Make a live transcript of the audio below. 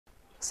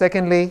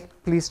Secondly,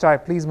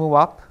 please move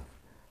up.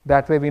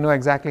 That way we know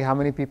exactly how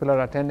many people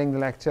are attending the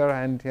lecture,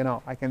 and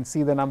I can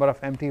see the number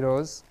of empty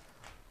rows.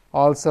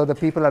 Also, the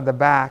people at the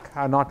back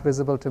are not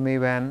visible to me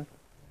when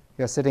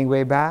you're sitting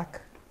way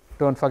back.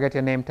 Don't forget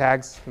your name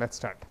tags. Let's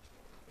start.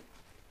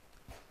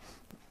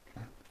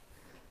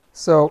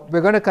 So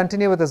we're going to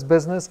continue with this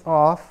business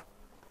of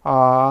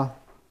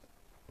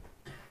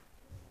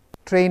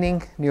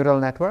training neural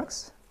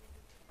networks.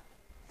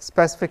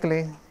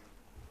 Specifically,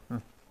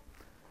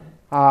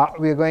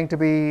 we are going to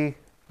be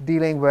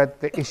dealing with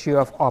the issue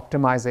of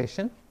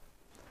optimization.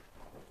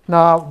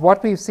 Now,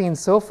 what we've seen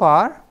so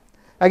far,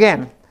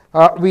 again,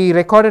 we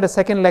recorded a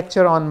second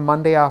lecture on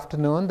Monday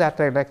afternoon. That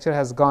lecture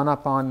has gone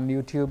up on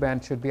YouTube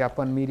and should be up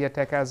on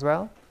MediaTek as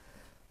well.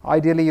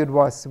 Ideally, you'd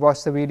watch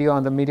the video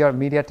on the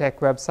MediaTek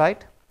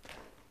website,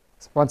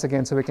 once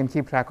again, so we can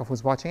keep track of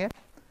who's watching it.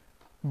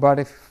 But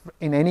if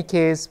in any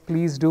case,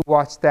 please do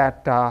watch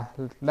that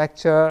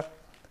lecture.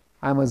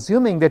 I'm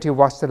assuming that you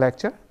watched the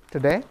lecture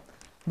today,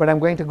 but I'm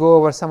going to go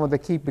over some of the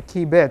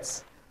key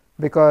bits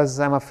because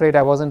I'm afraid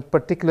I wasn't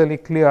particularly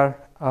clear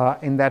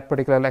in that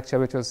particular lecture,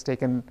 which was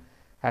taken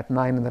at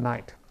 9 in the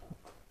night.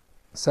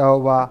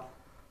 So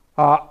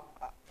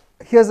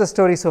here's the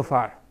story so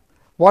far.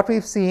 What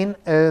we've seen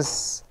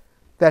is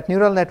that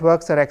neural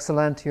networks are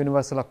excellent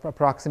universal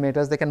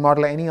approximators. They can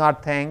model any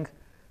odd thing.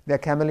 They're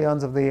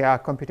chameleons of the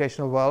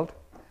computational world,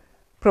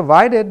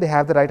 provided they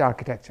have the right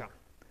architecture.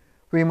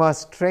 We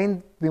don't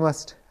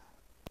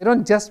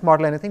just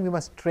model anything, we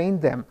must train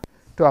them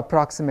to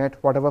approximate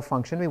whatever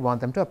function we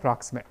want them to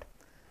approximate.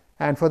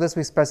 And for this,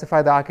 we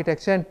specify the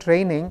architecture, and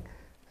training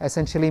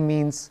essentially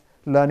means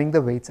learning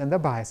the weights and the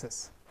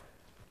biases.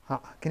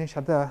 Can you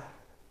shut the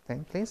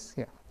thing, please?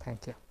 Yeah,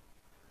 thank you.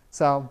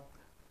 So,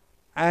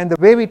 and the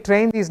way we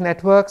train these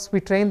networks,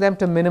 we train them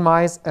to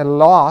minimize a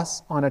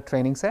loss on a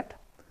training set.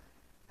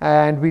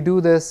 And we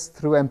do this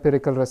through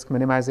empirical risk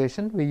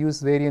minimization. We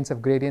use variance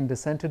of gradient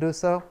descent to do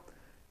so.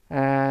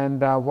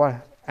 And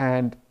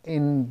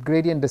in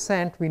gradient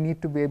descent, we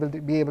need to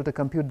be able to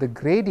compute the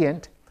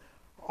gradient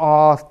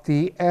of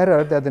the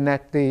error that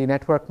the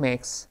network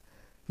makes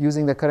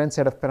using the current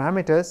set of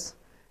parameters.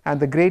 And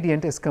the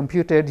gradient is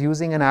computed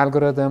using an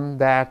algorithm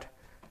that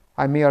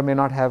I may or may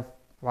not have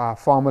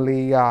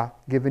formally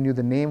given you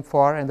the name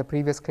for in the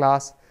previous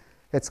class.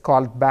 It's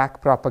called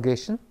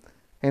backpropagation,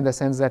 in the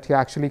sense that you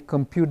actually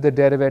compute the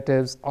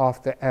derivatives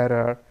of the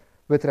error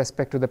with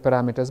respect to the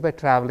parameters by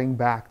traveling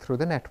back through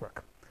the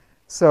network.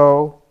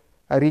 So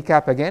a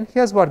recap again,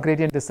 here's what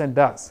gradient descent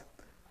does.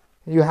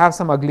 You have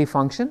some ugly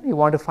function. You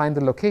want to find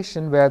the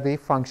location where the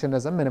function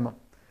is a minimum.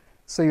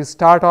 So you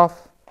start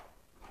off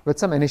with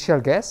some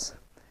initial guess,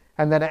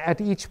 and then at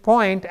each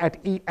point, at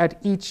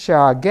each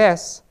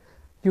guess,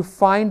 you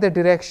find the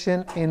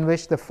direction in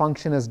which the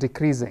function is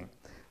decreasing.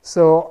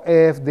 So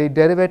if the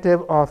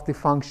derivative of the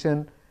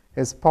function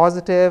is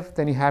positive,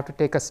 then you have to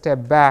take a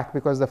step back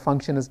because the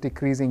function is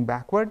decreasing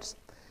backwards.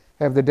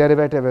 If the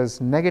derivative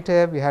is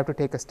negative, you have to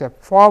take a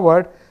step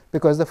forward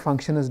because the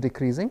function is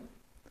decreasing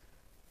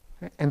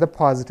in the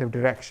positive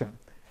direction.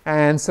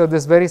 And so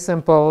this very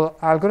simple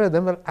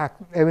algorithm will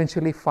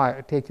eventually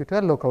take you to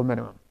a local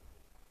minimum.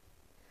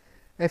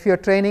 If you're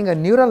training a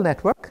neural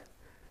network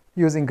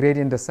using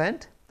gradient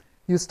descent,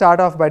 you start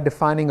off by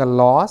defining a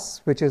loss,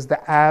 which is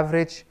the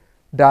average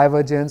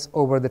divergence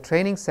over the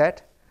training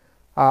set,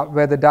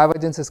 where the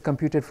divergence is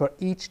computed for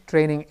each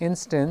training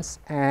instance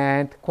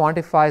and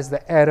quantifies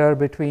the error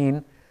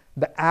between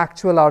the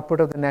actual output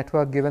of the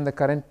network given the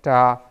current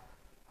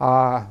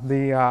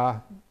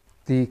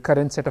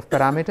current set of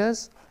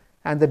parameters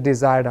and the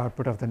desired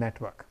output of the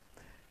network.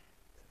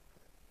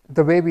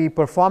 The way we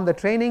perform the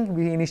training,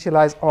 we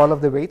initialize all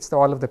of the weights,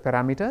 all of the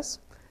parameters,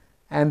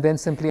 and then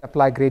simply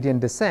apply gradient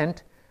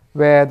descent,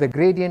 where the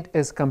gradient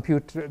is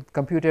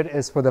computed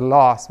is for the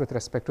loss with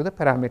respect to the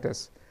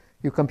parameters.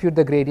 You compute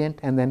the gradient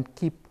and then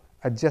keep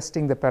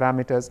adjusting the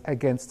parameters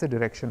against the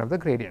direction of the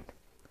gradient.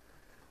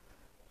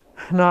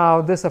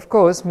 Now, this of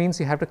course means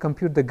you have to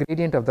compute the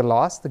gradient of the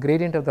loss. The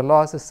gradient of the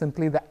loss is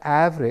simply the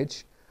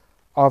average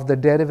of the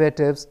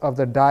derivatives of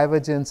the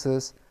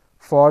divergences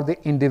for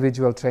the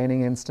individual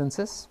training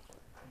instances.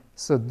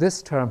 So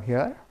this term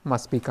here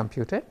must be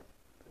computed,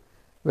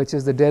 which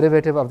is the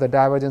derivative of the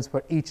divergence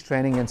for each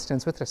training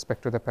instance with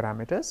respect to the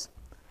parameters.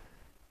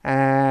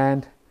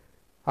 And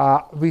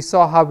we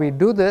saw how we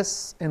do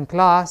this in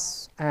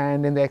class,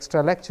 and in the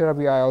extra lecture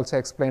I also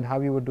explained how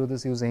we would do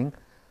this using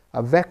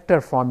a vector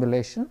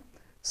formulation.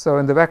 So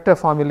in the vector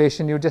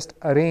formulation, you just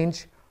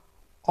arrange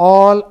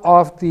all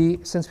of the,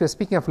 since we are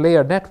speaking of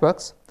layered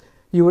networks,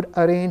 you would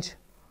arrange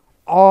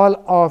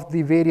all of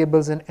the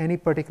variables in any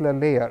particular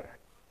layer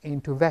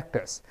into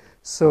vectors.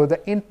 So the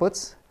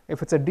inputs,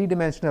 if it's a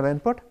d-dimensional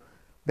input,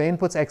 the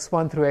inputs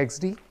x1 through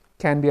xd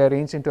can be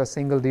arranged into a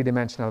single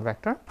d-dimensional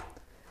vector.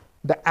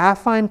 The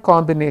affine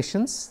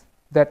combinations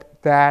that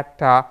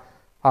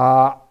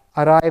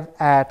arrive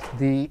at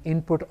the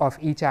input of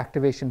each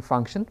activation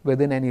function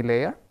within any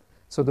layer,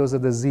 so those are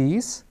the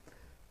z's.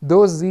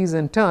 Those z's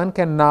in turn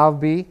can now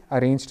be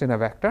arranged in a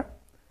vector.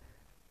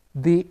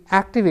 the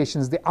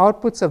activations, the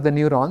outputs of the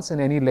neurons in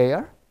any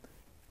layer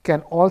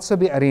can also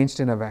be arranged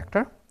in a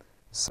vector.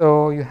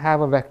 So you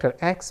have a vector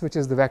x, which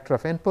is the vector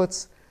of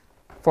inputs.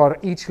 For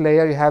each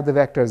layer, you have the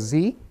vector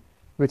z,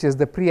 which is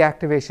the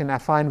pre-activation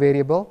affine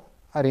variable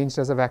arranged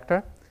as a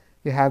vector.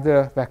 You have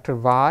the vector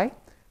y,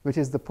 which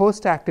is the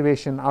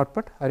post-activation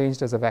output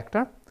arranged as a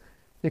vector.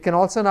 You can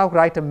also now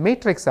write a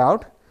matrix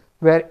out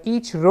where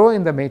each row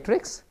in the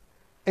matrix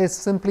is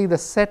simply the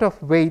set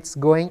of weights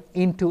going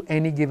into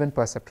any given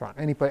perceptron,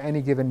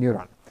 any given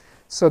neuron.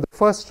 So the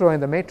first row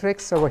in the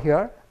matrix over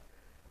here,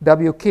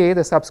 Wk,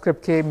 the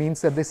subscript k, means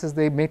that this is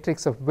the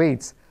matrix of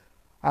weights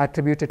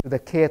attributed to the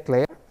kth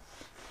layer.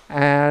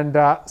 And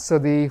so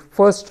the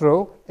first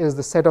row is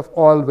the set of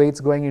all weights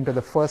going into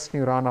the first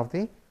neuron of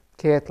the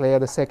kth layer.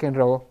 The second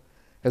row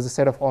is the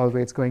set of all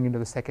weights going into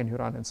the second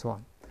neuron, and so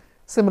on.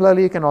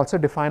 Similarly, you can also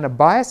define a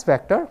bias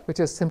vector, which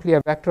is simply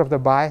a vector of the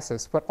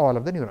biases for all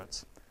of the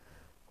neurons.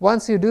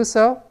 Once you do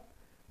so,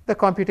 the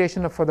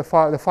computation for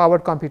the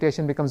forward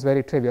computation becomes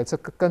very trivial. So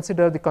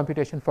consider the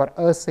computation for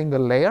a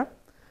single layer.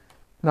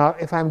 Now,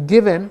 if I'm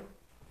given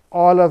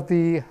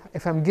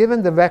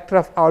the vector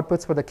of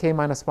outputs for the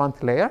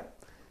k-1th layer,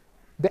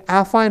 the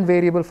affine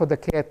variable for the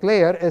kth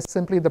layer is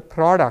simply the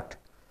product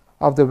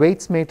of the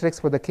weights matrix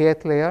for the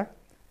kth layer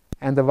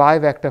and the y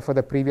vector for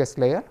the previous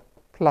layer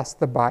plus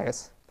the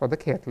bias for the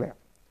kth layer.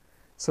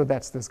 So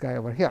that's this guy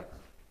over here.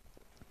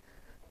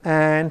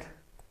 And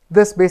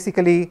this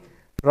basically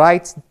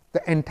writes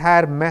the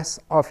entire mess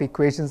of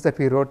equations that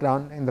we wrote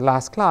down in the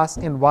last class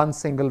in one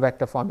single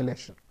vector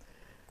formulation.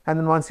 And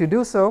then once you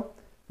do so,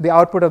 the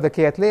output of the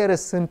kth layer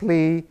is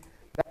simply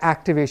the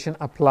activation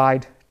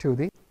applied to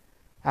the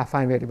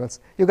affine variables.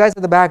 You guys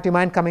at the back, do you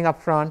mind coming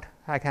up front?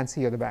 I can't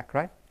see you at the back,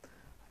 right?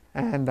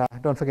 And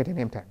don't forget your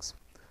name tags.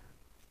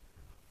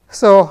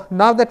 So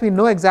now that we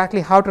know exactly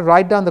how to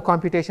write down the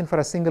computation for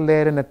a single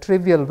layer in a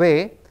trivial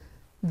way,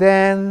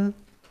 then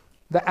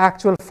the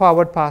actual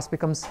forward pass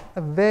becomes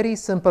a very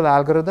simple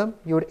algorithm.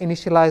 You would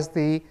initialize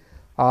the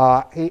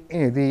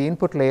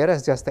input layer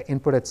as just the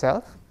input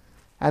itself.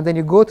 And then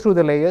you go through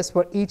the layers.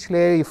 For each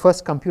layer, you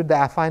first compute the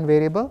affine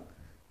variable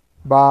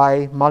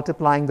by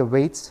multiplying the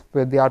weights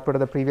with the output of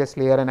the previous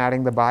layer and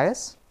adding the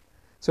bias.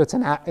 So it's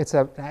an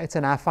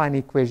affine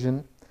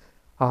equation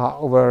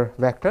over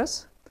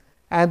vectors.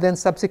 And then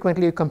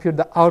subsequently, you compute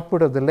the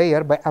output of the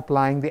layer by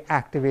applying the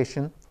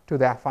activation to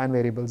the affine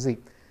variable z.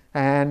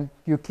 And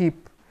you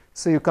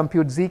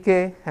compute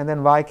zk and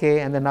then yk,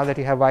 and then now that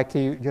you have yk,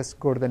 you just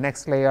go to the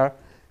next layer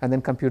and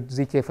then compute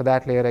zk for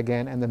that layer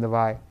again, and then the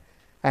y.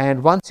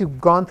 And once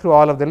you've gone through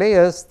all of the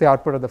layers, the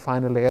output of the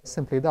final layer is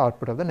simply the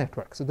output of the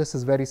network. So this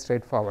is very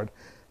straightforward.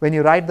 When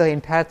you write the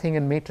entire thing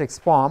in matrix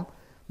form,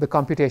 the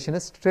computation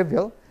is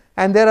trivial.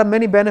 And there are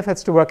many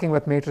benefits to working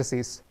with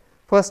matrices.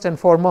 First and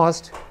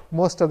foremost,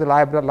 most of the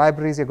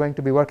libraries you're going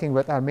to be working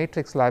with are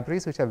matrix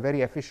libraries, which are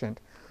very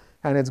efficient.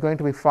 And it's going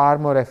to be far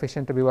more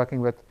efficient to be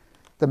working with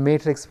the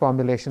matrix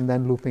formulation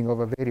than looping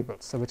over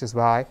variables. So which is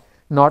why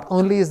not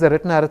only is the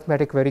written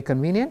arithmetic very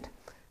convenient,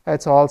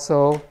 it's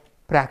also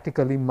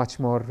practically much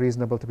more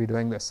reasonable to be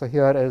doing this. So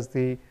here is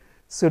the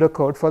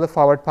pseudocode for the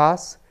forward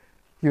pass.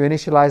 You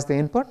initialize the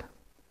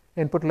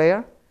input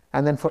layer,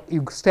 and then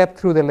you step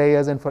through the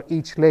layers, and for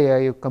each layer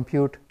you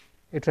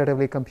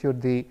iteratively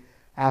compute the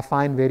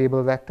affine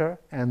variable vector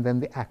and then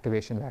the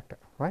activation vector,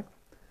 right?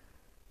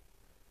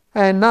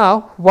 And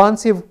now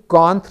once you've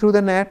gone through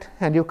the net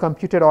and you've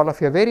computed all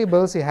of your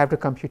variables, you have to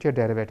compute your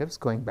derivatives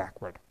going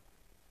backward.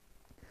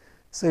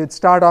 So you'd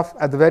start off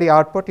at the very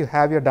output, you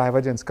have your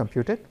divergence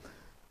computed.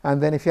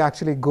 And then if you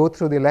actually go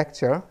through the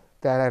lecture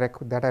that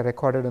I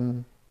recorded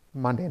on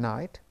Monday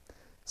night,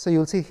 so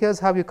you'll see here's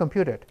how you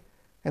compute it.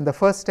 In the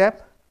first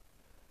step,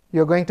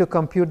 you're going to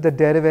compute the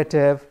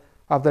derivative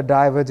of the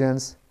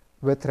divergence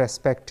with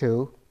respect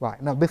to y.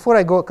 Now before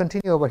I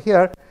continue over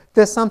here,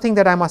 there's something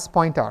that I must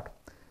point out.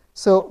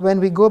 So when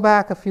we go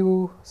back a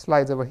few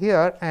slides over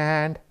here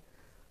and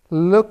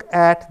look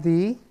at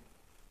the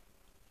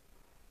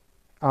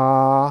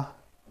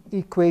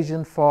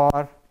equation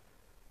for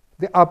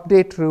the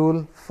update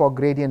rule for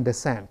gradient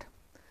descent.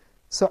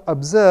 So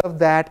observe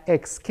that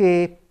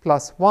xk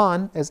plus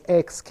 1 is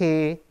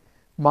xk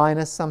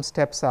minus some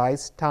step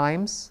size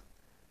times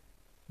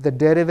the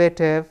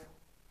derivative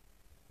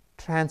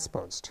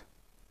transposed,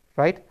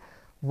 right?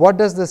 What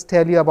does this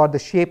tell you about the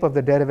shape of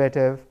the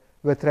derivative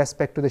with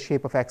respect to the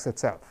shape of x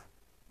itself?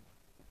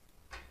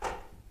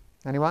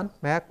 Anyone?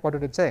 Mac, what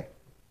did it say?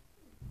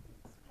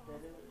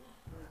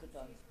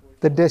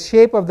 The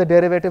shape of the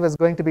derivative is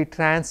going to be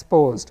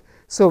transposed.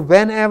 So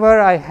whenever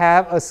I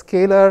have a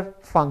scalar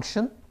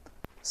function,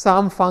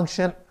 some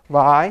function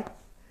y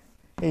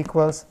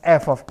equals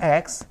f of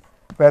x,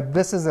 where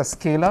this is a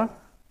scalar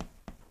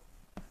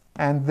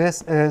and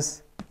this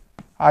is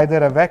either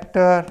a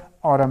vector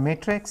or a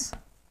matrix,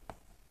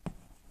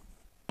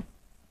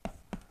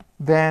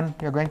 then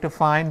you're going to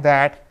find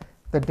that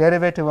the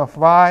derivative of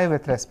y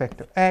with respect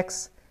to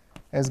x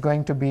is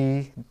going to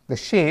be, the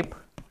shape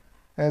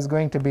is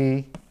going to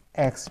be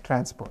x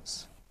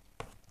transpose.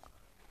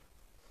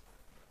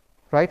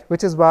 right?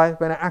 Which is why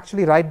when I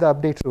actually write the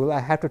update rule, I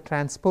have to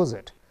transpose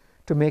it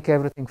to make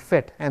everything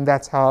fit, and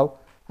that's how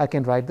I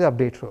can write the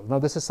update rule. Now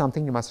this is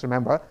something you must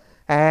remember,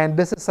 and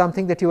this is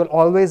something that you will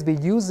always be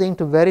using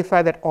to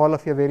verify that all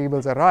of your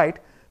variables are right,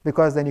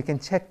 because then you can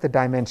check the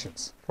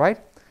dimensions, right?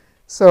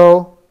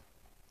 So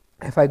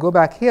if I go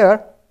back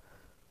here,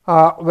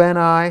 when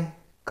I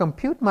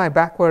compute my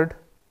backward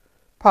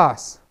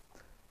pass,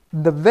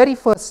 the very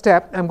first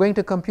step, I'm going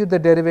to compute the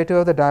derivative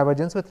of the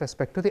divergence with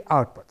respect to the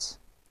outputs.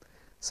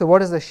 So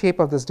what is the shape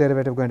of this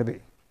derivative going to be?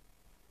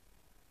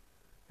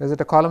 Is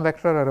it a column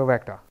vector or a row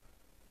vector?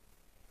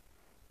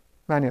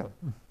 Manuel,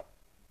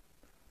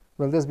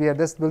 will this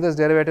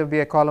derivative be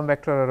a column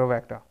vector or a row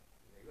vector?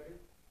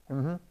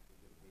 Mm-hmm.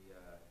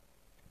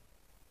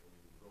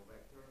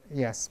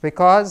 Yes,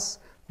 because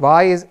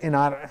y is in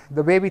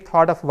the way we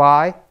thought of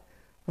y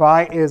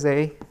is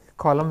a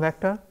column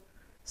vector.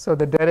 So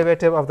the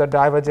derivative of the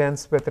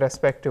divergence with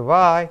respect to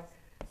y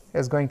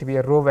is going to be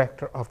a row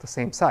vector of the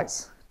same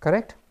size,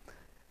 correct?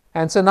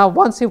 And so now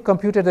once you've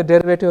computed the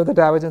derivative of the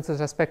divergence with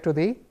respect to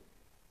the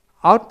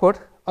output,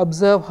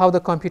 observe how the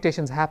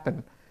computations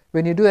happen.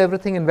 When you do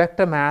everything in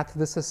vector math,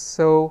 this is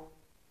so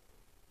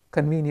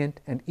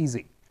convenient and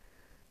easy.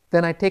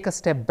 Then I take a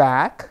step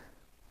back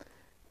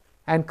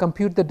and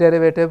compute the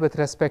derivative with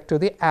respect to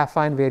the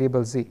affine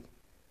variable z.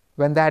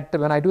 When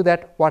I do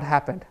that, what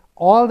happened?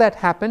 All that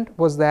happened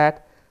was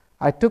that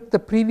I took the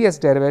previous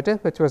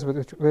derivative, which was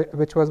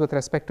with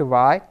respect to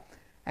y,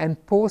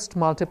 and post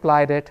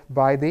multiplied it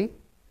by the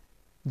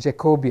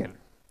Jacobian.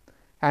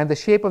 And the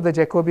shape of the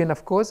Jacobian,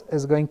 of course,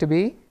 is going to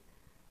be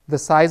the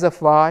size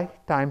of y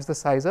times the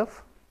size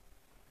of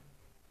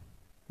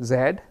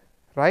z,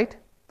 right?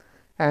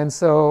 And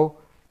so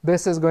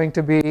this is going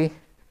to be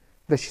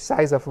the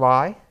size of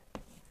y.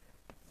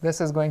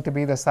 This is going to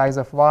be the size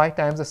of y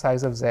times the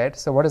size of z.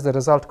 So what is the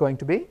result going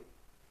to be?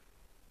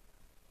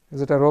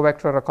 Is it a row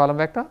vector or a column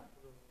vector?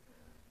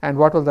 And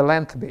what will the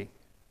length be?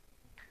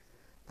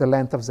 The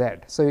length of z.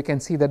 So you can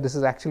see that this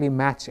is actually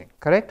matching,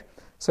 correct?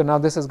 So now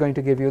this is going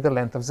to give you the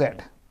length of z.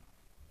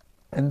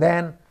 And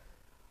then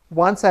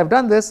once I've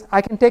done this,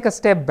 I can take a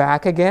step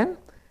back again,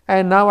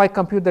 and now I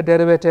compute the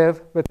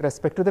derivative with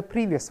respect to the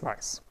previous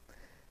y's.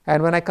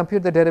 And when I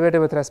compute the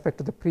derivative with respect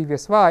to the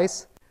previous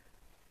y's,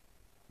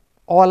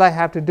 all I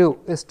have to do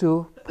is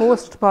to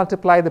post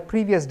multiply the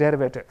previous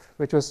derivative,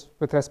 which was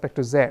with respect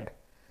to z,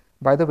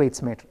 by the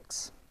weights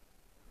matrix.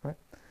 Right?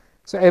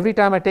 So every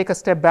time I take a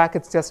step back,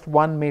 it's just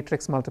one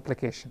matrix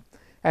multiplication.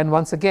 And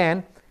once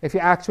again, if you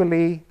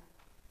actually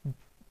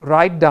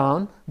write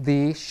down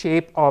the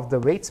shape of the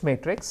weights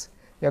matrix,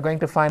 you're going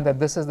to find that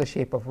this is the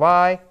shape of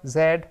y,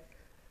 z,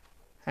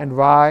 and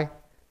y.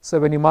 So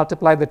when you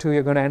multiply the two,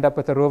 you're going to end up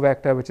with a row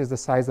vector, which is the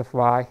size of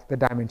y, the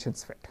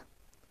dimensions fit,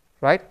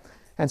 right?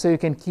 And so you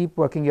can keep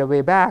working your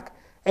way back.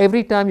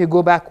 Every time you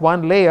go back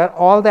one layer,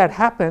 all that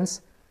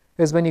happens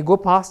is when you go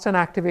past an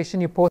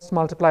activation, you post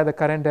multiply the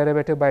current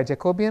derivative by a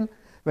Jacobian.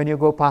 When you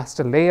go past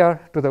a layer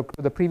to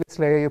the previous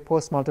layer, you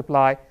post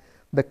multiply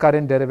the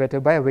current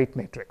derivative by a weight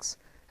matrix.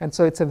 And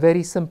so it's a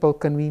very simple,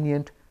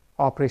 convenient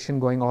operation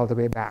going all the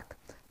way back.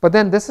 But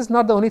then this is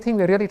not the only thing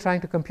we're really trying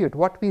to compute.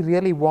 What we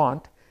really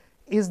want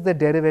is the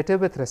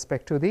derivative with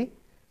respect to the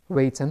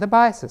weights and the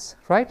biases,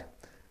 right?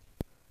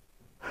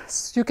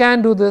 So you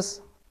can do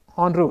this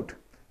en route.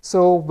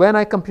 So when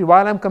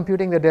while I'm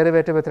computing the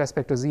derivative with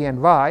respect to z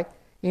and y,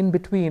 in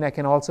between I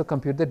can also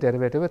compute the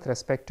derivative with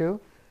respect to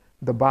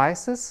the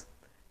biases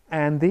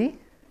and the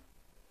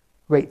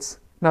weights.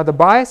 Now the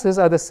biases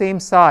are the same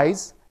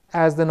size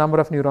as the number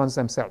of neurons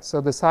themselves.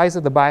 So the size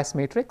of the bias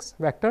matrix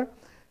vector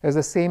is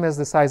the same as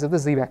the size of the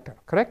z vector,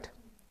 correct?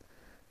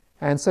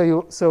 And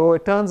so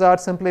it turns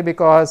out simply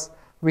because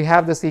we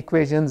have this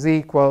equation z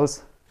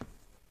equals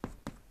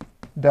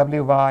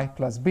wy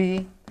plus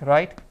b,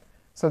 right?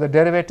 So the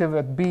derivative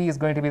with b is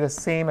going to be the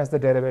same as the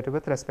derivative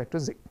with respect to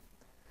z.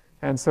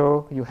 And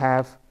so you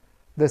have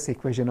this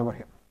equation over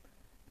here.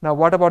 Now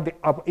what about the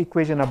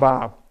equation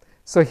above?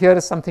 So here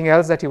is something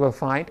else that you will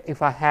find.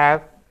 If I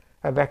have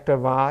a vector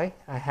y,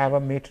 I have a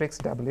matrix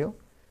w,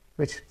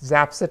 which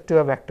zaps it to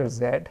a vector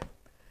z,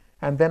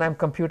 and then I'm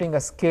computing a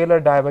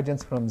scalar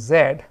divergence from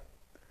z,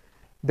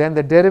 then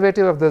the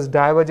derivative of this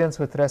divergence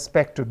with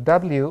respect to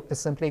w is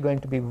simply going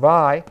to be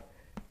y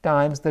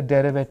times the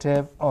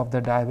derivative of the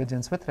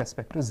divergence with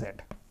respect to z.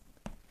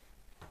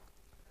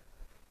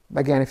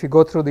 Again, if you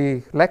go through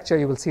the lecture,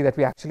 you will see that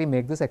we actually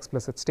make this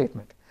explicit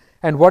statement.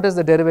 And what is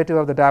the derivative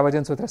of the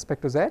divergence with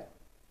respect to z?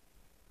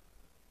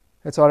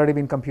 It's already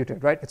been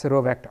computed, right? It's a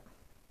row vector.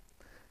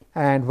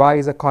 And y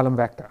is a column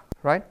vector,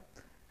 right?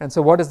 And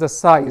so what is the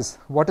size?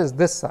 What is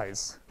this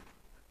size?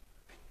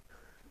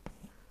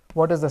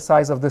 What is the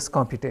size of this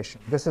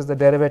computation? This is the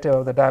derivative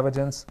of the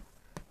divergence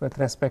with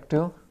respect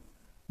to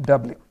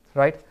w,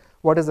 right?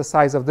 What is the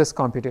size of this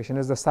computation?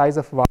 It's the size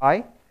of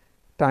y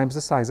times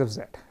the size of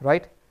z,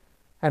 right?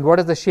 And what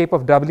is the shape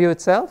of w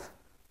itself?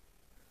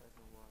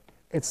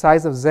 It's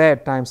size of z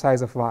times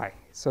size of y.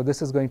 So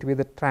this is going to be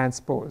the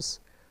transpose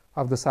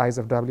of the size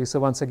of w. So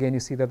once again, you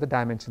see that the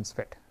dimensions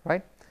fit,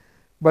 right?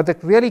 But the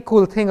really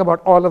cool thing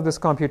about all of this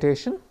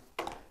computation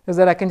is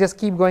that I can just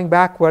keep going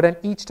backward, and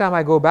each time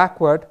I go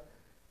backward,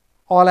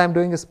 all I'm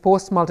doing is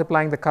post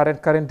multiplying the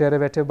current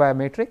derivative by a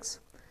matrix,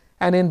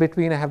 and in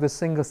between I have this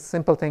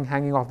simple thing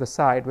hanging off the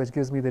side which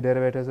gives me the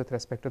derivatives with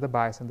respect to the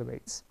bias and the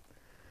weights.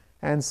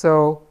 And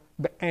so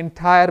the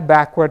entire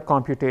backward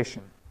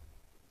computation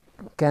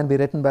can be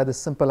written by this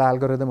simple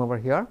algorithm over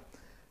here,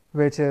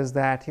 which is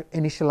that you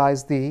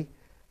initialize the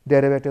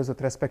derivatives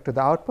with respect to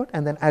the output,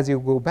 and then as you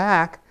go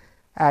back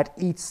at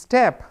each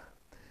step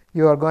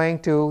you are going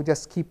to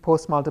just keep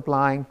post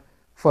multiplying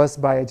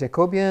first by a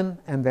Jacobian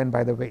and then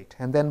by the weight,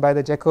 and then by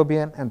the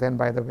Jacobian and then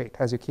by the weight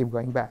as you keep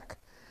going back.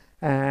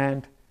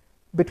 And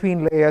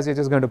between layers you're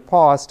just going to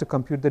pause to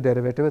compute the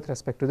derivative with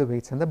respect to the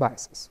weights and the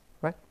biases,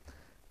 right?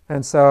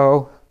 And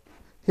so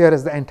here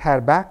is the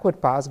entire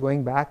backward pass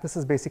going back. This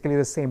is basically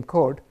the same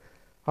code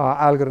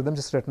algorithm,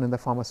 just written in the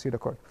form of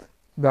pseudocode.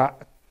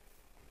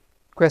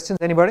 Questions,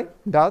 anybody?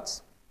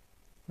 Doubts?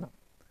 No.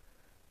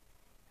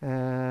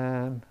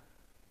 And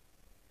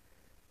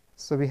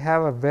so we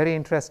have a very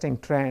interesting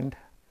trend.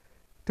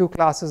 2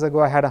 classes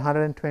ago I had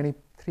 120,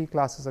 3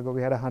 classes ago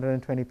we had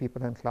 120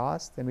 people in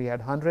class, then we had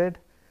 100,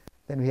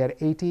 then we had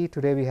 80,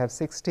 today we have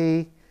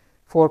 60.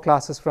 4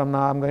 classes from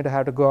now I'm going to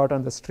have to go out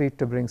on the street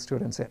to bring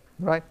students in,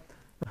 right?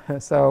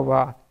 So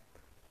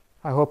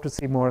I hope to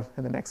see more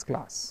in the next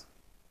class.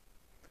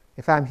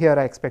 If I'm here,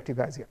 I expect you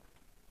guys here.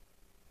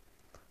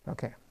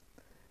 Okay.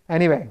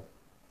 Anyway,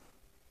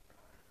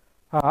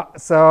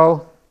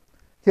 so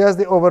here's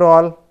the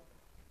overall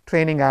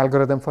training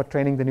algorithm for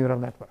training the neural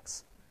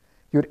networks.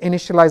 You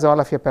initialize all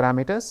of your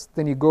parameters,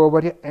 then you go over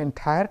your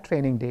entire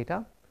training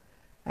data,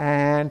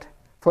 and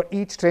for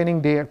each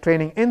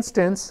training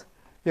instance,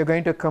 you're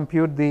going to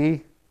compute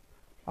the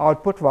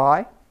output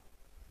y.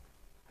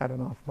 I don't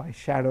know if by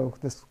shadow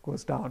this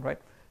goes down, right?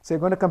 So you're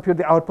going to compute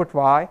the output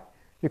y.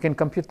 You can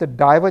compute the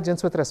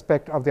divergence with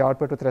respect of the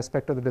output with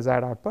respect to the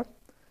desired output.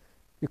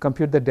 You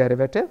compute the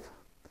derivative,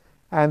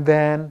 and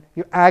then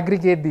you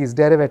aggregate these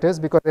derivatives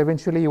because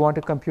eventually you want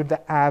to compute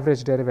the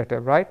average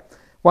derivative, right?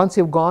 Once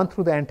you've gone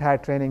through the entire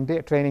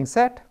training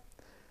set,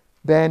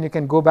 then you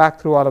can go back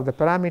through all of the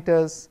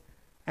parameters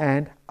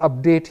and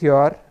update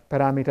your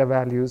parameter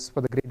values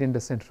for the gradient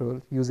descent rule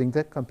using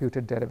the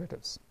computed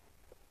derivatives.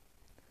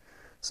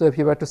 So if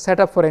you were to set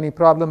up for any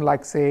problem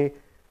like, say,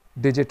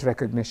 digit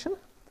recognition,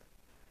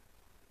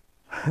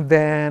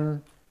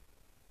 then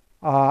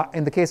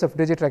in the case of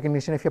digit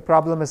recognition, if your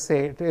problem is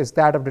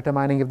that of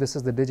determining if this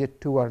is the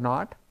digit 2 or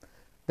not,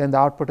 then the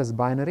output is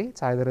binary.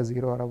 It's either a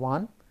 0 or a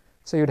 1.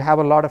 So you'd have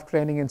a lot of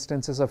training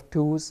instances of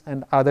 2s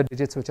and other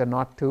digits which are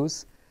not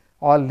 2s,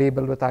 all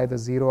labeled with either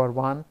 0 or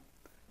 1.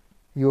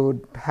 You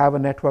would have a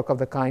network of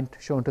the kind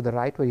shown to the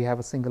right where you have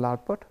a single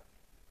output,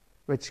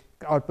 which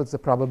outputs the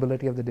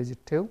probability of the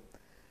digit 2.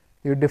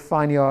 You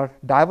define your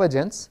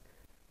divergence,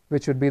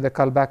 which would be the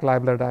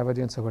Kullback-Leibler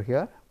divergence over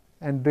here.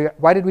 And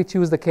why did we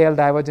choose the KL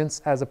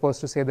divergence as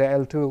opposed to, say, the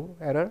L2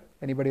 error?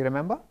 Anybody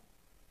remember?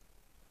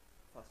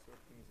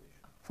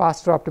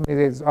 Faster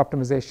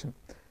optimization.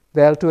 The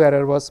L2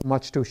 error was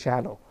much too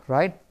shallow,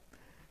 right?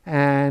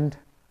 And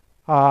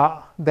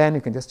then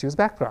you can just use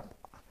backprop.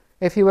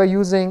 If you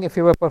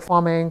were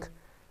performing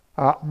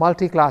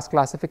multi-class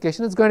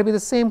classification, it's going to be the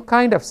same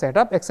kind of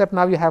setup, except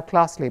now you have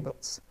class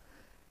labels.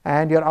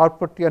 And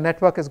your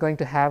network is going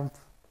to have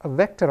a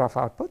vector of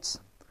outputs.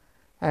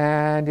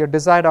 And your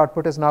desired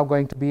output is now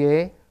going to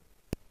be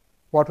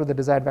what would the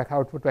desired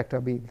output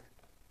vector be?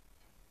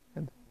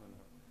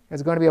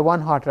 It's going to be a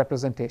one-hot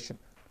representation.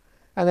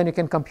 And then you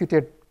can compute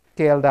your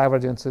KL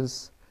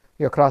divergences,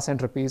 your cross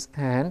entropies,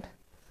 and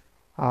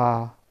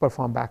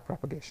perform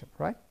backpropagation,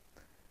 right?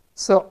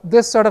 So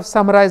this sort of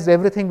summarized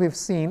everything we've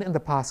seen in the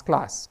past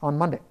class on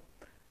Monday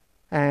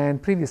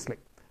and previously.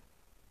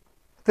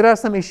 There are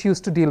some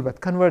issues to deal with.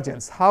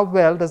 Convergence. How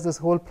well does this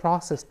whole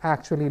process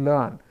actually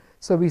learn?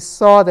 So we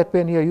saw that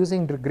when you're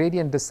using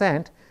gradient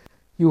descent,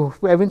 you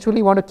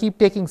eventually want to keep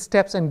taking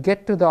steps and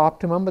get to the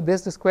optimum, but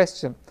there's this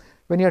question.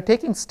 When you're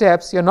taking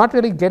steps, you're not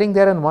really getting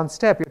there in one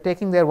step. You're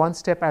taking there one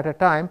step at a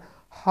time.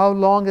 How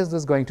long is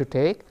this going to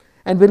take?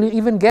 And will you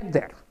even get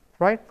there,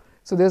 right?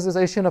 So there's this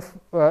issue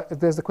of,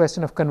 there's the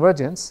question of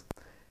convergence,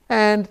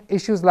 and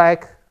issues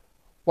like,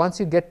 once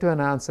you get to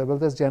an answer, will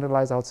this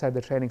generalize outside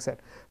the training set?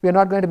 We are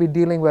not going to be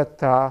dealing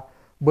with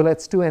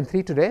bullets 2 and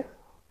 3 today.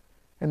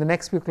 In the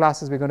next few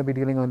classes, we're going to be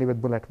dealing only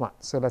with bullet 1.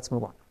 So let's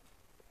move on.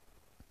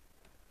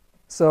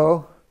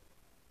 So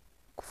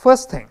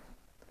first thing,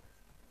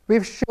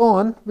 we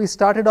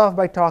started off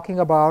by talking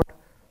about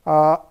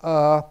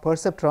a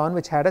perceptron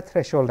which had a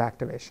threshold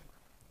activation.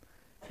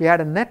 We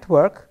had a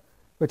network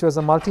which was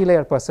a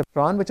multi-layer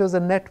perceptron, which was a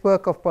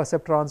network of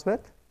perceptrons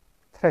with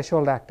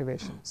threshold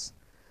activations.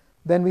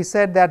 Then we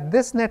said that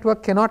this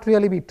network cannot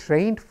really be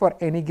trained for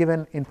any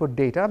given input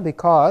data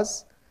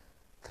because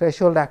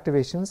threshold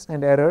activations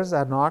and errors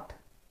are not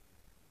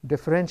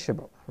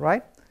differentiable,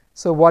 right?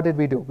 So what did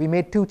we do? We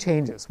made 2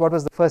 changes. What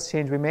was the first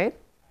change we made?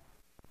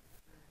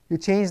 You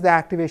changed the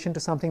activation to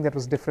something that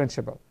was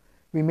differentiable.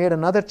 We made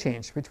another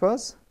change, which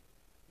was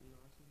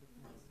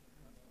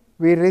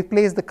we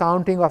replaced the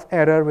counting of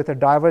error with a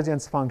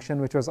divergence function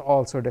which was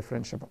also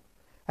differentiable.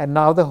 And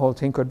now the whole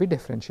thing could be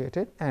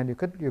differentiated, and you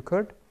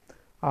could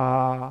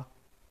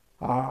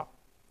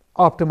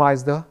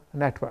optimize the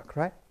network,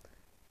 right?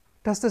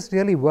 Does this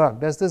really work?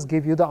 Does this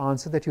give you the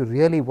answer that you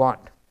really want?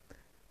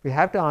 We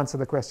have to answer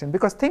the question,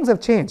 because things have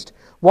changed.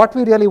 What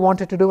we really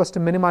wanted to do was to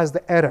minimize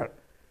the error.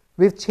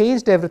 We've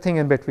changed everything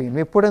in between.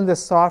 We've put in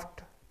this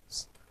soft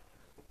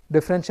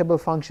differentiable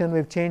function.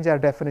 We've changed our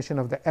definition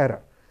of the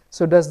error.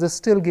 So does this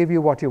still give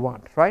you what you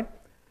want, right?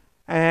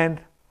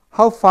 And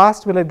how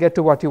fast will it get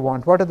to what you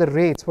want? What are the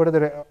rates? What are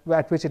the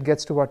at which it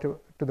gets to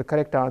the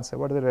correct answer?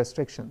 What are the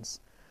restrictions?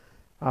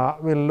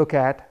 We'll look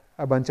at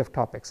a bunch of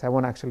topics. I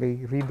won't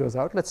actually read those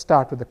out. Let's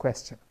start with the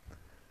question.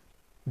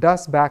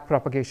 Does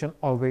backpropagation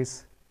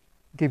always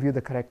give you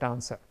the correct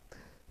answer?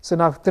 So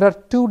now there are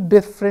two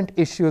different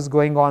issues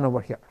going on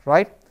over here,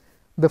 right?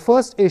 The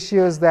first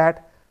issue is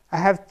that I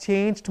have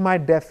changed my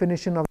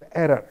definition of the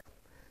error.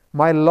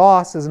 My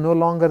loss is no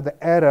longer the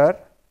error,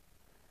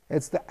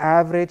 it's the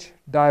average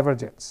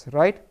divergence,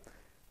 right?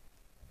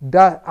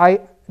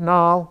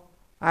 Now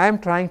I am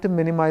trying to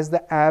minimize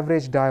the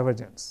average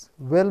divergence.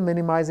 Will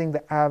minimizing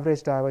the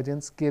average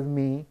divergence give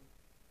me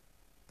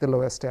the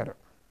lowest error?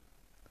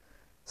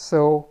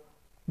 So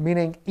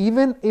meaning,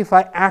 even if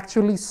I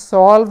actually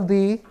solve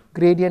the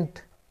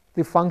gradient,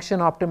 the function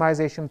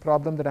optimization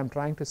problem that I'm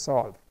trying to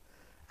solve,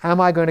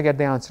 am I going to get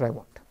the answer I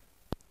want?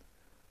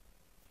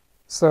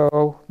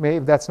 So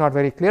if that's not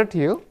very clear to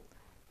you,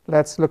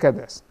 let's look at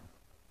this.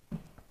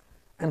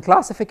 In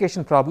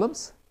classification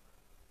problems,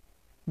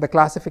 the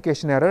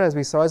classification error, as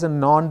we saw, is a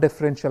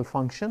non-differential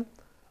function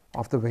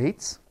of the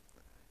weights.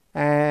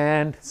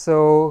 And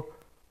so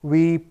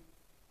we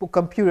sort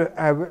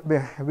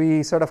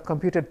of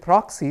computed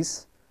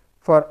proxies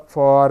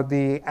for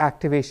the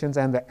activations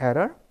and the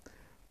error.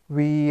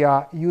 We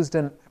used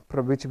a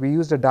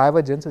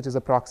divergence, which is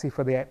a proxy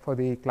for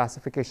the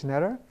classification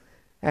error,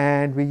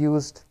 and we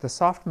used the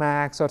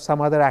softmax or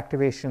some other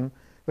activation,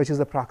 which is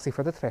the proxy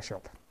for the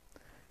threshold.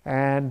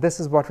 And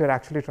this is what we're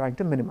actually trying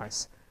to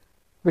minimize,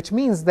 which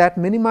means that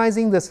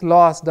minimizing this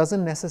loss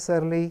doesn't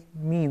necessarily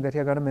mean that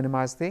you're going to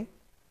minimize the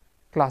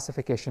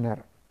classification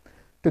error.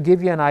 To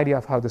give you an idea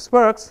of how this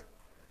works,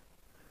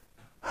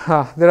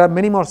 there are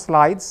many more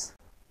slides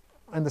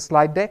in the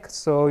slide deck.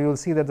 So you'll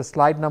see that the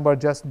slide number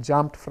just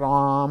jumped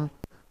from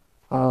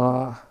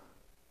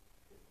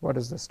what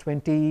is this,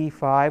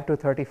 25 to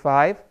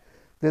 35.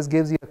 This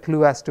gives you a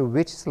clue as to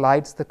which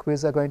slides the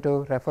quiz are going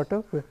to refer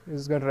to,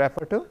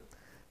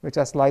 which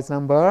are slides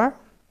number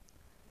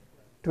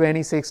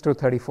 26 to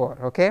 34,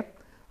 okay?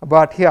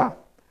 But here,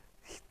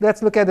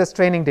 let's look at this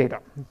training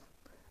data.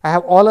 I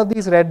have all of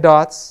these red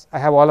dots, I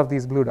have all of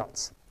these blue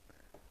dots.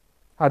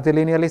 Are they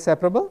linearly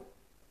separable?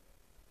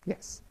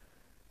 Yes.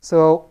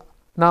 So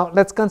now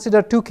let's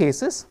consider two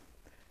cases.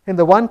 In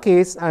the one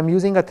case, I'm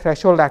using a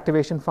threshold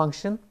activation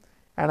function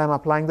and I'm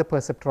applying the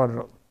perceptron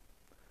rule.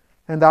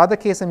 In the other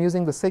case, I'm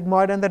using the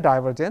sigmoid and the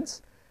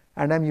divergence,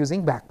 and I'm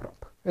using backprop.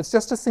 It's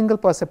just a single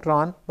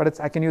perceptron,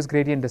 but I can use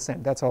gradient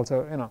descent. That's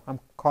also, I'm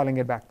calling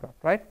it backprop,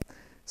 right?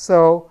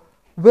 So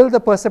will the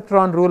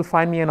perceptron rule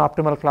find me an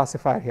optimal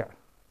classifier here?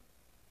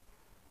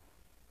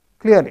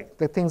 Clearly,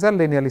 the things are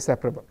linearly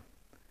separable.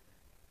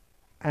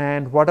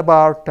 And what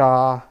about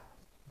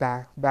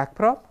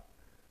backprop?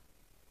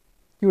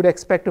 You would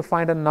expect to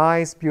find a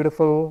nice,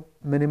 beautiful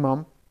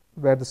minimum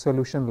where the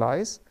solution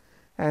lies.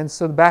 And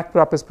so the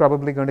backprop is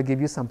probably going to give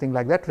you something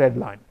like that red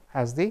line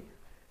as the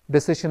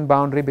decision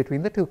boundary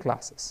between the two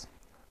classes.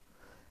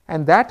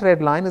 And that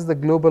red line is the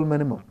global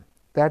minimum.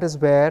 That is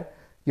where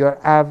your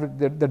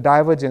average, the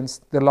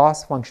divergence, the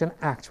loss function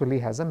actually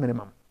has a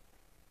minimum.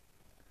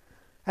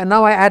 And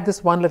now I add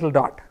this one little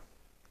dot,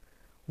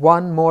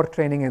 one more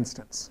training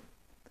instance.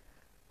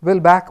 Will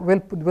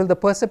the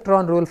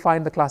perceptron rule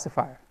find the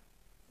classifier?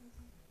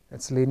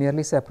 It's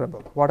linearly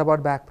separable. What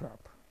about backprop?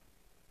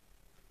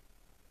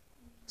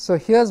 So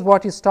here's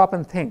what you stop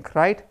and think,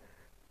 right?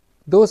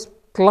 Those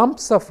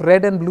clumps of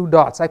red and blue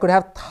dots, I could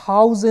have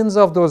thousands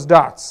of those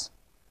dots.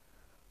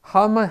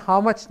 How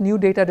much new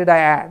data did I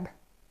add?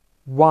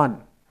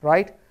 One,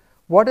 right?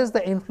 What is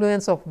the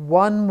influence of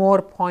one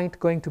more point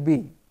going to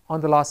be on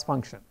the loss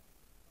function?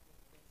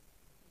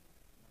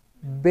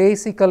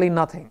 Basically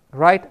nothing,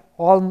 right?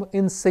 All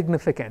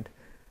insignificant.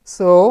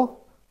 So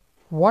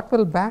what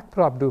will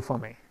backprop do for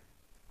me?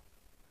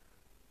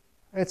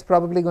 It's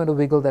probably going to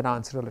wiggle that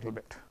answer a little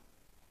bit,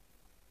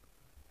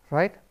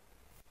 right?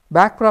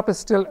 Backprop is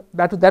still,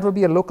 that would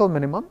be a local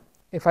minimum.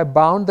 If I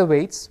bound the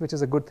weights, which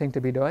is a good thing to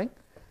be doing,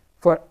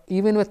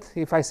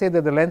 if I say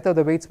that the length of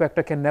the weights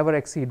vector can never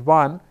exceed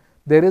 1,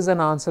 there is an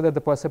answer that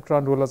the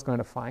perceptron rule is going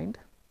to find.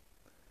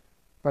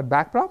 But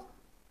backprop,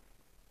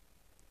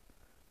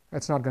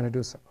 it's not going to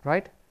do so,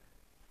 right?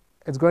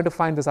 It's going to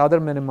find this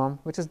other minimum,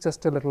 which is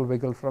just a little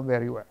wiggle from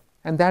where you were.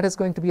 And that is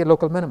going to be a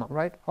local minimum,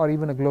 right? Or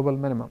even a global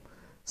minimum.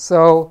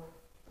 So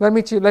let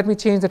me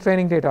change the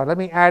training data. Let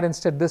me add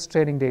instead this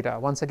training data.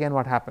 Once again,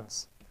 what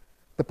happens?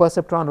 The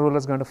perceptron rule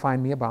is going to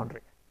find me a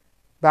boundary.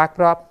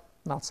 Backprop,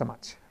 not so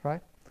much,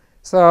 right?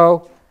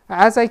 So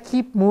as I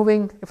keep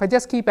moving, if I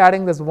just keep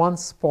adding this one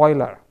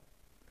spoiler,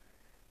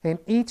 in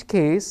each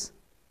case,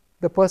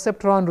 the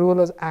perceptron rule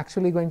is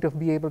actually going to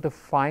be able to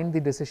find the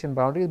decision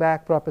boundary. The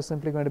backprop is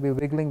simply going to be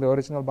wiggling the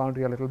original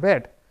boundary a little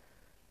bit,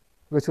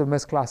 which will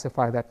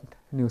misclassify that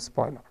new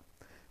spoiler,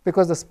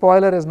 because the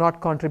spoiler is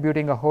not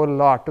contributing a whole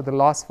lot to the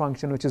loss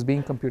function, which is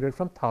being computed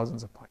from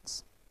thousands of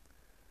points,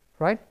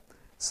 right?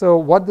 So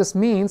what this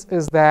means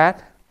is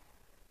that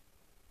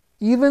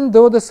even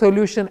though the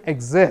solution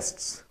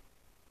exists,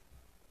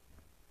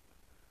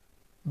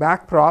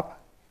 backprop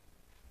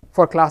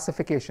for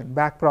classification,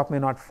 backprop may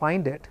not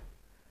find it,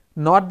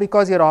 not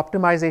because your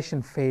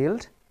optimization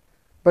failed,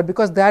 but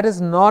because that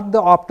is not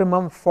the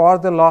optimum for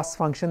the loss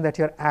function that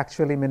you're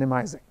actually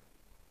minimizing.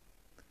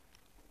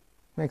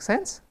 Make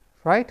sense,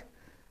 right?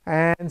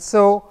 And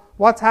so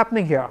what's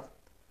happening here?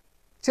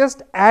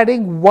 Just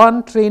adding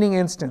one training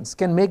instance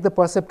can make the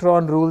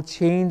perceptron rule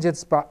change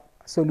its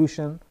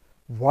solution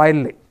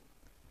wildly.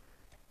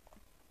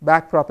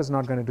 Backprop is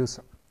not going to do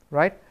so,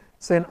 right?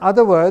 So in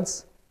other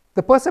words,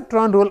 the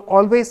perceptron rule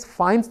always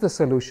finds the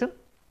solution.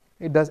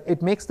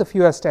 It makes the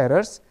fewest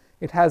errors.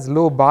 It has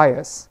low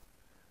bias,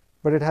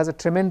 but it has a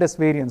tremendous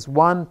variance.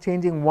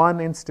 Changing one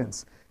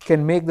instance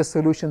can make the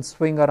solution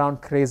swing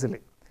around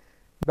crazily.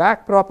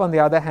 Backprop, on the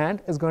other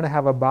hand, is going to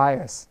have a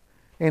bias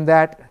in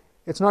that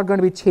it's not going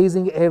to be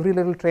chasing every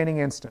little training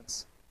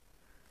instance.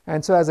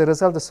 And so as a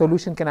result, the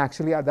solution can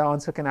actually, the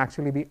answer can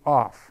actually be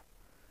off,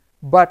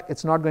 but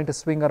it's not going to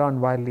swing around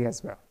wildly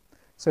as well.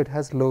 So it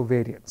has low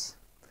variance.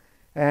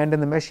 And in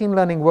the machine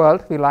learning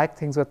world, we like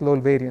things with low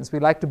variance. We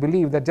like to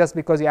believe that just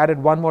because you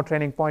added one more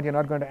training point, you're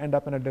not going to end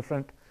up in a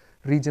different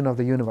region of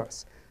the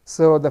universe.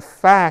 So the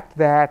fact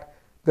that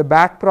the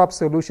backprop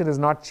solution is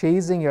not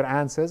chasing your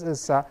answers is,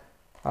 so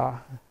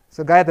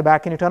guy at the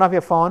back, can you turn off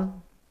your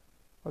phone?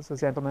 What's this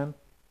gentleman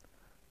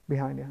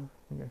behind you?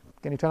 Okay.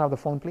 Can you turn off the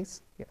phone,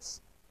 please? Yes.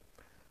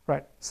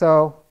 Right.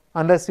 So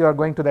unless you are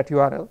going to that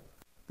URL,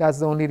 that's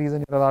the only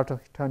reason you're allowed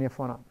to turn your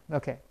phone on.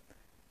 Okay.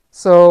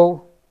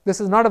 So this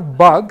is not a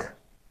bug.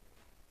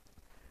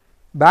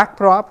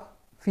 Backprop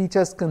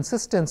features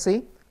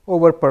consistency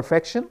over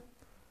perfection.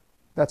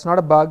 That's not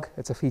a bug,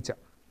 it's a feature,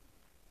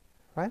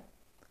 right?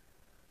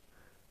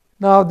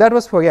 Now that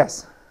was for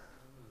yes.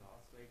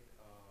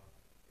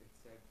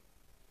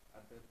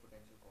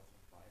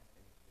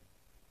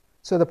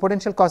 So the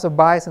potential cause of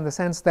bias in the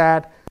sense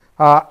that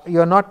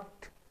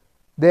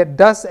there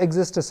does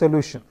exist a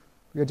solution.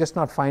 You're just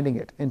not finding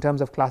it in terms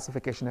of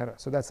classification error.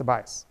 So that's a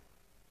bias,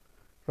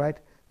 right?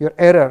 Your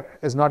error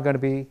is not going to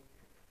be,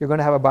 you're going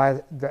to have a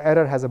bias, the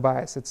error has a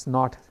bias, it's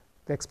not,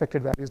 the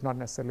expected value is not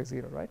necessarily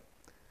 0, right?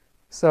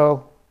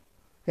 So,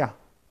 yeah.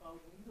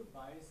 The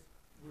bias,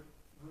 would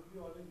we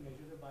always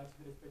measure the bias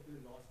with respect to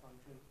the loss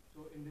function?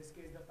 So in this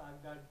case, the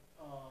fact that...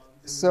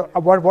 so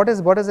what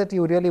is it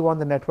you really want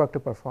the network to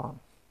perform?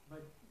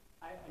 But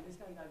I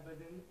understand that, but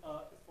then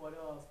for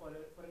an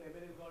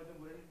ML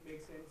algorithm, wouldn't it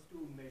make sense to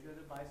measure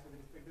the bias with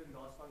respect to the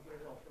loss function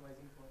it's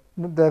optimizing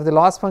for? The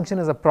loss function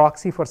is a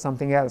proxy for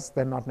something else,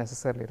 then not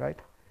necessarily, right?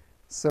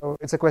 So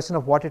it's a question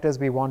of what it is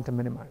we want to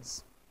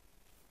minimize.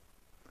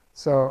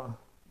 So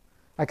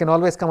I can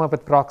always come up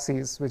with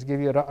proxies which give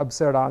you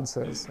absurd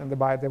answers, and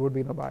there would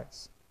be no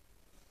bias.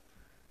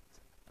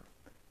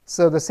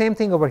 So the same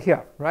thing over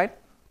here, right?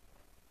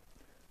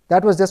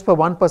 That was just for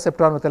one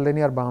perceptron with a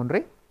linear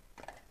boundary.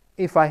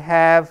 If I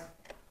have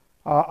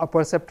a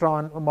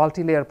perceptron, a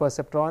multi-layer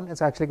perceptron,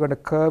 it's actually going to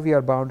curve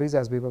your boundaries,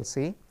 as we will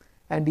see.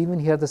 And even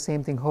here the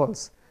same thing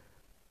holds.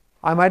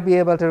 I might be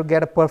able to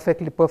get a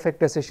perfect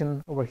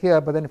decision over here,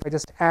 but then if I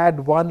just add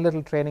one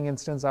little training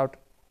instance out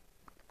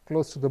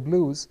close to the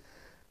blues,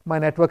 my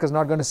network is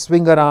not going to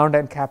swing around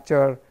and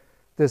capture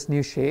this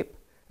new shape.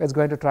 It's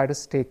going to try to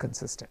stay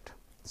consistent.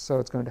 So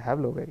it's going to have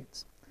low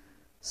variance.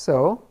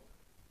 So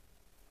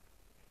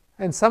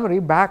in summary,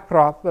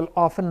 backprop will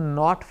often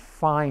not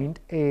find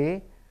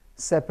a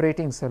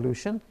separating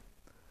solution,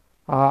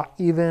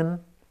 even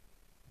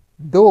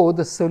though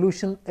the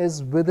solution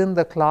is within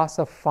the class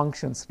of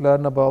functions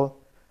learnable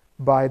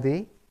by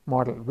the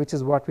model, which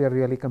is what we are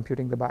really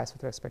computing the bias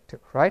with respect to,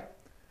 right?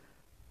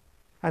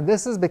 And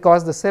this is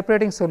because the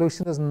separating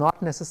solution is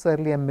not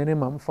necessarily a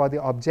minimum for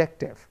the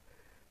objective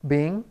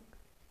being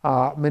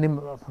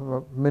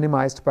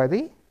minimized by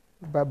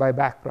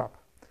backprop.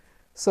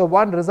 So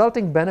one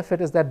resulting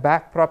benefit is that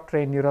backprop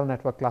trained neural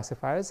network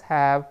classifiers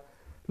have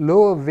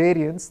lower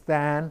variance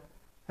than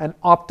an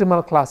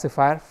optimal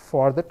classifier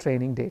for the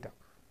training data.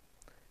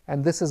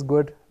 And this is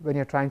good when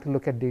you're trying to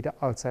look at data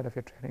outside of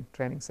your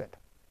training set.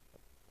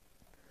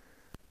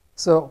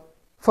 So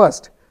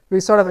first, we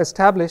sort of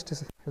established,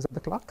 is it the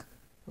clock?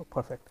 Oh,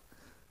 perfect.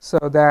 So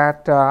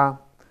that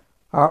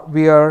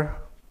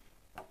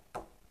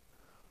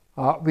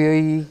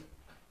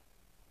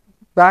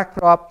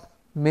backprop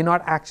may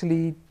not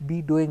actually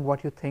be doing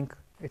what you think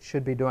it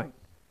should be doing,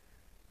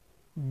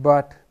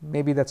 but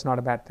maybe that's not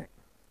a bad thing,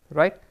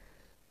 right?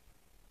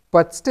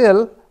 But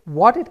still,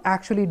 what it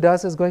actually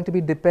does is going to be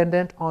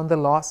dependent on the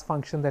loss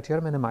function that you're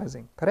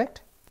minimizing,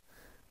 correct?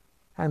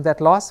 And that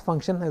loss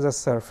function is a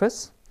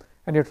surface,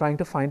 and you're trying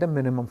to find a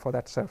minimum for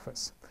that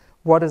surface.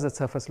 What does that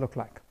surface look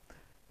like?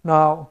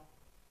 Now,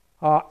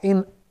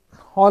 in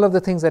all of the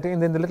things that in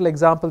the little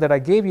example that I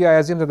gave you, I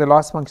assume that the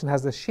loss function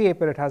has the shape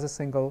where it has a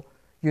single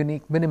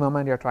unique minimum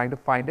and you're trying to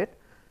find it,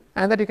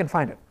 and that you can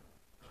find it.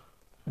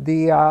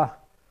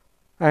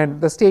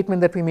 And the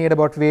statement that we made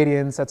about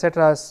variance,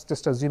 etc., is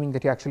just assuming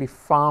that you actually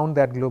found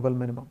that global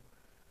minimum.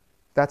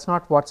 That's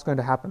not what's going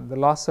to happen. The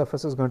loss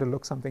surface is going to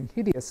look something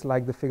hideous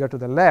like the figure to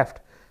the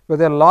left, where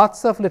there are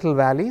lots of little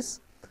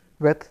valleys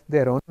with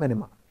their own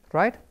minima,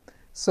 right?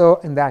 So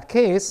in that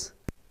case,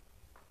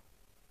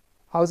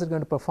 how is it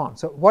going to perform?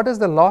 So what does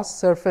the loss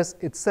surface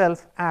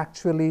itself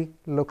actually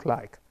look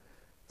like?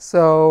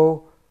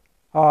 So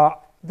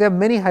there are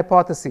many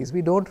hypotheses.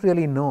 We don't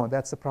really know.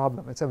 That's the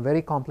problem. It's a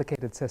very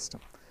complicated system.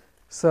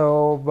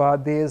 So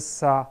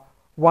there's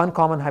one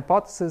common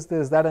hypothesis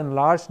is that in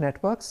large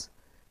networks,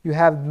 you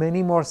have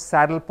many more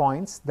saddle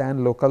points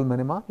than local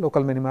minima.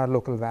 Local minima are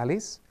local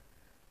valleys.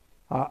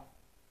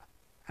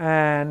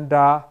 And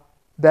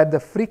that the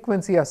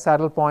frequency of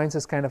saddle points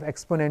is kind of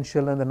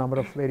exponential in the number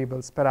of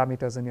variables,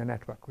 parameters in your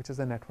network, which is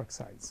the network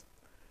size.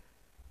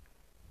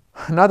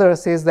 Another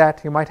says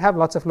that you might have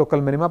lots of local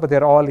minima, but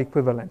they're all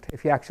equivalent.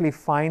 If you actually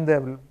find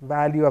the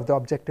value of the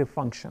objective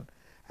function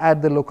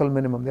at the local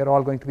minimum, they're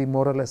all going to be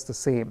more or less the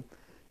same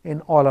in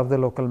all of the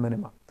local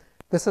minima.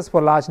 This is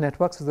for large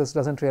networks, so this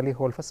doesn't really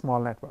hold for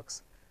small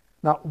networks.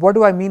 Now, what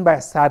do I mean by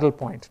a saddle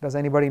point? Does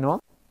anybody know?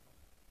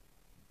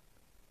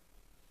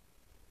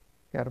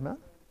 Yeah, Ramel?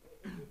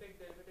 If you take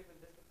derivative with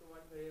respect to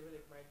one variable,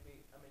 it might be,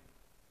 I mean,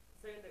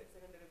 second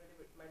derivative,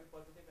 it might be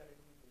positive and it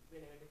will be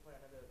negative for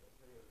another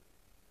variable.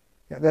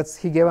 Yeah,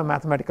 he gave a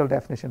mathematical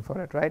definition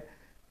for it, right?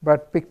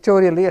 But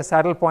pictorially, a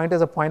saddle point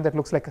is a point that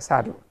looks like a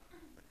saddle.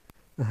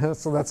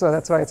 So that's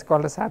why it's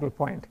called a saddle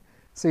point.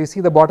 So you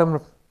see the bottom,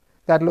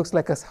 that looks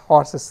like a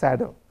horse's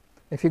saddle.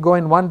 If you go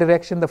in one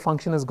direction, the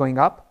function is going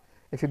up.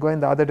 If you go in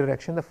the other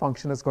direction, the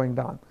function is going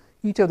down.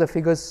 Each of the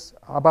figures,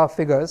 above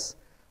figures,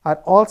 are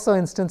also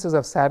instances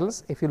of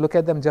saddles. If you look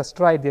at them just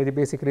right, they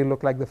basically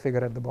look like the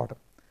figure at the bottom,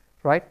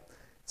 right?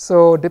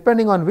 So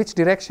depending on which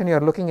direction you're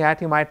looking at,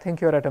 you might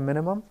think you're at a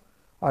minimum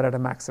or at a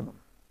maximum.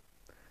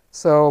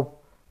 So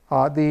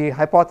the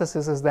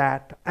hypothesis is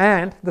that,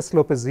 and the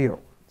slope is 0.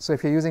 So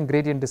if you're using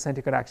gradient descent,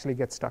 you could actually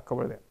get stuck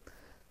over there.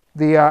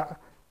 The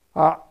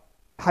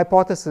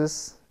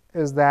hypothesis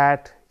is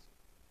that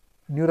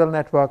the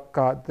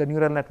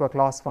neural network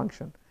loss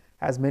function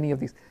has many of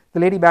these. The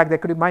lady back there,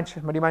 would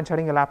you mind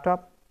shutting your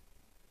laptop?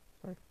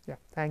 Sorry. Yeah,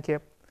 thank you.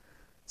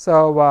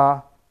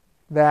 So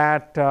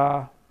there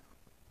are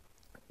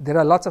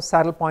lots of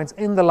saddle points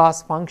in the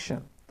loss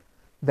function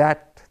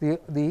that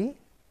the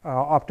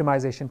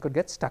optimization could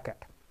get stuck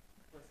at.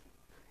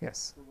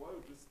 Yes. So why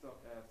would you stop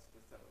at the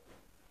saddle point?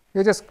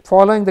 You're just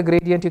following the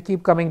gradient, you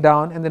keep coming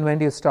down, and then when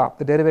do you stop?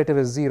 The derivative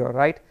is 0,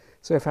 right?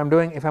 So if I'm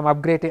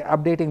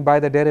updating by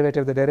the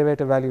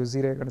derivative value is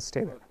 0, you're going to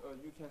stay there.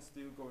 You can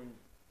still going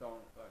down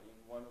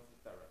in one of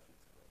the directions.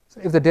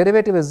 So if the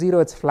derivative is 0,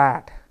 it's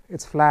flat.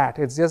 It's flat.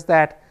 It's just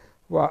that,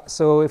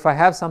 so if I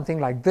have something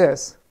like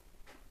this,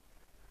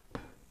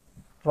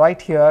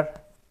 right here,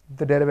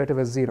 the derivative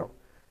is 0.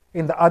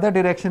 In the other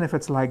direction, if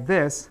it's like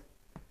this,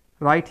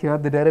 right here,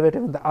 the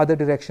derivative in the other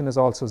direction is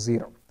also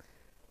 0.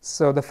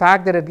 So the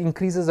fact that it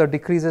increases or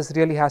decreases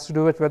really has to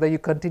do with whether you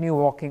continue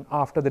walking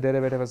after the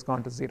derivative has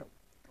gone to 0.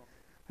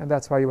 And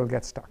that's why you will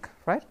get stuck,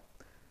 right?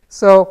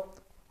 So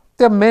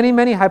there are many,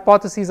 many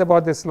hypotheses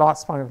about this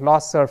loss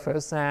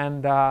surface,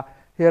 and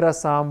here are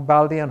some: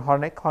 Baldi and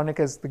Hornick. Hornick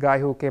is the guy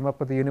who came up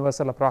with the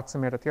universal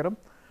approximator theorem.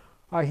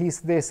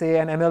 They say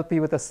an NLP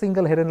with a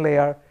single hidden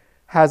layer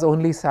has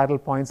only saddle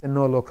points and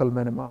no local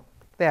minima.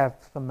 They have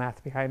some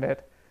math behind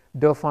it.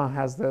 Dauphin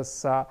has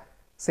this,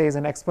 says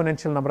an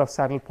exponential number of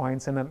saddle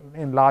points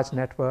in large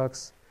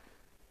networks.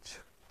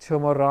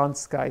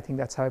 Chomoranska, I think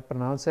that's how I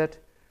pronounce it,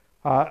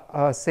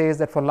 says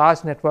that for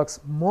large networks,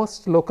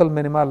 most local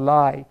minima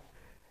lie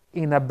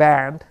in a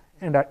band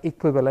and are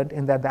equivalent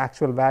in that the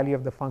actual value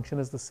of the function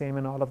is the same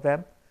in all of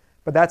them.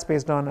 But that's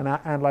based on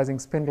analyzing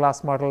spin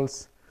glass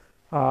models.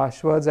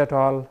 Schwartz et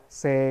al.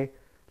 Say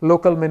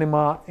local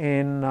minima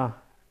in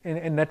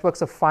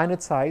networks of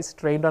finite size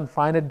trained on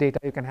finite data,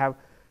 you can have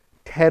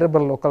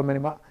terrible local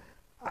minima.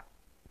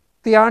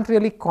 They aren't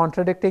really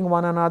contradicting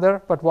one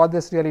another, but what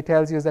this really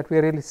tells you is that we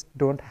really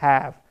don't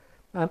have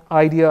an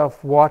idea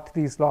of what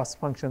these loss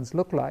functions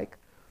look like,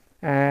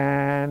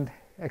 and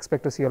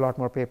expect to see a lot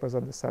more papers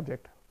on this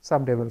subject.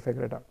 Someday we'll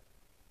figure it out.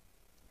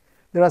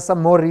 There are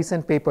some more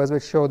recent papers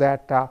which show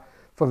that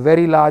for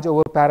very large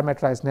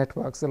over-parameterized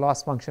networks, the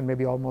loss function may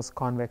be almost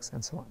convex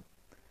and so on.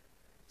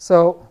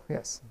 So,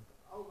 yes?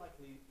 How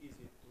likely is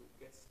it to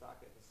get stuck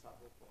at the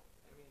saddle point?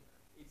 I mean,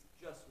 it's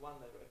just one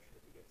direction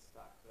that you get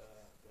stuck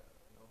there, you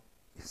know?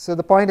 So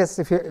the point is,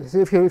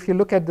 if you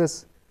look at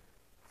this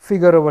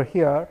figure over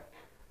here,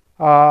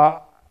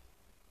 you're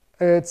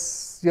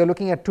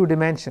looking at 2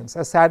 dimensions.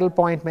 A saddle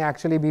point may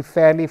actually be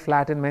fairly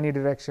flat in many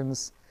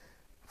directions,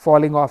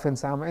 falling off in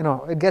some,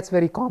 it gets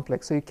very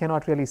complex, so you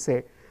cannot really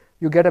say.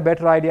 you get a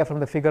better idea from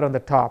the figure on the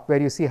top,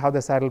 where you see how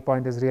the saddle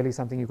point is really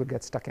something you could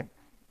get stuck in,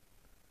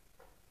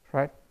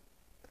 right?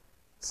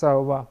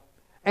 So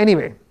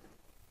anyway,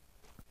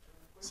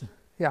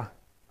 yeah.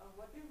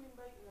 What do you mean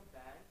by in a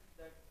band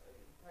that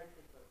third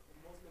network,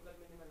 the most local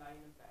minimum lie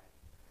in a band?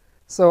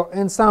 So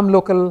in some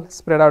local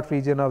spread out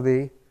region of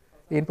the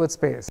input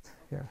space.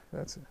 Yeah,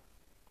 that's it.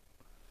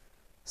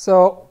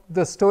 So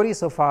the story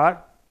so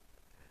far,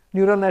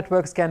 neural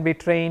networks can be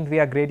trained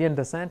via gradient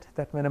descent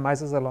that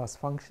minimizes the loss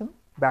function.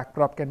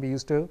 Backprop can be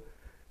used to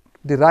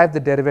derive the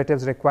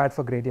derivatives required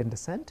for gradient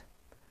descent.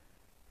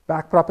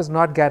 Backprop is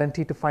not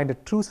guaranteed to find a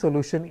true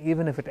solution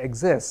even if it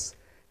exists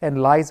and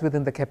lies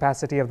within the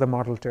capacity of the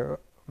model to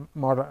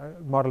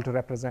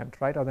represent,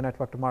 right, or the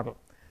network to model,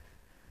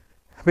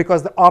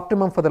 because the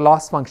optimum for the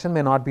loss function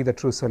may not be the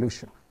true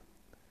solution.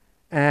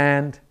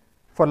 And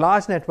for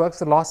large networks,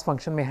 the loss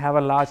function may have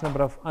a large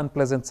number of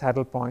unpleasant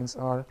saddle points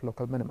or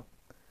local minimum.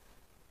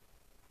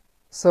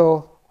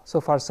 So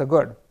far so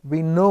good.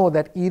 We know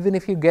that even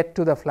if you get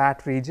to the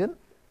flat region,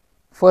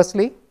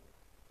 firstly,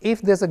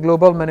 if there's a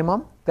global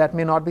minimum, that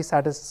may not be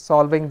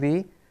solving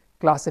the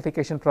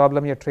classification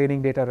problem your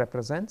training data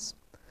represents.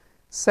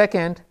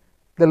 Second,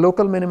 the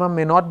local minimum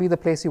may not be the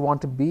place you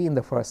want to be in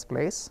the first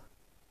place.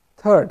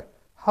 Third,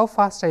 how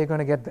fast are you going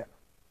to get there,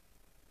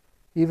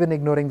 even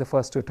ignoring the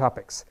first two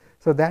topics?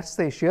 So that's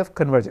the issue of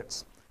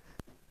convergence.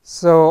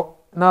 So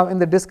now in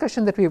the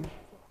discussion that we've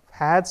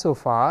had so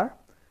far,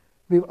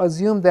 we've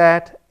assumed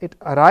that it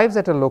arrives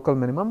at a local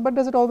minimum, but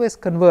does it always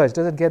converge?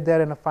 Does it get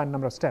there in a finite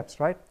number of steps,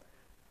 right?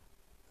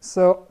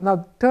 So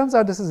now turns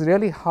out this is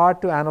really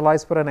hard to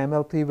analyze for an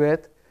MLP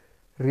with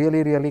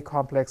really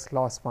complex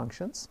loss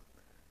functions.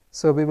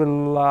 So we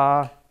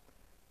will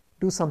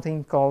do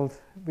something called,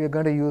 we are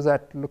going to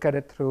look at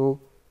it through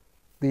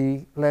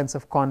the lens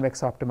of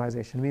convex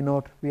optimization.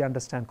 We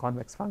understand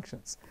convex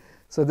functions.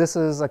 So this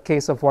is a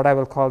case of what I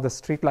will call the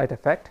streetlight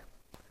effect.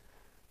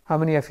 How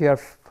many of you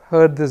have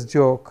heard this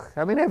joke?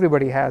 I mean,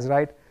 everybody has,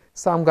 right?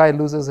 Some guy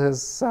loses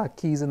his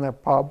keys in a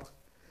pub,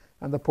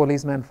 and the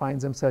policeman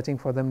finds him searching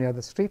for them near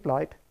the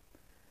streetlight.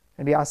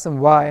 And he asks him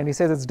why, and he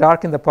says, it's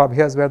dark in the pub,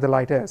 here's where the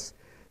light is.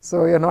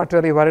 So you're not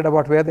really worried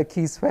about where the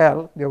keys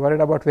fell, you're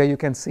worried about where you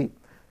can see.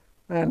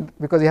 And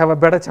because you have a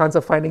better chance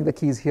of finding the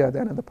keys here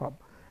than in the pub.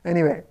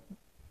 Anyway,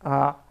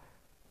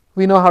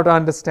 we know how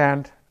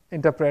to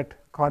interpret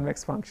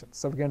convex functions.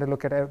 So we're going to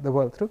look at the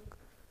world through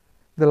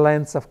the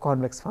lens of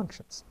convex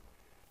functions.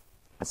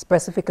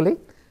 Specifically,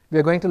 we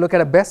are going to look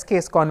at a best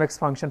case convex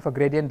function for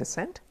gradient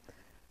descent,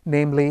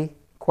 namely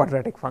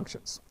quadratic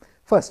functions.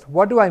 First,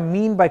 what do I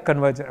mean by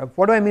convergent?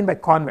 What do I mean by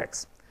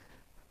convex?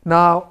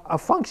 Now, a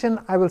function,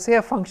 I will say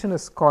a function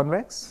is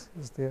convex.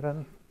 Is there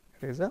an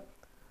eraser?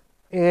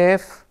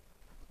 If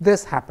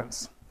this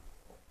happens.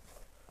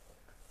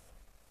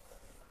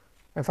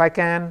 If I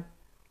can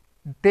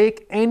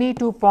take any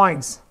 2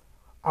 points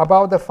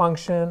above the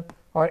function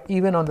or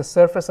even on the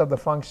surface of the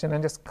function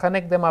and just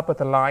connect them up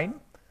with a line,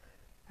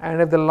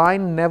 and if the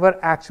line never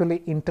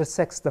actually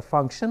intersects the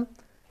function,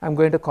 I'm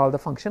going to call the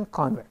function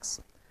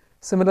convex.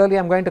 Similarly,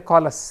 I'm going to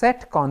call a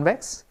set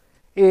convex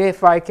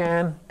if I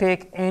can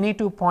take any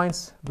 2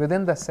 points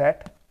within the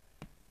set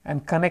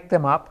and connect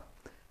them up,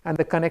 and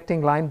the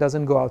connecting line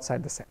doesn't go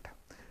outside the set.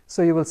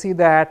 So you will see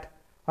that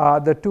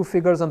the two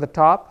figures on the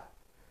top,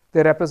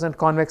 they represent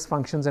convex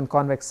functions and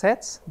convex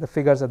sets. The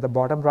figures at the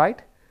bottom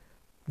right,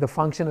 the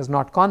function is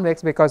not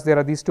convex because there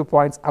are these 2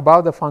 points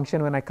above the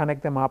function. When I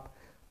connect them up,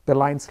 the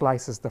line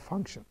slices the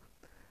function.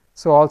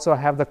 So also I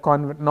have the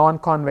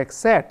non-convex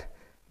set,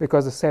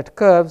 because the set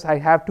curves, I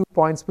have 2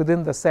 points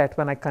within the set.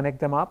 When I connect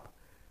them up,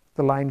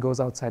 the line goes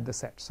outside the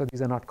set. So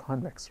these are not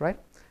convex, right?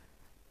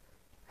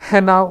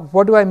 And now,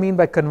 what do I mean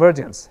by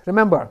convergence?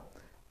 Remember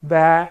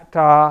that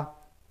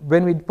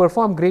when we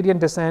perform gradient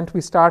descent,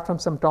 we start from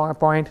some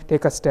point,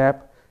 take a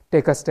step,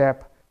 take a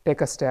step,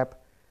 take a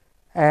step,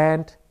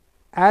 and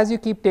as you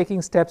keep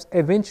taking steps,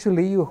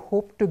 eventually you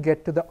hope to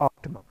get to the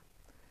optimum.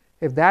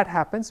 If that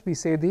happens, we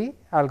say the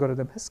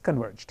algorithm has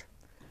converged.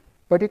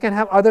 But you can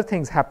have other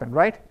things happen,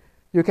 right?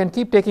 You can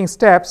keep taking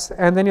steps,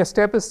 and then your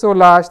step is so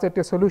large that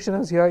your solution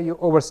is here, you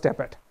overstep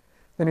it.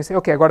 Then you say,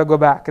 okay, I got to go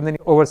back, and then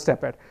you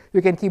overstep it.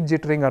 You can keep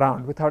jittering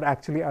around without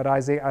actually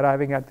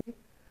arriving at the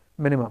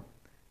minimum.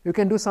 You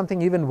can do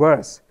something even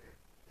worse.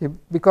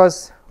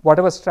 Because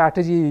whatever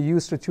strategy you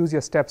use to choose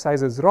your step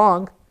size is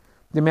wrong,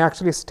 you may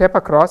actually step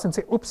across and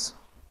say, oops,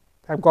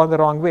 I've gone the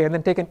wrong way, and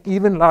then take an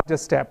even larger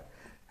step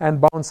and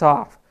bounce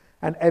off,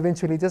 and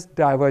eventually just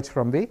diverge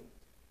from the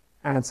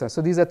answer.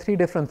 So these are 3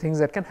 different things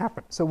that can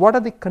happen. So what are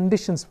the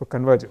conditions for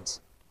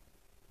convergence?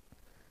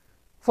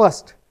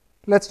 First,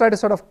 let's try to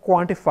sort of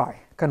quantify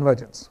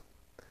convergence.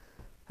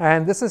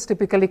 And this is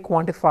typically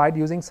quantified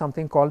using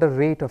something called a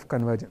rate of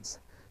convergence.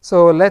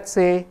 So let's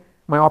say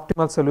my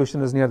optimal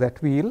solution is near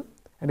that wheel,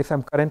 and if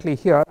I'm currently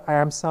here, I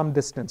am some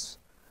distance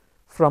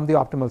from the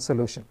optimal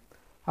solution.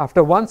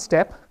 After one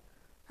step,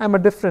 I'm a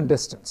different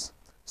distance.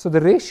 So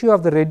the ratio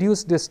of the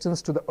reduced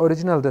distance to the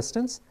original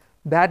distance,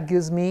 that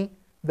gives me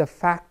the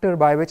factor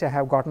by which I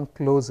have gotten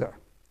closer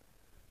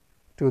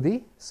to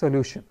the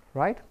solution,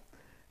 right?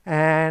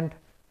 And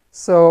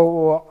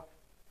so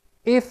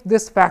if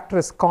this factor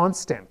is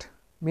constant,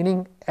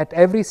 meaning at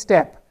every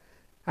step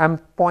I'm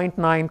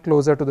 0.9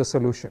 closer to the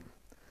solution,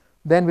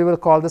 then we will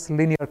call this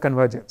linear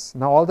convergence.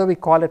 Now, although we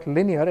call it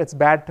linear, it's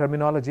bad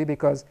terminology,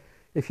 because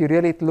if you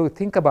really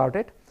think about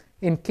it,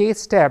 in k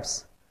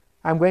steps,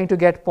 I'm going to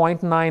get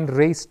 0.9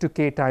 raised to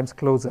k times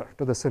closer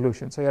to the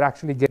solution. So you're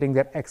actually getting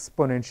there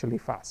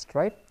exponentially fast,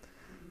 right?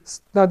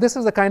 Now, this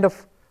is the kind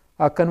of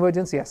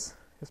convergence. Yes,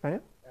 yes,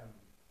 Manuel?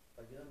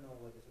 But you don't know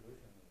what the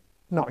solution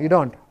is. No, you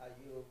don't. Are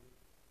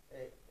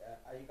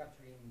you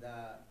capturing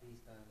the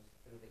distance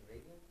through the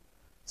gradient?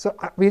 So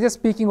we're just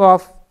speaking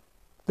of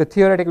the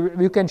theoretical.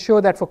 You can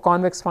show that for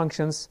convex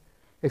functions,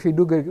 if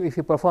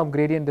you perform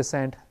gradient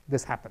descent,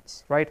 this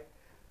happens, right?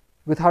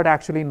 Without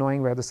actually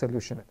knowing where the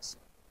solution is.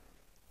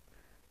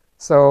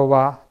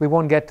 So we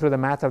won't get through the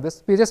math of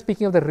this. We're just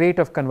speaking of the rate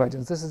of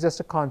convergence. This is just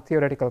a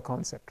theoretical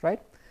concept,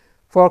 right?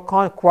 For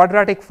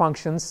quadratic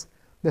functions,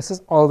 this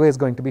is always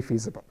going to be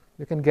feasible.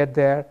 You can get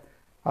there.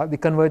 The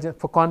convergence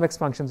for convex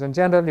functions in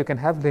general, you can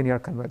have linear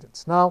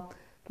convergence. Now,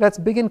 let's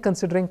begin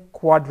considering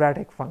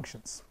quadratic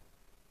functions.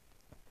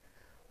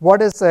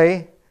 What is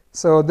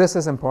so this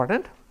is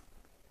important.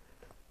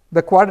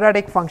 The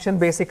quadratic function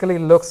basically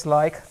looks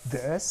like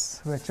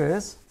this, which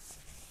is,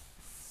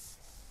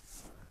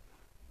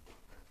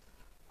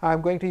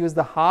 I'm going to use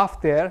the half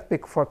there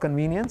for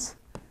convenience.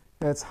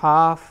 It's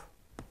half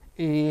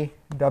a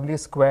w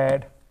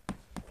squared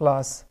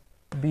plus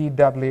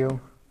bw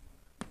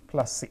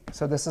plus c.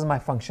 So this is my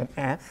function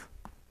f.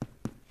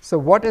 So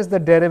what is the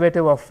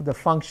derivative of the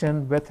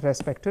function with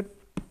respect to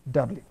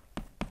w?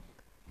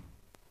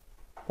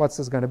 What's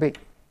this going to be?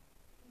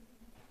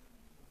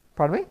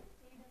 Pardon me?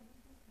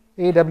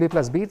 aw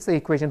plus b, it's the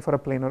equation for a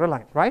plane or a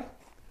line, right?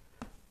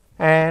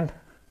 And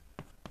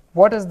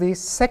what is the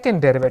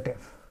second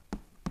derivative?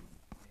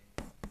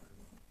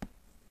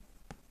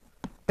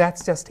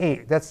 That's just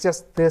a, that's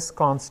just this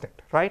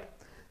constant, right?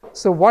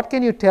 So what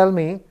can you tell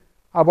me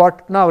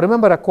about, now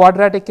remember, a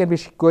quadratic can be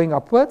going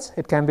upwards,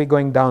 it can be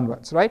going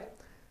downwards, right?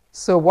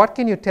 So what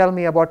can you tell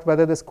me about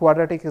whether this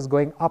quadratic is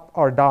going up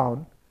or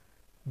down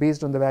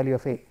based on the value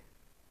of a?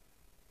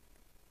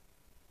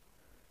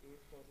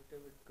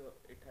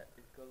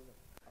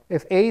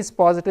 If a is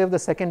positive, the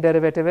second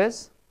derivative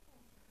is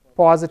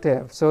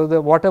positive. So the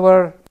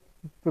wherever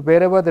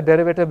the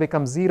derivative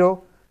becomes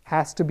 0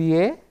 has to be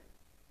a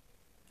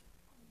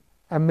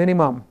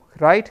minimum,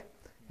 right?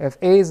 If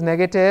a is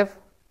negative,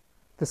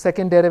 the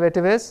second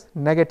derivative is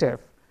negative.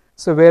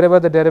 So wherever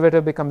the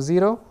derivative becomes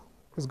 0,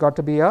 it's got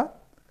to be a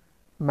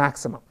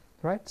maximum,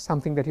 right?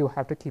 Something that you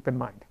have to keep in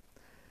mind.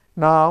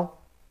 Now,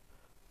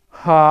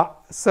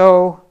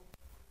 so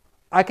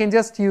I can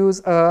just use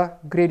a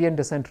gradient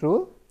descent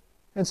rule.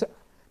 And so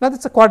now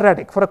that's a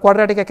quadratic. For a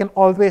quadratic, I can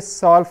always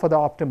solve for the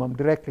optimum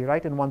directly,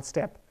 right, in one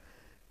step.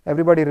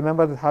 Everybody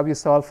remember how you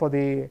solve for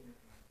the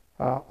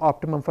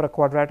optimum for a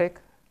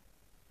quadratic?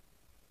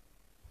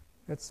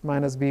 It's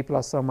minus b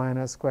plus or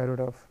minus square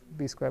root of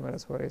b square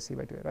minus 4ac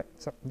by 2a, right?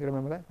 So do you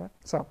remember that, right?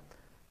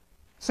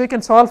 So you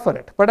can solve for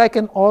it, but I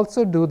can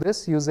also do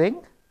this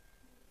using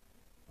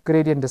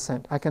gradient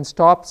descent. I can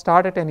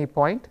start at any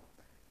point,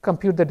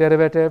 compute the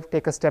derivative,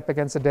 take a step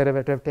against the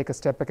derivative, take a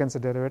step against the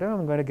derivative.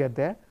 I'm going to get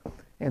there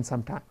in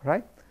some time,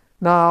 right?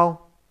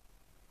 Now,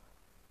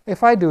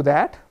 if I do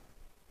that,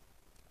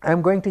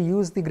 I'm going to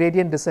use the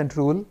gradient descent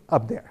rule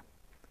up there.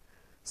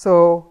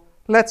 So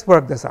let's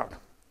work this out.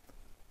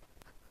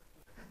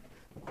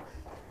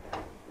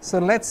 So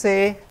let's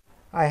say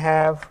I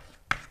have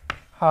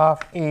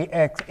half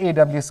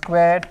aw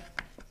squared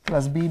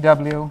plus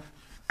bw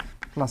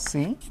plus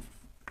c.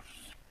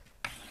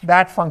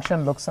 That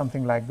function looks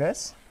something like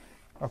this,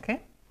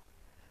 okay?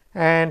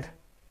 And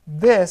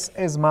this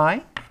is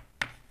my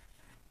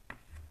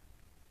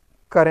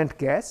current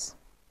guess,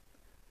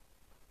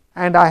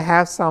 and I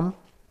have some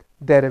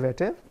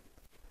derivative,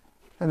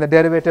 and the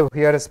derivative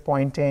here is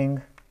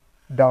pointing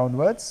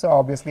downwards, so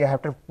obviously I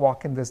have to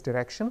walk in this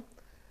direction.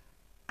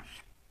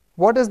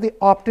 What is the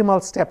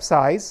optimal step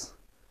size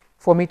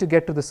for me to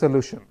get to the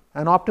solution?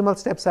 An optimal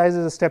step size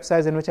is a step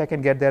size in which I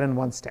can get there in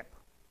one step,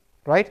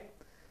 right?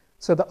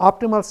 So the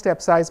optimal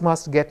step size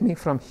must get me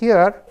from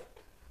here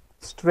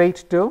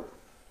straight to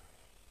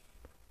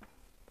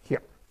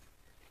here,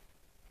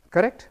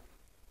 correct?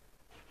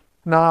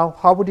 Now,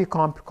 how would you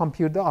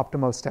compute the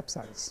optimal step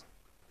size?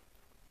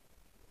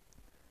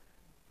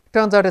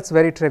 Turns out it's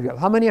very trivial.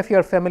 How many of you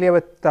are familiar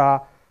with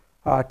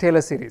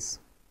Taylor series?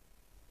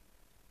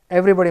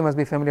 Everybody must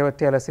be familiar with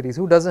Taylor series.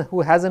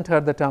 Who hasn't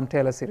heard the term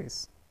Taylor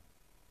series?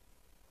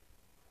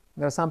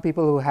 There are some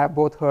people who have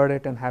both heard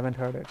it and haven't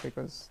heard it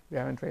because they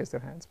haven't raised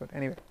their hands. But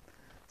anyway,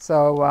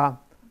 so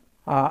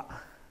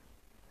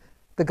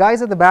the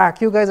guys at the back,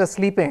 you guys are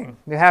sleeping.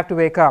 You have to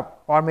wake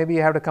up, or maybe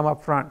you have to come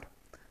up front.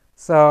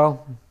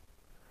 So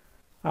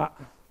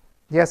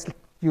yes,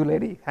 you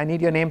lady, I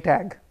need your name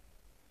tag.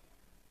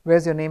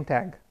 Where's your name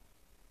tag?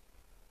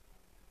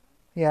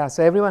 Yeah,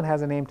 so everyone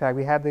has a name tag.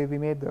 We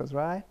made those,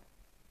 right?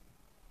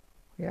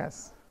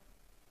 Yes,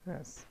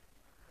 yes.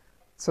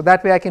 So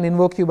that way I can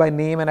invoke you by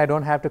name and I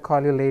don't have to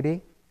call you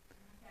lady.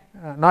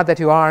 Not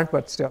that you aren't,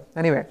 but still.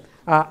 Anyway,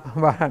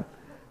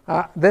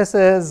 this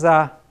is,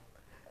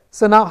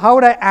 so now how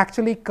would I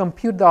actually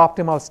compute the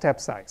optimal step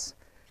size?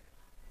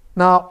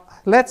 Now,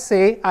 let's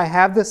say I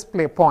have this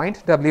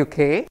point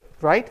wk,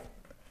 right?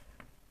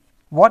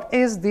 What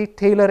is the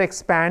Taylor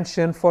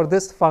expansion for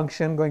this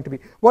function going to be?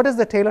 What is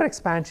the Taylor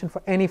expansion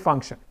for any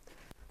function?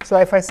 So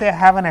if I say I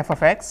have an f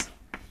of x,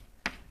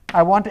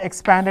 I want to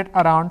expand it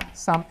around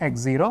some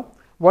x0.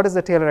 What is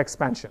the Taylor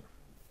expansion?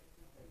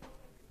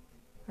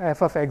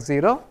 F of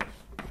x0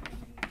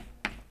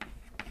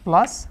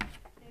 plus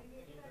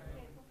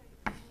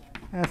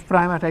f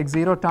prime at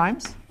x0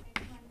 times,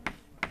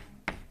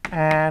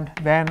 and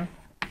then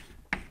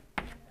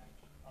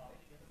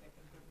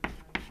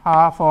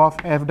half of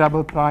f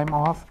double prime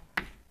of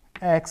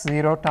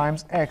x0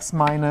 times x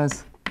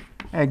minus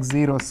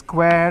x0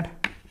 squared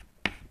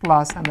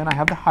plus, and then I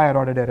have the higher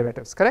order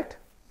derivatives, correct?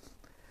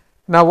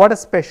 Now, what is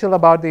special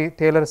about the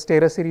Taylor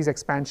series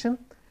expansion?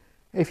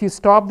 If you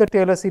stop the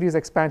Taylor series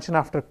expansion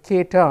after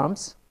k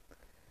terms,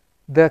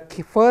 the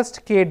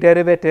first k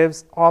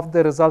derivatives of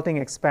the resulting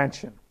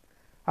expansion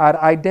are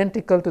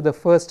identical to the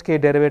first k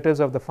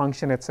derivatives of the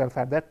function itself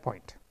at that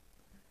point,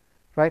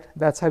 right?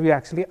 That's how you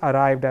actually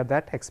arrived at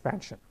that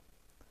expansion,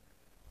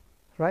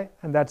 right?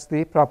 And that's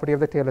the property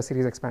of the Taylor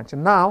series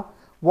expansion. Now,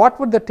 what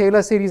would the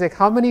Taylor series,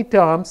 how many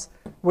terms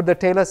would the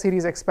Taylor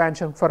series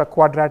expansion for a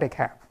quadratic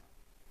have?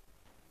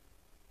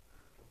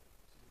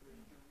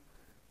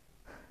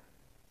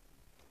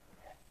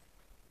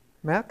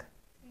 Mac?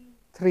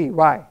 3.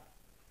 Why?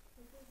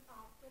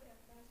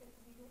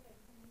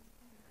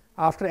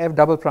 After f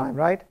double prime,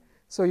 right?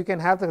 So you can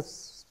have the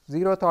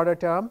 0th order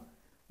term,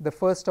 the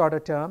first order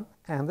term,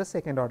 and the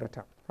second order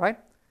term, right?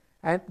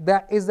 And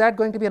is that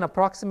going to be an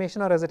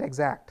approximation or is it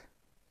exact?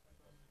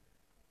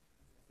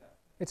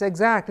 It's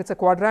exact. It's a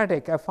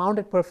quadratic. I found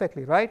it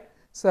perfectly, right?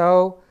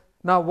 So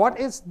now what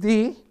is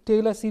the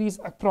Taylor series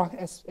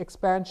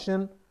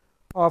expansion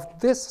of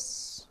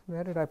this?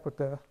 Where did I put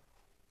the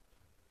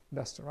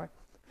duster, right?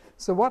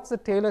 So what's the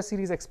Taylor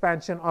series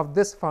expansion of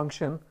this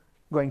function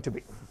going to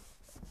be?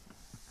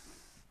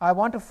 I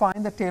want to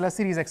find the Taylor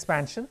series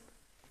expansion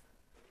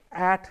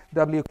at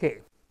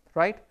wk,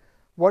 right?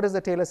 What is the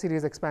Taylor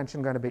series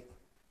expansion going to be?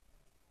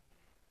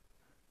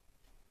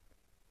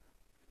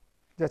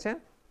 Jachin?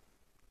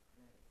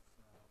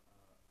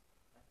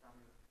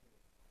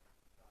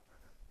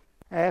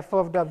 F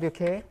of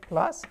wk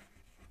plus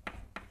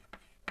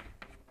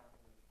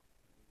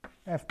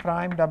f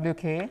prime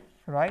wk,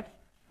 right,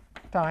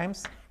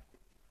 times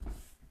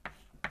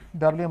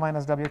w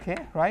minus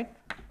wk, right,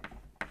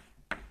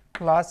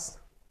 plus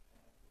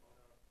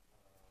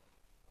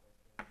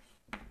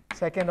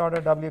second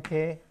order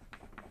wk,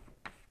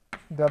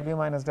 w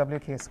minus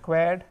wk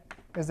squared.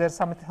 Is there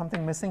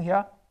something missing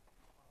here?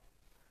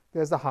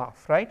 There's the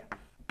half, right?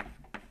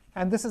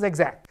 And this is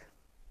exact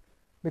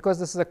because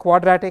this is a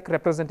quadratic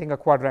representing a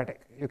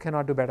quadratic. You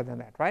cannot do better than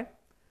that, right?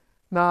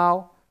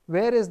 Now,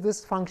 where is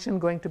this function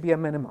going to be a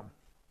minimum?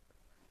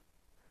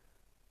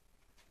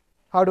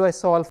 How do I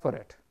solve for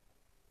it?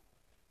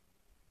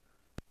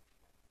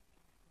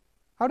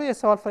 How do you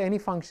solve for any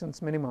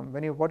function's minimum?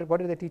 When you, what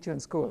did they teach you in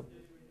school?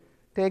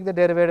 Take the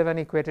derivative and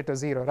equate it to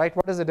 0, right?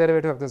 What is the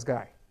derivative of this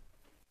guy?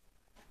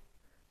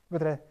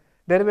 With a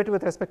derivative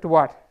with respect to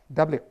what?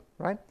 W,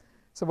 right?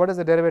 So what is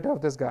the derivative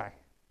of this guy?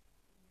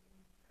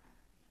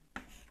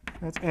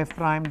 That's f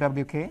prime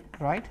wk,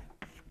 right?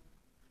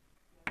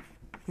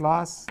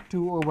 Plus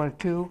 2 over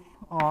 2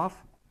 of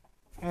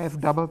f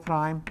double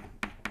prime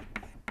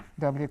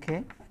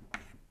wk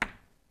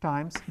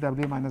times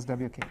w minus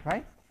wk,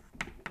 right?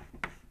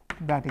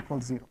 That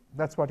equals 0.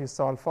 That's what you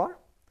solve for.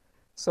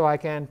 So I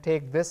can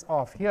take this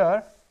off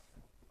here.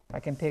 I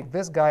can take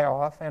this guy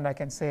off and I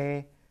can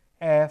say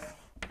f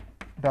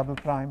double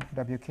prime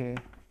wk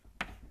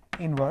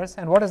inverse.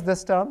 And what is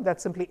this term?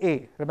 That's simply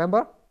a.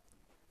 Remember?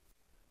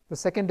 The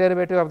second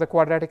derivative of the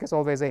quadratic is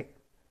always a,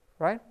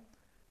 right?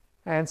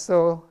 And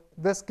so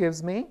this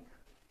gives me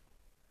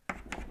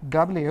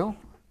w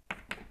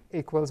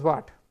equals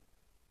what?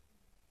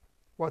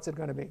 What's it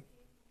going to be?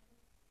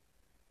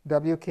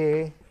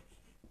 Wk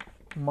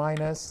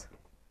minus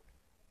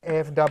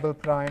f double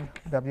prime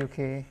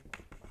wk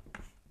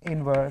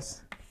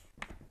inverse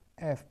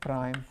f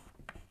prime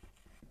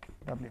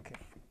wk,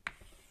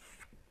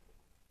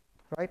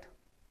 right?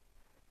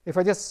 If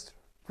I just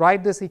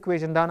write this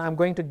equation down, I'm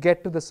going to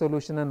get to the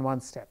solution in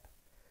one step.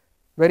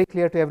 Very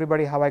clear to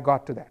everybody how I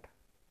got to that.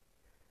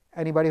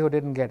 Anybody who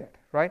didn't get it,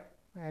 right?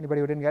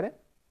 Anybody who didn't get it?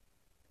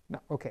 No,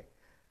 okay.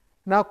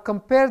 Now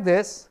compare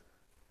this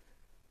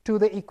to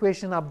the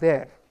equation up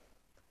there,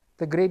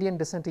 the gradient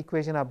descent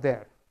equation up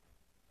there.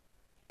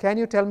 Can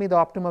you tell me the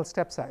optimal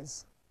step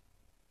size?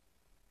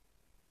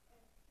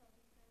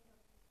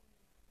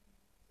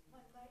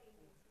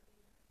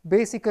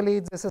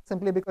 Basically, this is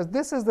simply because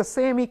this is the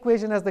same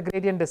equation as the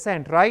gradient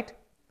descent, right?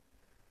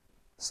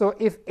 So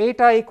if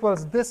eta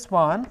equals this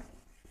one,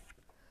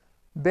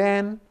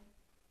 then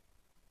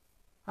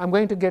I'm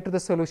going to get to the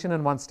solution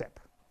in one step.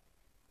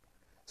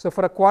 So,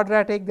 for a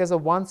quadratic, there is a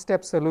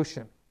one-step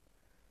solution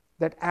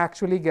that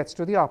actually gets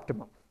to the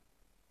optimum.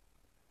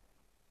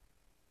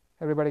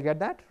 Everybody get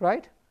that,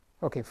 right?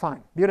 Okay,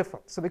 fine,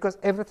 beautiful. So, because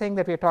everything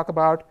that we talk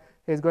about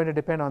is going to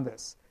depend on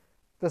this.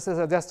 This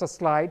is just a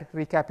slide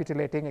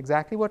recapitulating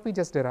exactly what we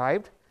just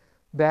derived,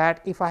 that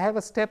if I have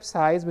a step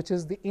size which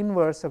is the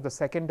inverse of the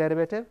second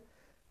derivative,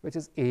 which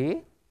is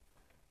a,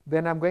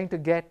 then I am going to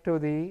get to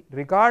the,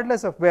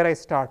 regardless of where I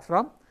start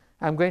from,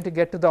 I am going to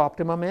get to the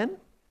optimum in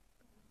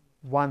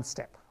one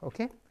step.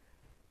 Okay.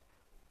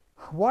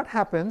 What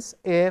happens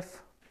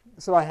if,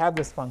 so I have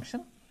this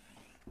function,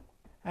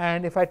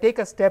 and if I take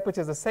a step which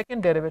is the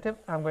second derivative,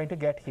 I am going to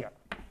get here.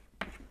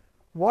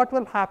 What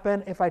will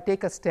happen if I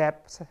take a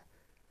step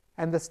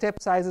and the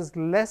step size is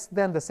less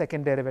than the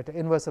second derivative,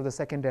 inverse of the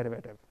second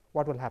derivative?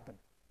 What will happen?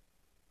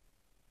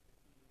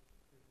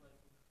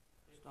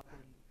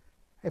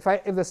 If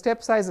the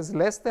step size is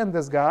less than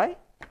this guy,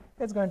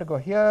 it's going to go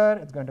here,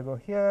 it's going to go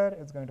here,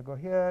 it's going to go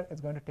here, it's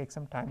going to take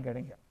some time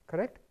getting here,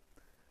 correct?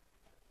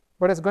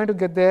 But it's going to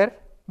get there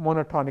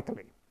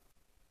monotonically.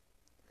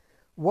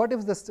 What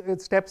if the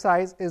step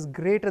size is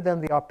greater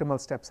than the optimal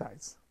step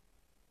size?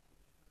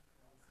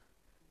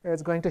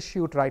 It's going to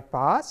shoot right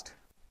past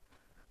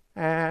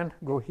and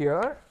go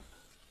here,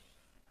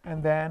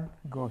 and then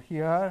go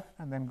here,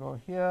 and then go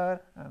here,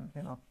 and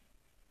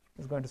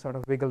it's going to sort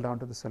of wiggle down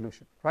to the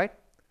solution, right?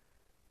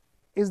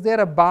 Is there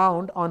a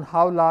bound on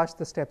how large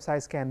the step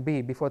size can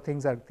be before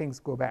things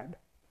go bad?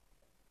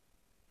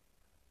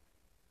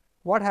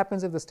 What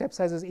happens if the step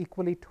size is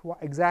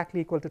exactly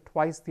equal to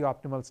twice the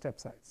optimal step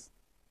size?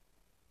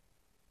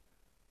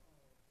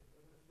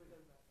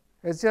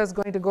 It's just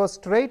going to go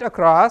straight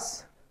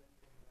across,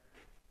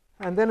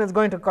 and then it's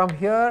going to come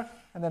here,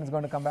 and then it's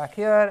going to come back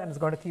here, and it's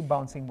going to keep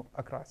bouncing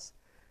across.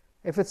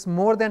 If it's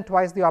more than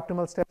twice the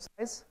optimal step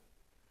size,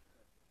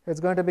 it's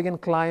going to begin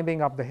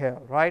climbing up the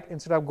hill, right?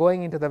 Instead of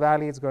going into the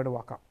valley, it's going to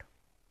walk out.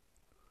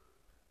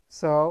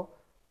 So,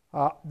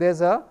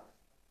 there's a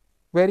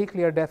very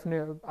clear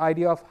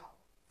idea of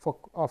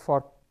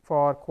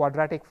for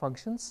quadratic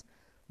functions,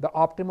 the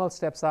optimal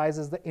step size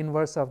is the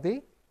inverse of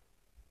the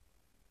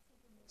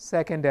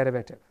second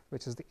derivative,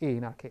 which is the a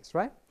in our case,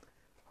 right?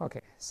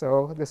 Okay,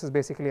 so this is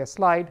basically a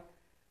slide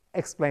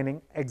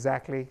explaining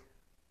exactly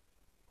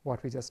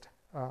what we just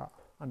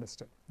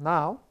understood.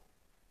 Now,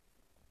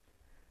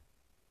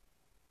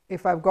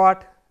 if I've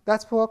got,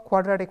 that's for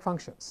quadratic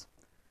functions.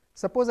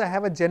 Suppose I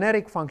have a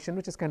generic function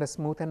which is kind of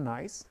smooth and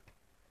nice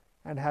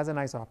and has a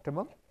nice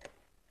optimal,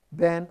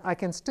 then I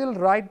can still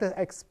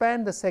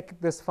expand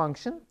this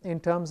function in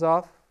terms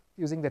of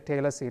using the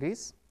Taylor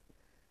series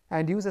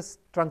and use a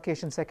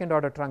truncation, second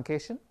order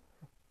truncation.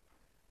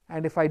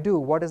 And if I do,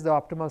 what is the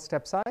optimal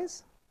step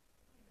size?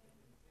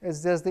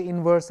 It's just the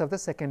inverse of the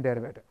second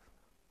derivative.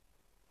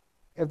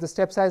 If the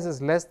step size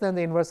is less than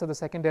the inverse of the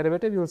second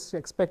derivative, you will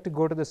expect to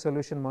go to the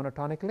solution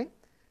monotonically.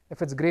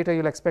 If it's greater,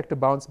 you'll expect to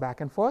bounce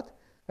back and forth.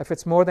 If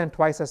it's more than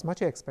twice as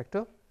much, you expect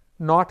to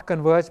not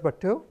converge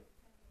but to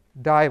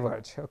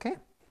diverge. Okay.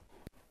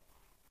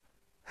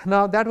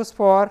 Now, that was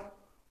for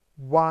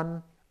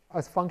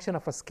a function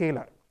of a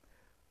scalar.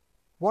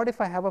 What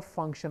if I have a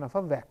function of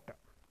a vector?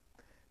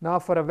 Now,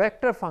 for a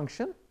vector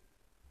function,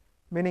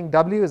 meaning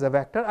w is a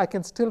vector, I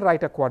can still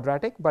write a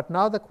quadratic, but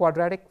now the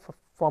quadratic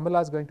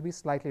formula is going to be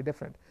slightly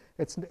different.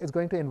 It's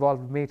going to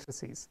involve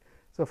matrices.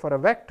 So, for a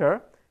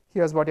vector,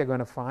 here's what you're going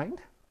to find.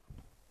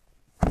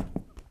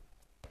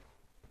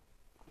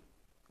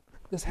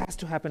 This has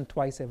to happen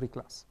twice every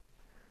class.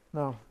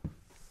 Now,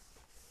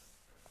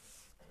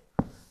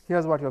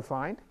 here's what you'll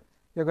find.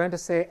 You're going to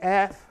say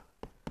f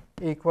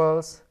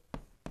equals,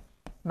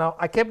 now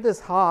I kept this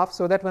half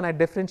so that when I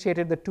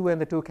differentiated, the 2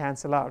 and the 2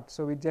 cancel out.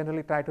 So, we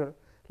generally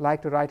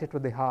like to write it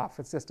with the half.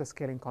 It's just a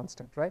scaling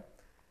constant, right?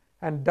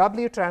 And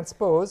W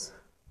transpose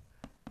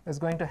is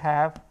going to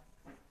have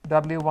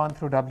W1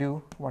 through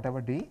W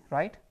whatever D,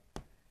 right,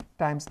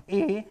 times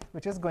A,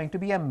 which is going to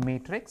be a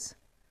matrix,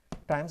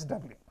 times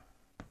W,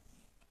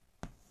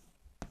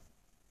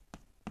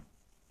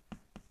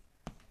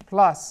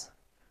 plus,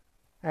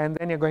 and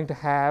then you're going to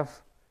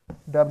have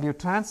W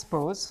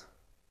transpose,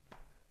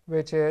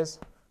 which is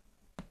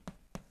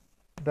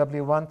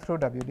W1 through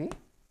WD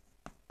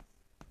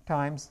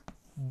times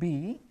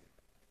B,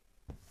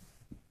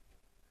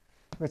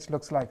 which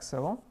looks like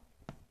so,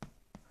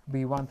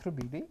 B1 through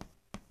BD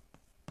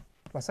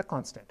plus a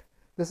constant.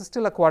 This is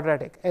still a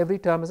quadratic. Every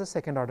term is a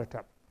second order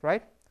term,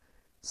 right?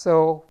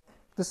 So,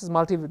 this is for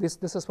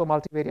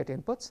multivariate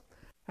inputs,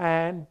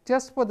 and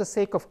just for the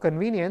sake of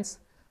convenience,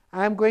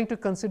 I am going to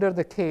consider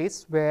the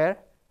case where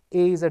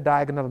A is a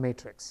diagonal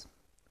matrix.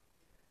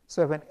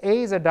 So, when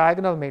A is a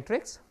diagonal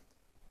matrix,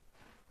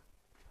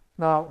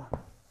 now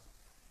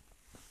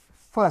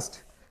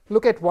first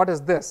look at what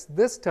is this.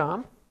 This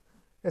term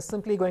is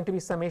simply going to be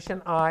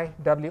summation I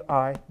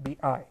Wi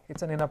Bi.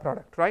 It's an inner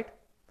product, right?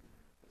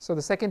 So,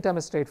 the second term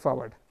is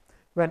straightforward.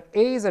 When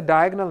A is a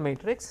diagonal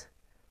matrix,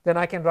 then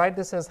I can write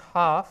this as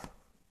half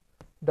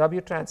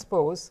W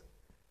transpose.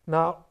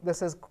 Now,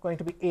 this is going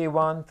to be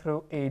A1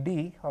 through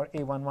AD or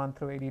A11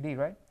 through ADD,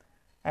 right?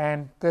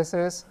 and this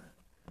is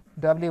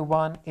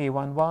W1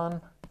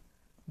 A11,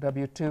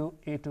 W2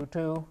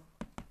 A22,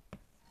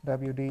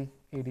 WD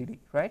ADD,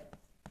 right?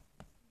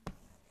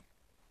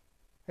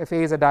 If A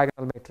is a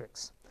diagonal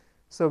matrix.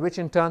 So which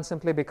in turn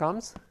simply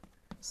becomes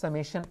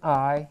summation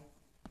I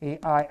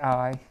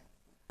AII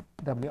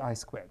WI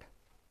squared.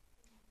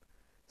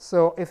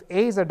 So if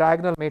A is a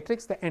diagonal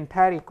matrix, the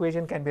entire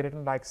equation can be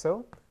written like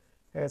so,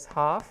 as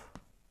half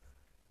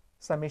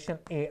summation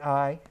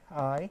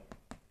AII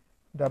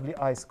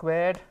WI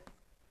squared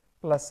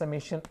plus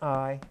summation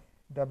I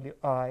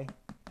WI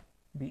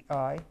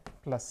BI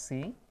plus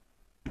C,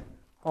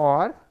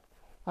 or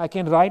I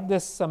can write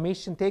this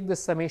summation, take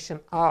this summation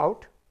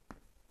out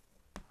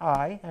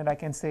I, and I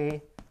can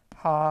say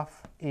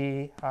half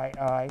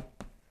AII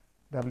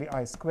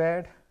WI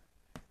squared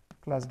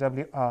plus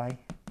WI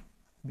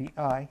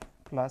BI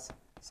plus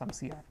some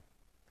CI.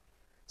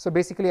 So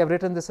basically I've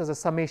written this as a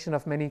summation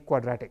of many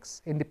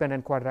quadratics,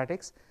 independent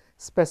quadratics,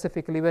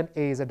 specifically when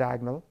A is a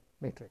diagonal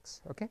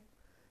matrix. Okay,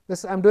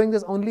 I'm doing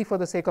this only for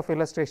the sake of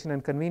illustration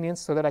and convenience,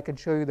 so that I can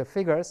show you the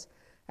figures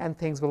and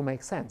things will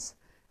make sense.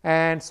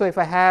 And so if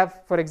I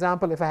have, for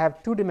example, if I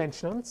have two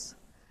dimensions,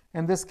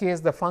 in this case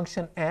the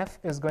function f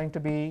is going to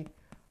be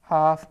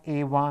half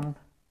A1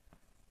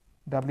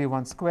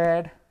 W1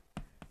 squared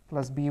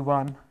plus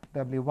B1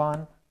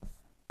 W1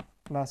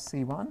 plus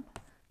C1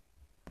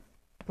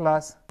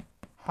 plus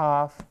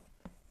half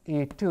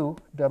A2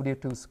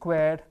 W2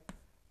 squared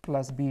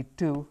plus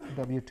B2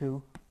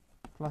 W2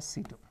 plus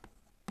C2.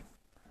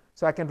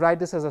 So I can write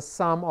this as a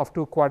sum of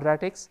two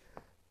quadratics,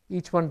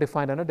 each one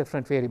defined on a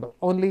different variable,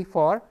 only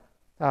for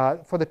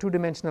the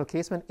two-dimensional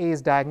case when A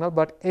is diagonal,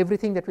 but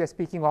everything that we are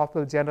speaking of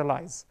will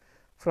generalize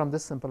from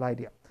this simple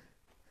idea.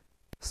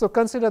 So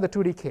consider the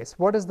 2D case.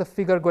 What is the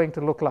figure going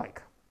to look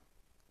like?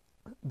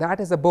 That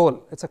is a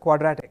bowl, it's a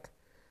quadratic.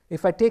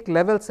 If I take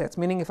level sets,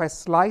 meaning if I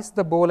slice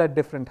the bowl at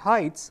different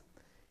heights,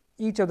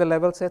 each of the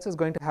level sets is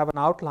going to have an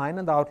outline,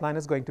 and the outline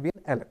is going to be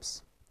an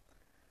ellipse,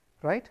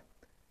 right?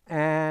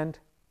 And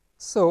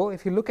so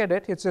if you look at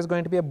it, it's just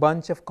going to be a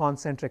bunch of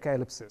concentric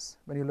ellipses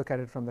when you look at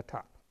it from the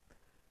top.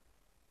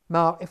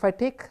 Now if I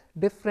take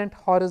different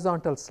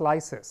horizontal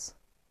slices,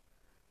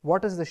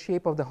 what is the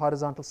shape of the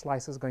horizontal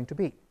slices going to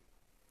be?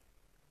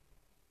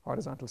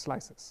 Horizontal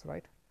slices,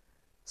 right?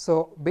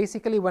 So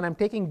basically when I'm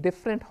taking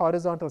different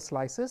horizontal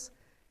slices,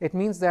 it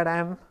means that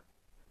I'm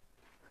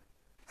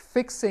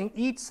fixing,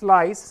 each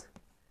slice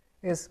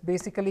is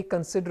basically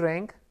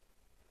considering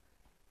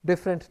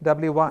different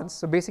W1s.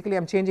 So basically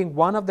I'm changing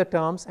one of the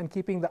terms and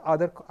keeping the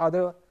other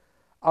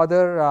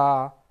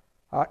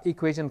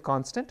equation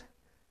constant.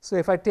 So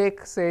if I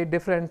take, say,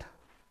 different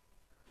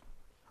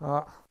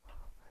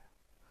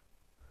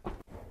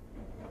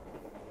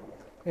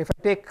if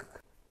I take,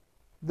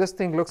 this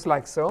thing looks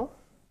like so,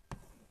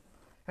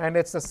 and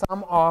it's the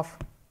sum of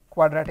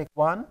quadratic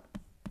 1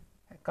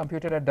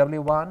 computed at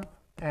W1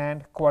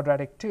 and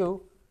quadratic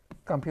 2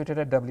 computed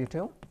at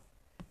W2.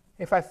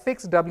 If I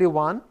fix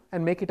W1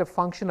 and make it a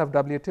function of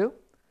W2,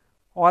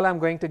 all I'm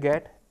going to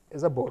get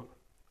is a bowl,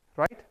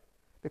 right?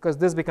 Because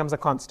this becomes a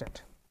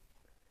constant.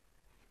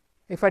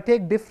 If I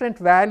take different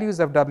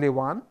values of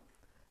W1,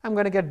 I'm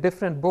going to get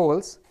different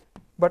bowls,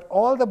 but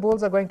all the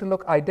bowls are going to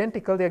look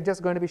identical. They're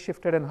just going to be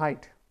shifted in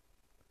height,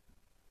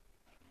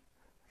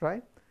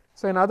 right?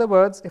 So in other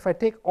words, if I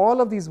take all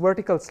of these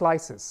vertical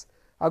slices,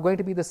 are going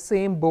to be the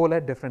same bowl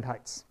at different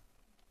heights.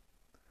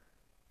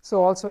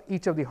 So also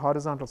each of the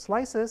horizontal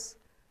slices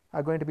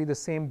are going to be the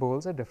same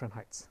bowls at different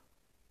heights,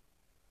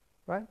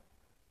 right?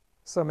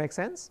 So make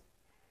sense?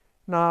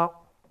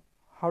 Now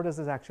how does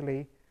this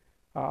actually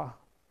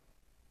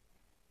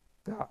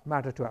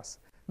matter to us?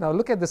 Now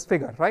look at this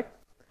figure, right?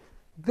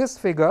 This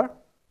figure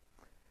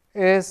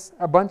is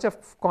a bunch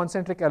of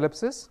concentric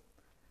ellipses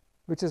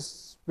which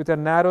are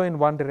narrow in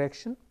one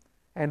direction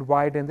and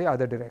wide in the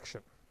other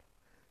direction.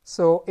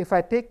 So if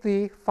I take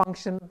the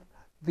function,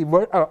 the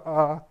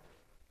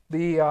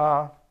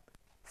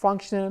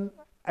function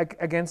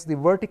against the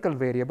vertical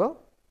variable,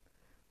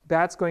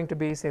 that's going to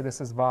be, say, this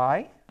is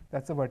y,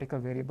 that's a vertical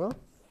variable,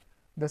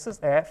 this is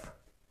f,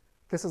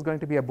 this is going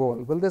to be a bowl.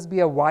 Will this be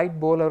a wide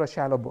bowl or a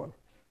shallow bowl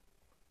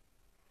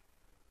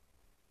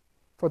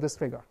for this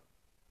figure?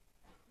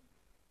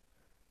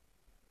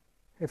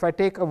 If I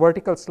take a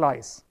vertical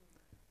slice,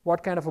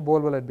 what kind of a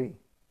bowl will it be?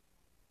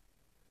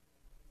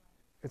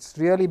 It's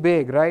really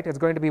big, right? It's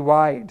going to be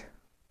wide.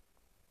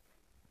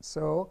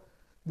 So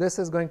this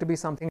is going to be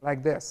something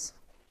like this.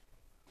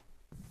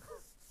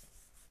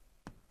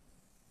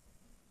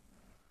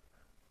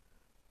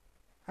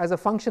 As a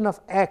function of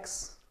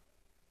x,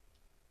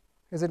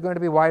 is it going to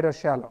be wide or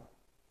shallow?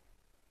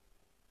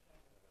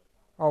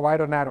 Or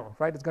wide or narrow,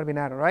 right? It's going to be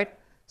narrow, right?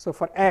 So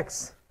for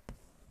x,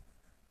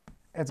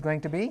 it's going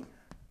to be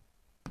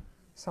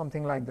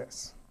something like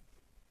this.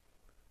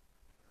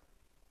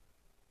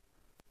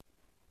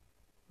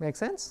 Make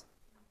sense?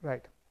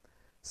 Right.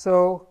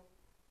 So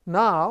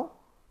now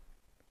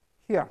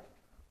here.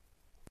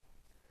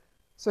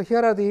 So here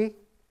are the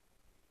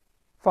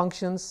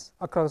functions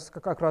across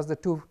the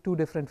two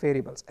different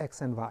variables,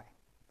 x and y.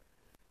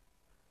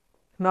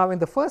 Now, in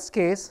the first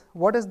case,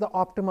 what is the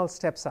optimal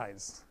step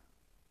size?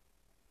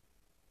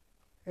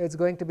 It's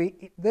going to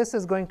be, this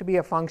is going to be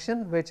a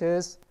function which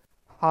is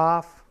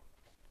half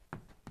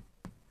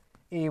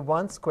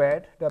A1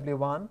 squared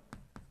W1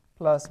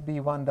 plus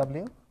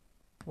B1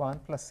 W1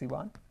 plus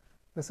C1.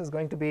 This is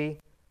going to be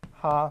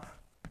half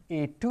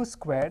A2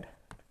 squared,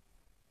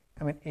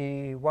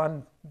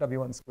 A1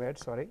 W1 squared,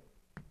 sorry,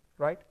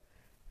 right?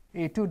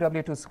 A2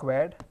 W2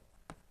 squared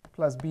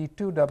plus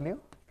B2 W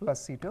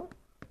plus C2.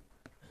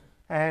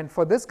 And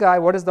for this guy,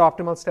 what is the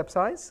optimal step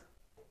size?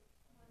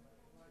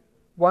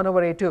 1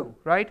 over A2,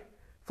 right?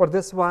 For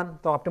this one,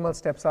 the optimal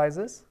step size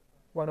is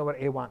 1 over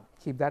A1.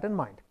 Keep that in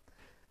mind.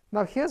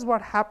 Now, here's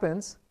what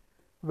happens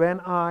when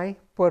I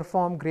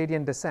perform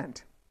gradient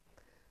descent.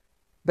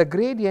 The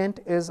gradient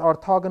is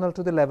orthogonal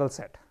to the level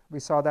set. We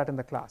saw that in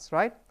the class,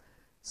 right?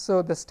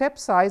 So, the step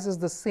size is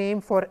the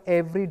same for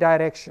every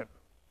direction.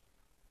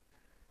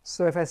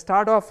 So, if I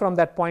start off from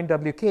that point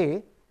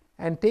Wk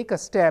and take a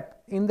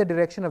step in the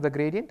direction of the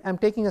gradient, I am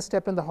taking a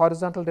step in the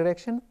horizontal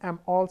direction, I am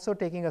also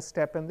taking a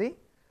step in the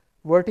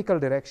vertical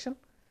direction,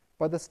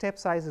 but the step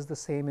size is the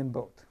same in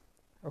both.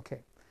 Okay.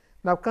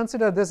 Now,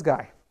 consider this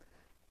guy.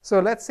 So,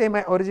 let us say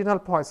my original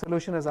point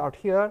solution is out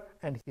here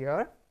and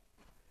here.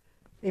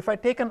 If I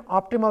take an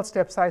optimal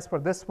step size for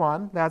this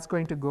one, that is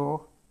going to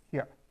go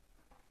here,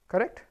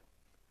 correct?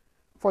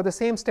 For the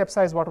same step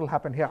size, what will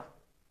happen here?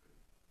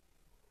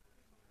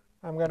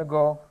 I am going to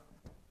go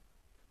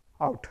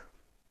out,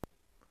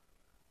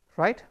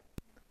 right?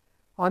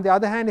 On the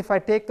other hand, if I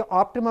take the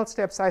optimal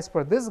step size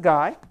for this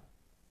guy,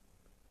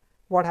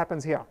 what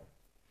happens here?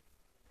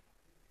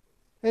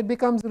 It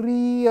becomes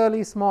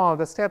really small.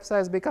 The step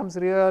size becomes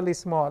really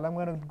small. I am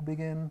going to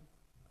begin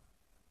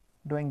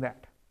doing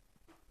that,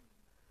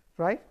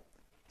 right?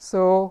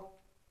 So,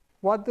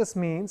 what this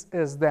means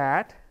is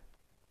that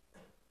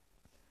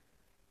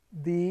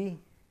the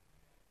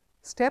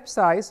step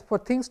size, for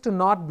things to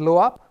not blow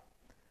up,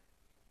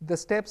 the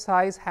step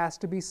size has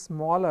to be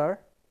smaller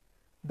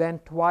than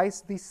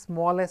twice the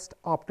smallest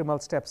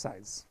optimal step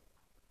size.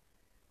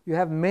 You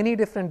have many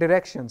different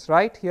directions,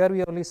 right? Here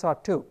we only saw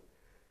two.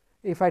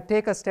 If I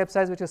take a step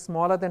size which is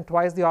smaller than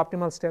twice the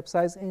optimal step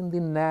size in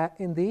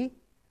the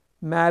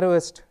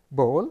narrowest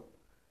bowl,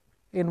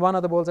 in one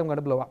of the bowls I am going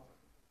to blow up.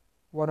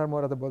 One or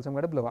more of the bowls I am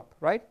going to blow up,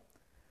 right?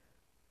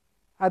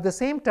 At the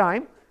same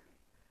time,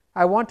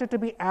 I want it to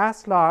be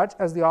as large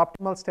as the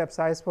optimal step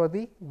size for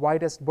the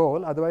widest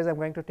bowl, otherwise I am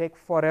going to take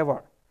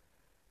forever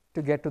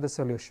to get to the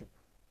solution.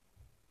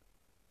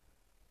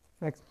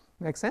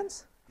 Make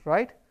sense,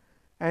 right?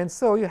 And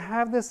so, you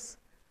have this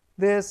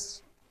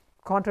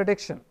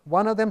contradiction.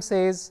 One of them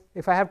says,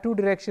 if I have two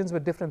directions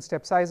with different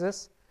step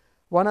sizes,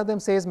 one of them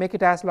says make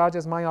it as large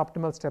as my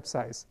optimal step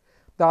size.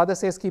 The other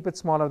says keep it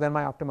smaller than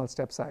my optimal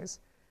step size.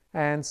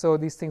 And so,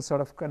 these things sort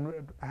of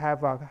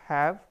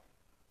have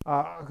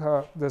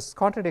this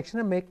contradiction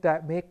and make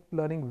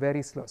learning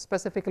very slow.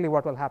 Specifically,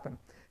 what will happen?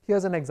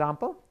 Here's an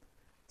example.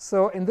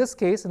 So, in this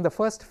case, in the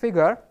first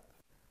figure,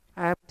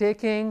 I am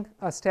taking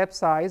a step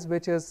size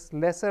which is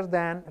lesser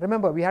than,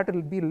 remember we have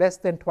to be less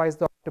than twice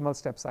the optimal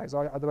step size,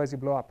 or otherwise you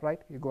blow up,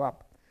 right? You go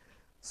up.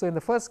 So, in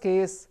the first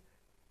case,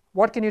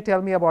 what can you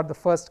tell me about the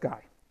first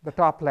guy, the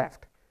top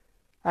left?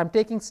 I am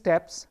taking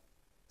steps.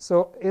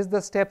 So, is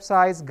the step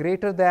size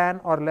greater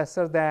than or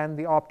lesser than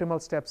the optimal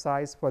step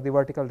size for the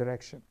vertical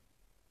direction?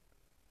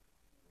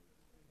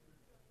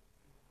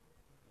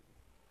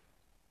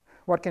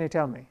 What can you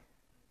tell me?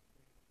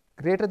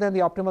 Greater than the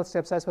optimal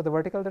step size for the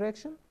vertical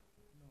direction?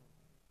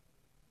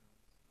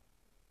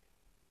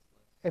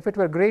 If it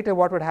were greater,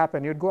 what would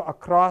happen? You would go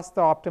across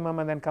the optimum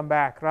and then come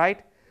back,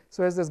 right?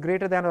 So, is this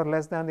greater than or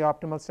less than the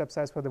optimal step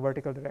size for the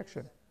vertical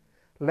direction?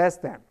 Less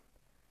than.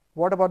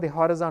 What about the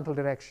horizontal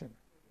direction?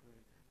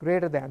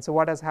 Greater than. So,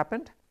 what has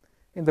happened?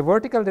 In the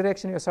vertical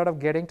direction, you are sort of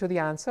getting to the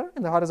answer.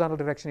 In the horizontal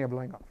direction, you are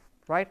blowing off,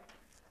 right?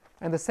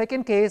 And the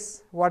second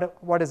case,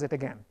 what is it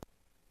again?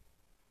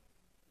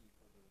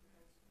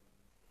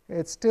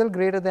 It's still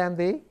lesser than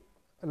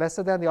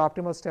the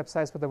optimal step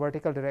size for the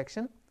vertical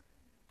direction.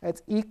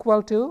 It's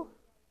equal to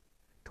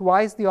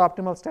twice the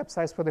optimal step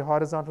size for the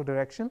horizontal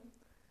direction.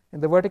 In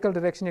the vertical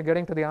direction, you're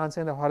getting to the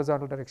answer. In the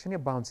horizontal direction, you're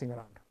bouncing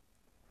around,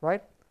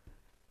 right?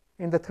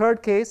 In the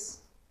third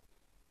case,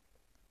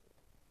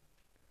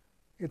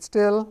 it's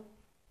still,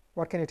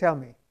 what can you tell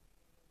me?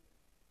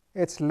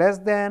 It's less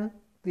than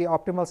the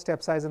optimal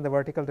step size in the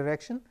vertical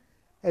direction.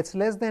 It's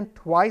less than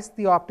twice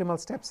the optimal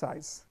step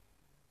size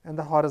in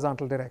the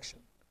horizontal direction,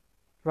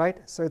 right?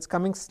 So, it's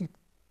coming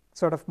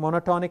sort of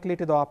monotonically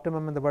to the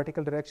optimum in the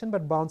vertical direction,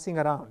 but bouncing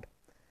around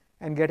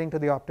and getting to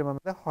the optimum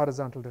in the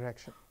horizontal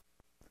direction.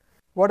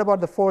 What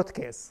about the fourth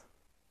case?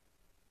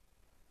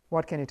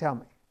 What can you tell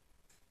me?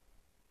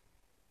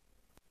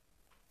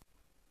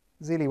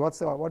 Zili,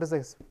 what is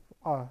this? It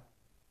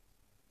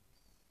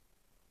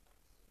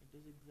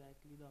is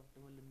exactly the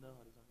optimal in the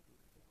horizontal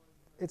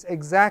direction. It's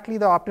exactly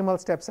the optimal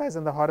step size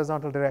in the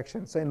horizontal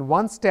direction. So, in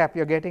one step,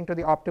 you're getting to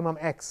the optimum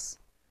x,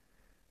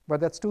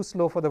 but that's too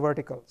slow for the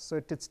vertical. So,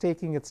 it's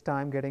taking its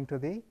time getting to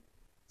the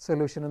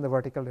solution in the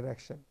vertical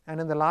direction, and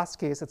in the last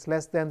case it's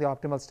less than the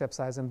optimal step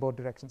size in both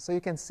directions. So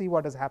you can see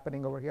what is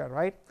happening over here,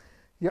 right?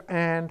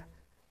 And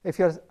if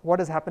you're,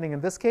 what is happening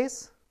in this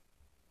case?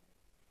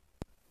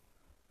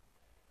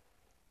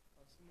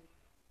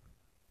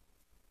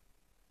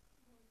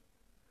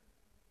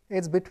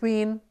 It's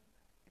between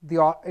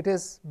the, it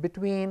is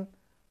between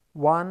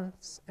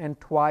once and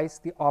twice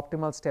the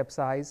optimal step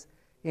size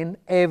in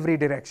every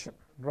direction,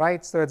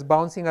 right? So it's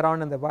bouncing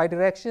around in the y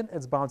direction,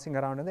 it's bouncing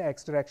around in the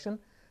x direction,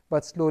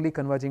 but slowly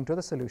converging to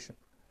the solution,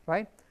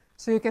 right?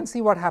 So you can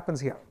see what happens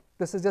here.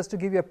 This is just to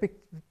give you a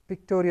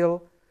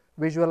pictorial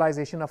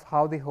visualization of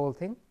how the whole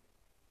thing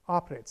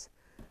operates.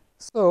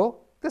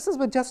 So this is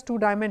with just 2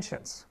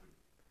 dimensions.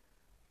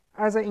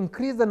 As I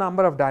increase the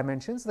number of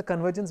dimensions, the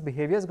convergence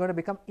behavior is going to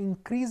become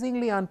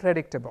increasingly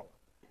unpredictable.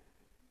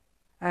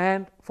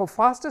 And for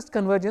fastest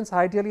convergence,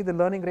 ideally the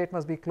learning rate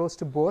must be close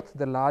to both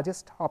the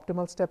largest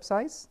optimal step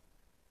size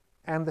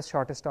and the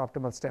shortest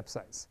optimal step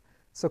size.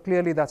 So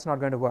clearly that's not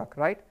going to work,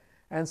 right?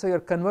 And so your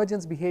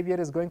convergence behavior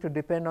is going to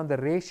depend on the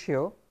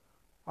ratio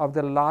of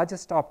the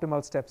largest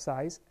optimal step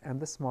size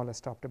and the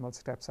smallest optimal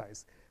step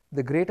size.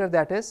 The greater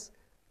that is,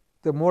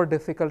 the more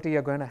difficulty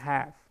you're going to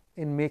have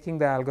in making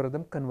the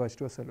algorithm converge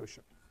to a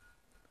solution.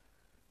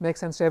 Make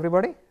sense to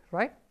everybody,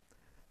 right?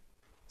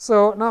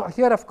 So now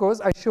here, of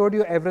course, I showed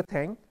you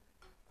everything,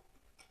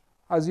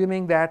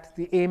 assuming that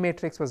the A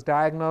matrix was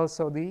diagonal,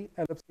 so the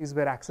ellipses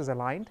were axis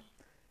aligned.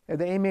 If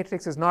the A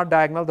matrix is not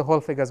diagonal, the whole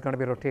figure is going to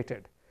be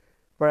rotated.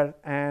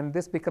 And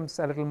this becomes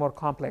a little more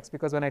complex,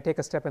 because when I take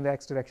a step in the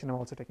x direction, I'm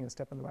also taking a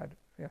step in the y direction.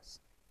 Yes?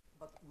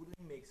 But wouldn't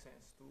it make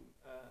sense to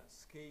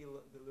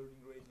scale the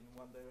learning rate in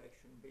one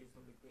direction based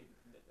on the gradient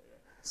in that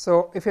direction?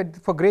 So if it,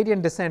 for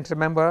gradient descent,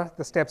 remember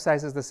the step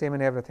size is the same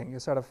in everything. You're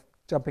sort of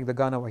jumping the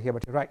gun over here,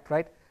 but you're right,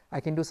 right? I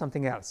can do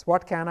something else.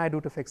 What can I do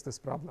to fix this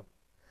problem?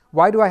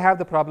 Why do I have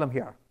the problem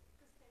here?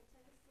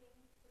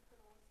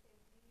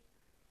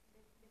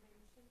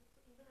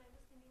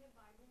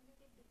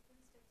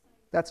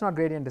 That's not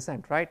gradient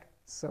descent, right?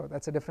 So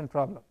that's a different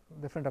problem,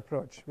 different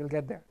approach. We'll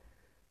get there.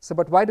 So,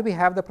 but why do we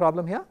have the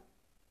problem here?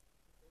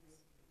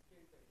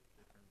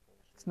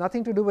 It's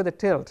nothing to do with the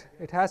tilt.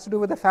 It has to do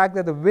with the fact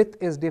that the width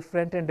is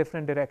different in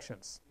different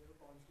directions.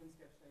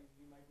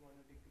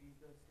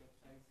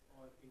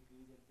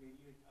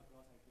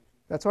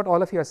 That's what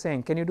all of you are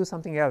saying. Can you do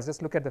something else?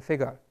 Just look at the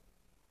figure.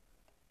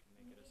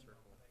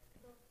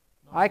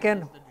 I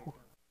can,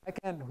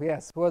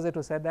 yes. Who was it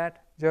who said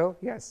that? Joe?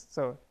 Yes.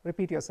 So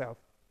repeat yourself.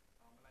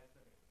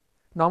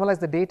 Normalize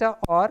the data,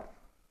 or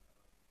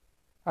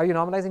are you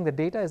normalizing the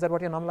data? Is that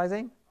what you're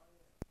normalizing?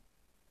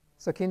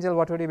 So Kinjal,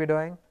 what would you be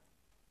doing?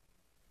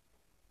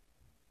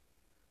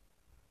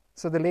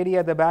 So the lady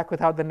at the back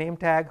without the name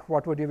tag,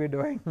 what would you be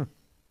doing?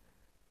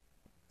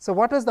 So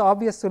what is the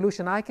obvious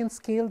solution? I can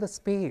scale the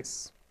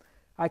space.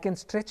 I can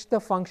stretch the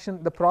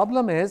function. The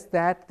problem is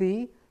that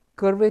the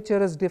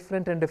curvature is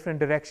different in different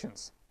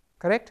directions,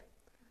 correct?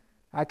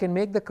 I can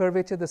make the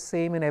curvature the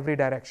same in every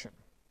direction.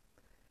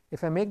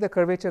 If I make the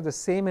curvature the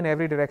same in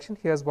every direction,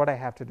 here's what I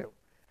have to do.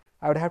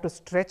 I would have to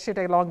stretch it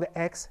along the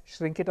x,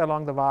 shrink it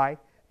along the y,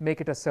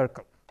 make it a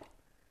circle.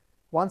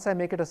 Once I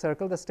make it a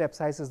circle, the step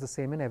size is the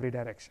same in every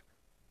direction,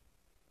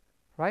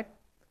 right?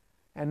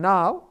 And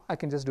now I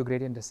can just do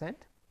gradient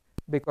descent,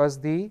 because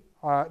the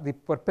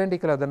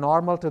perpendicular, the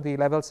normal to the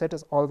level set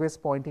is always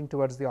pointing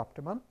towards the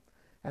optimum,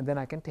 and then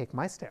I can take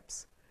my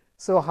steps.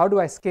 So how do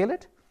I scale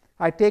it?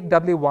 I take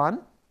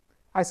W1,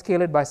 I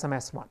scale it by some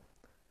S1.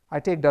 I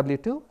take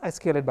W2, I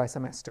scale it by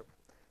some S2.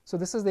 So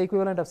this is the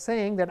equivalent of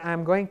saying that I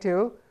am going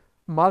to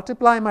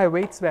multiply my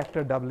weights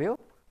vector W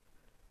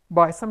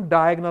by some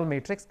diagonal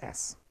matrix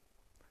S.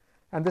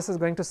 And this is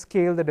going to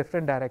scale the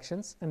different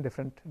directions and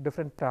different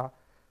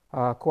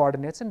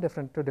coordinates and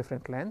to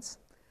different lengths.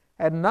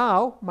 And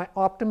now my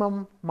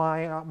optimum,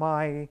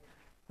 my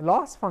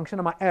loss function,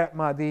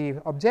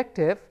 the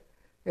objective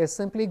is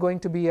simply going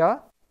to be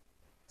a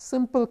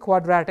simple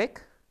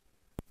quadratic,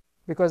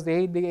 because the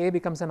A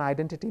becomes an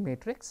identity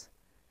matrix.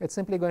 It's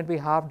simply going to be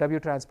half W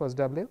transpose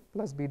W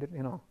plus B,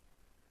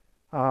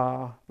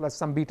 plus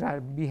some B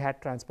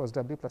hat transpose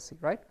W plus C,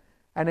 right?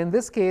 And in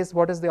this case,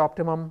 what is the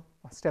optimum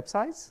step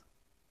size?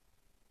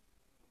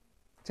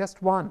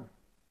 Just 1,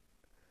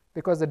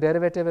 because the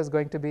derivative is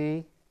going to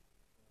be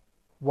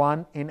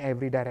 1 in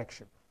every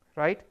direction,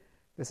 right?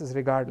 This is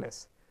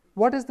regardless.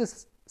 What is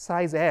this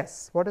size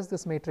S? What is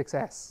this matrix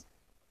S?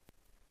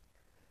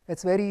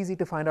 It's very easy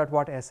to find out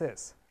what S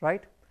is,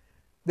 right?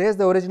 There's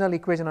the original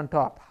equation on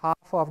top,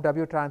 half of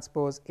W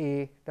transpose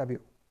A W.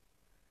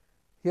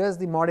 Here's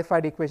the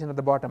modified equation at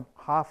the bottom,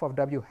 half of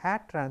W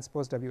hat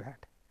transpose W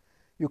hat.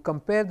 You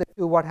compare the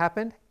two, what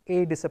happened?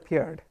 A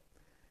disappeared.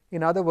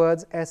 In other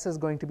words, S is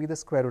going to be the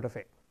square root of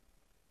A,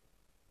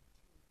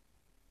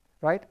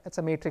 right? It's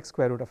a matrix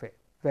square root of A,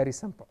 very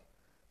simple.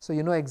 So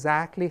you know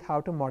exactly how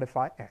to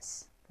modify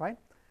S, right?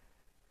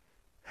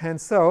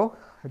 And so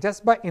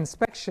just by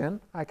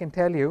inspection, I can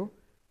tell you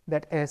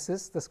that S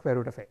is the square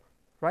root of A,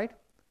 right?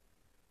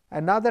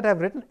 And now that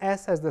I've written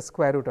S as the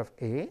square root of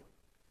A,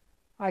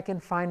 I can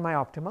find my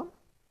optimum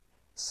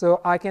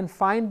So, I can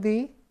find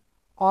the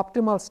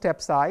optimal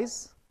step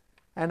size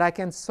and I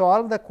can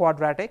solve the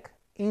quadratic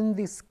in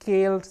the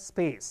scaled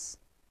space,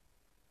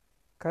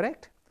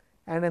 correct.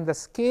 And in the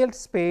scaled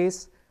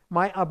space,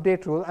 my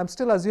update rule, I am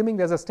still assuming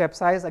there is a step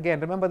size. Again,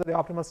 remember that the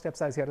optimal step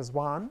size here is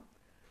 1.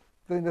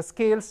 So, in the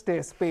scaled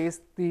space,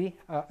 the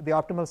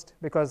optimal,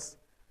 because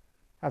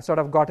I have sort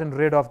of gotten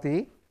rid of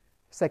the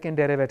second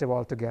derivative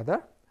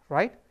altogether,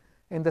 right.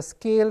 In the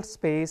scaled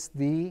space,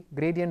 the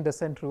gradient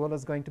descent rule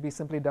is going to be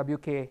simply w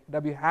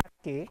hat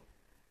k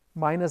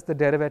minus the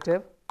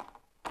derivative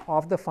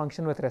of the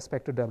function with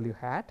respect to w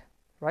hat,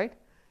 right.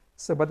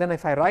 So, but then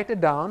if I write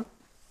it down,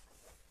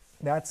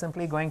 that's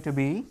simply going to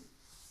be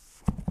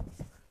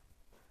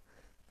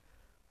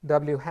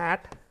w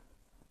hat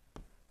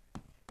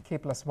k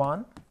plus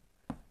 1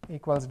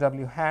 equals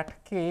w hat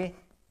k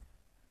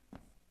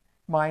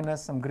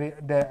minus some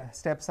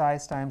step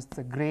size times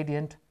the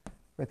gradient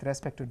with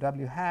respect to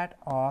w hat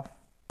of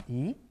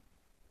E,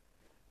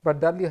 but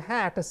w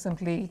hat is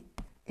simply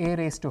a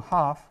raised to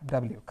half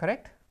w,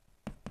 correct,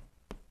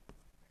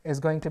 is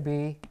going to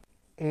be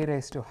a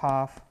raised to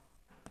half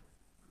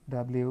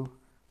w,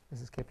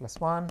 this is k plus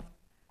 1,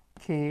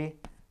 k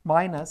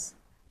minus,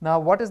 now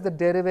what is the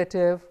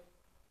derivative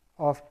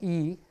of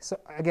E? So,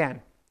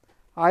 again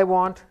I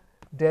want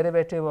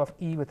derivative of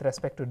E with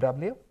respect to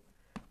w,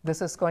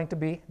 this is going to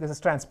be, this is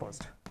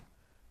transposed,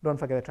 do not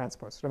forget the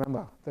transpose,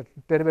 remember the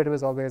derivative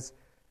is always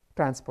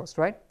transposed,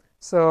 right.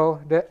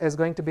 So, there is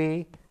going to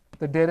be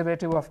the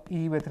derivative of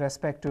E with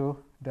respect to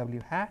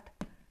w hat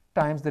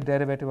times the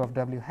derivative of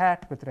w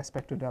hat with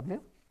respect to w,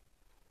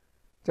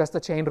 just the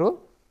chain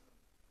rule,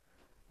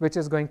 which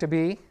is going to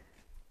be,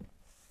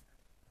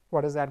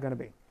 what is that going to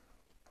be?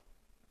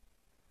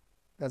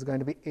 That is going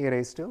to be a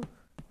raised to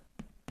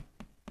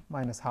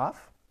minus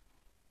half.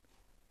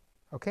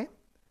 Okay.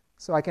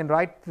 So, I can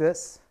write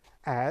this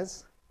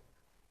as,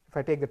 if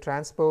I take the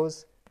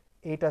transpose,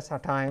 eta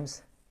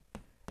times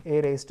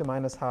a raised to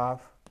minus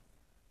half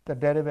the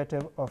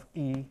derivative of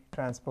E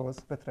transpose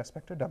with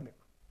respect to w,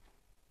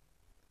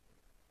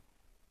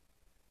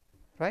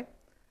 right.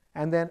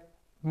 And then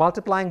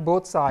multiplying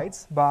both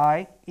sides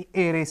by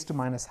a raised to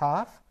minus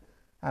half,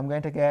 I am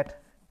going to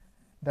get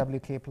w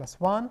k plus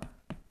 1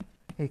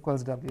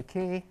 equals w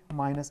k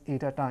minus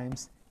eta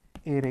times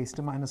a raised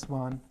to minus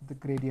 1 the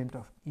gradient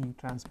of E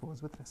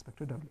transpose with respect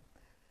to w.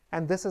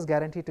 And this is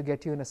guaranteed to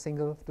get you in a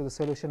single, to the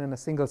solution in a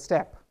single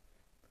step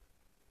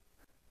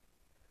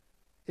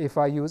if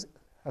I use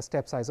a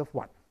step size of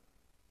 1.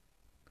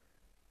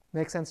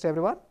 Make sense to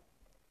everyone,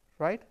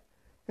 right?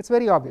 It is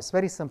very obvious,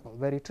 very simple,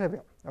 very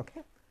trivial. Okay.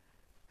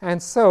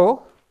 And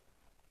so,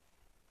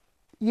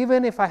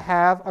 even if I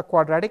have a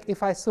quadratic,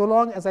 if I, so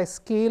long as I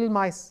scale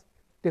my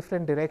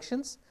different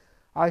directions,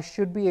 I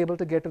should be able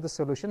to get to the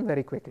solution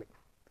very quickly.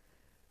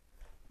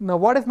 Now,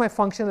 what if my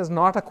function is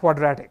not a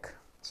quadratic?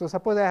 So,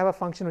 suppose I have a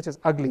function which is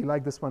ugly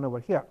like this one over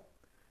here.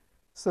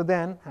 So,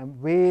 then I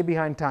am way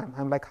behind time, I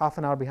am like half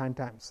an hour behind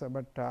time. So,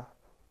 but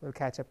we will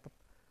catch up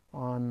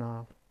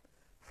on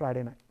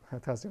Friday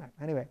night, Thursday night.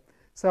 Anyway,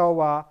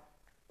 so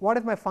what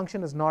if my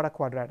function is not a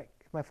quadratic?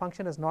 If my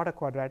function is not a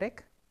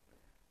quadratic,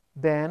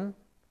 then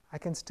I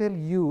can still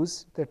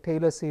use the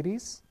Taylor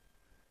series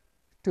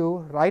to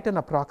write an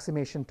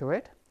approximation to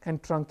it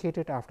and truncate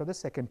it after the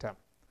second term.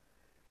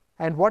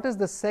 And what is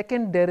the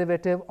second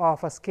derivative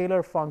of a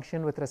scalar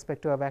function with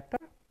respect to a vector?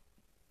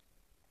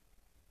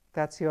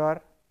 That's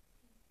your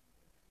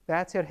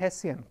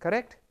Hessian,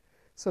 correct?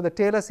 So, the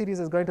Taylor series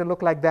is going to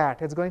look like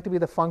that. It is going to be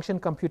the function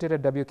computed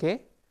at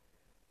wk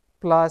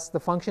plus the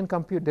function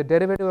the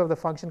derivative of the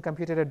function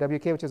computed at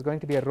wk, which is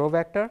going to be a row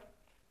vector,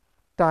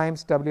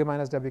 times w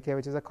minus wk,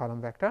 which is a column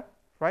vector,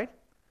 right.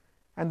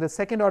 And the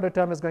second order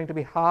term is going to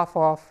be half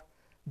of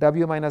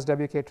w minus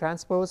wk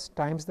transpose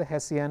times the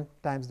Hessian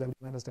times w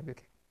minus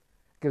wk,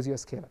 gives you a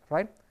scalar,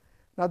 right.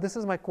 Now, this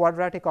is my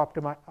quadratic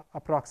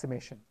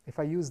approximation. If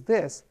I use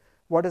this,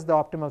 what is the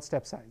optimal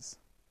step size?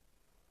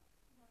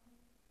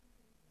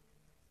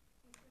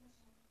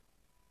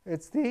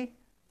 It is the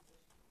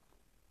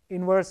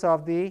inverse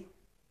of the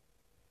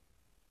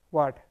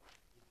what?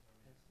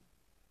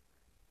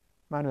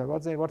 Manuel,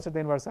 what's it the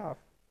inverse of?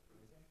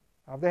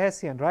 Of the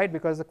Hessian, right?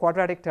 Because the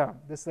quadratic term,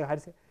 this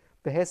is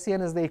the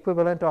Hessian is the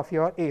equivalent of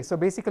your A. So,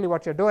 basically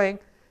what you are doing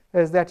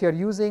is that you are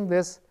using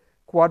this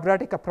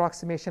quadratic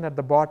approximation at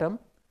the bottom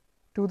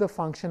to the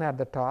function at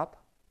the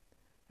top,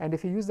 and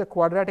if you use the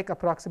quadratic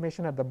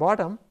approximation at the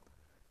bottom,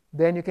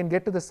 then you can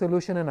get to the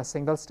solution in a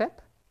single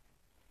step.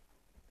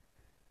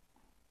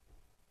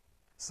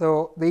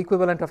 So, the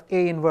equivalent of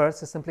A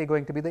inverse is simply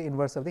going to be the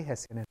inverse of the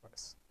Hessian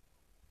inverse,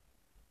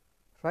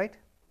 right.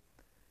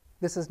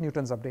 This is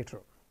Newton's update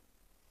rule.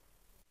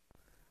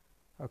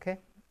 Okay.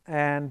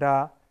 And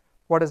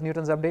what is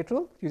Newton's update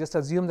rule? You just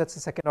assume that is a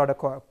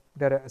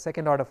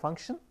second order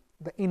function,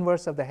 the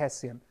inverse of the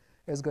Hessian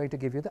is going to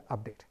give you the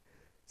update.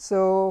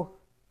 So,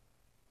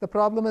 the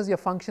problem is your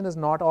function is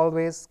not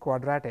always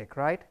quadratic,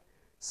 right.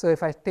 So,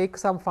 if I take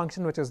some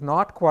function which is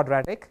not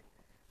quadratic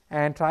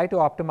and try to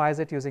optimize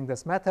it using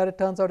this method, it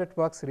turns out it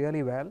works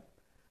really well.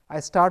 I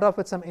start off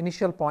with some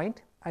initial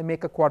point, I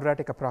make a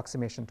quadratic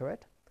approximation to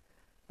it.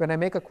 When I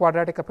make a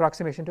quadratic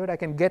approximation to it, I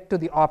can get to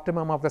the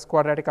optimum of this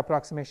quadratic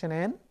approximation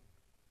in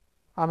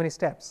how many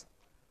steps?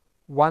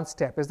 One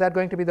step. Is that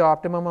going to be the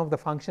optimum of the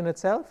function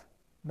itself?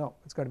 No,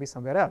 it's going to be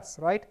somewhere else,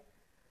 right?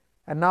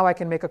 And now I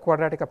can make a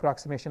quadratic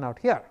approximation out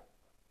here.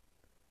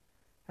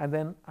 And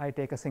then I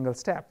take a single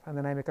step, and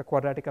then I make a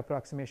quadratic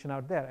approximation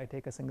out there. I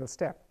take a single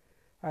step,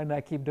 and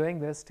I keep doing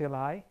this till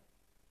I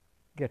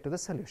get to the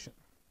solution,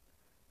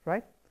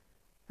 right?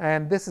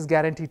 And this is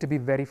guaranteed to be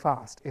very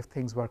fast if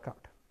things work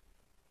out.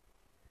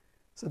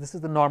 So this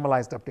is the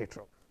normalized update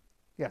rule.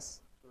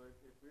 Yes? So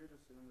if we had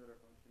assumed that our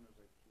function was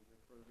like cubic,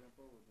 for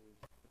example, would we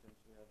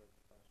potentially have a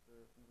faster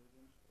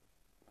convergence?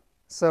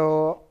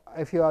 So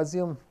if you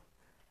assume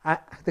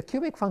the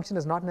cubic function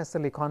is not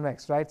necessarily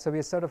convex, right? So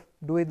we sort of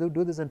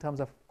do this in terms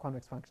of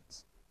convex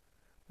functions,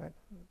 right?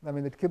 I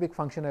mean, the cubic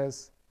function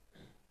is,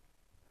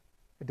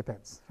 it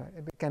depends, right?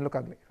 It can look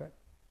ugly, right?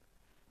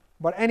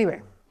 But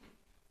anyway,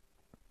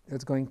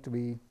 it's going to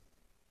be,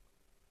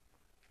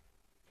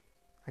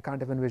 I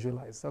can't even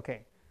visualize.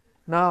 Okay.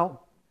 Now,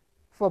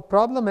 for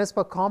problem is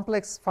for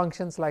complex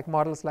functions like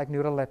models like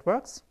neural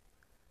networks,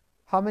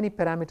 how many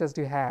parameters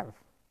do you have?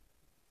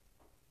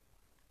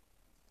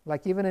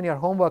 Like even in your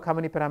homework, how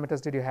many parameters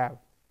did you have?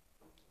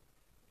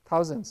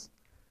 Thousands.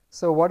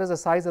 So what is the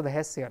size of the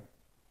Hessian?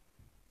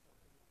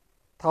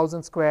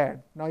 1,000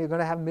 squared. Now you're going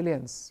to have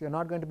millions. You're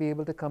not going to be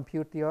able to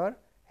compute your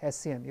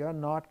Hessian. You're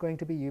not going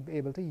to be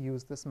able to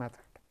use this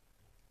method.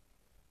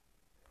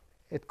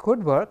 It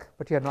could work,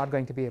 but you're not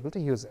going to be able to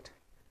use it.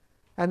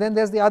 And then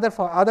there's the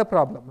other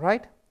problem,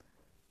 right?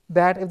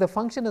 That if the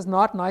function is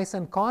not nice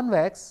and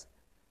convex,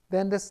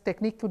 then this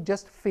technique could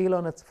just fall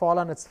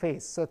on its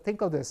face. So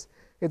think of this.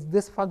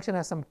 This function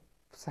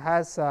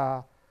has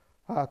a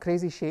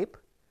crazy shape,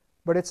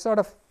 but it's sort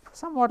of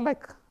somewhat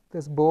like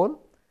this bowl,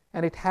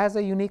 and it has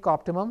a unique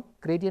optimum.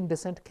 Gradient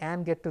descent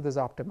can get to this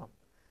optimum.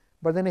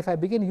 But then if I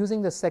begin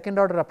using the second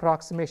order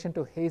approximation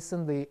to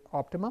hasten the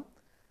optimum,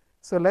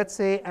 so let's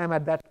say I'm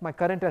at that, my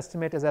current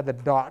estimate is at the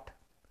dot.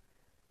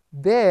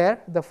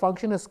 There, the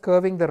function is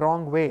curving the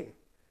wrong way.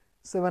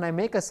 So when I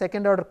make a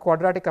second order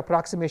quadratic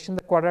approximation,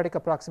 the quadratic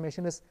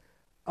approximation is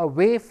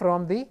away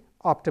from the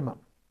optimum.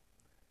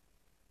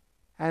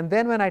 And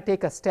then when I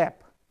take a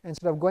step,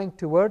 instead of going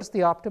towards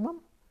the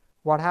optimum,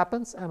 what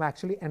happens? I'm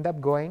actually end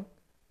up going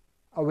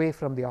away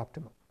from the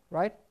optimum,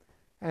 right?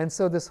 And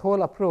so this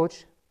whole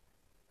approach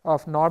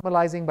of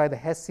normalizing by the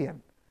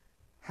Hessian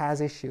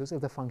has issues if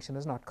the function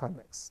is not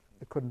convex.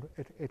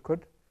 It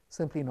could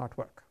simply not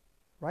work,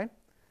 right?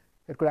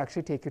 It could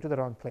actually take you to the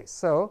wrong place.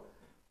 So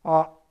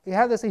you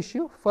have this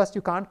issue. First,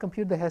 you can't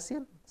compute the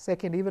Hessian.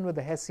 Second, even with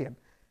the Hessian,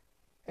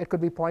 it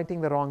could be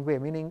pointing the wrong way,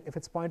 meaning if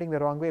it's pointing the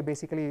wrong way,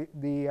 basically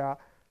the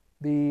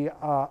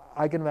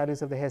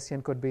eigenvalues of the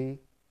Hessian could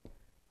be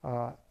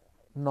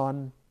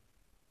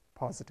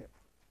non-positive.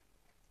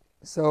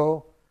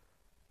 So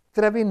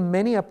there have been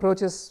many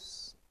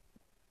approaches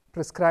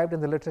prescribed in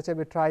the literature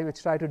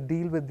which try to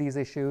deal with these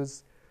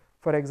issues.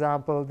 For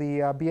example,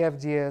 the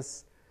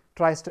BFGS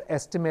tries to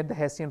estimate the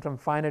Hessian from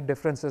finite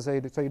differences,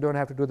 so you don't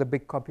have to do the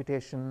big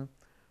computation.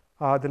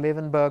 The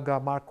Levenberg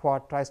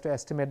Marquardt tries to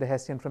estimate the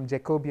Hessian from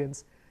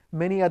Jacobians.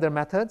 Many other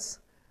methods,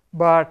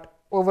 but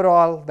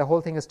overall the whole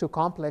thing is too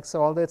complex.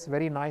 So although it's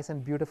very nice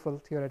and beautiful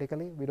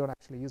theoretically, we don't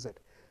actually use it.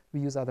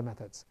 We use other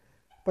methods.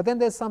 But then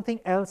there's something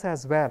else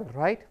as well,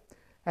 right?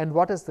 And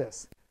what is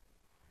this?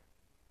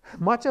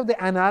 Much of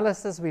the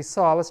analysis we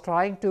saw was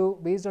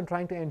based on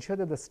trying to ensure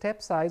that the step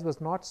size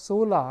was not so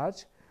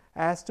large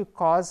as to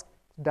cause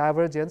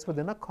divergence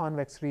within a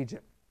convex region.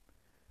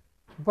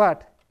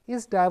 But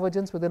is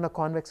divergence within a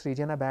convex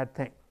region a bad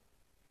thing?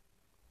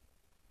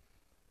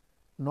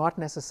 Not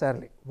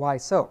necessarily. Why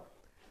so?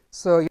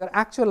 So your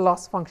actual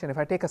loss function, if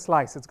I take a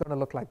slice, it's going to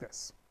look like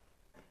this,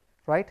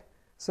 right?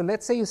 So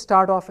let's say you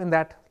start off in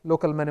that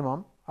local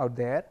minimum out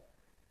there.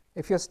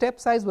 If your step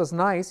size was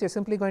nice, you're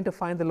simply going to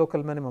find the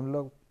local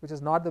minimum, which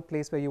is not the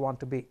place where you want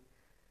to be.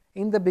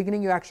 In the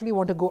beginning, you actually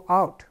want to go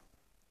out,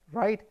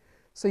 right?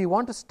 So you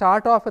want to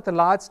start off with a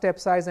large step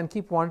size and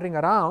keep wandering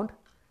around,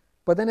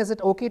 but then is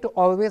it okay to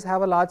always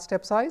have a large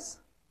step size?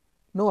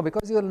 No,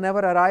 because you will never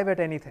arrive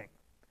at anything.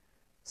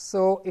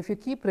 So if you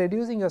keep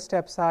reducing your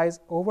step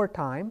size over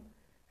time,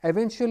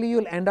 eventually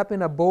you'll end up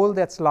in a bowl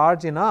that's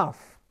large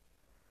enough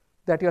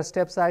that your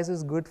step size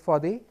is good for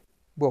the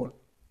bowl.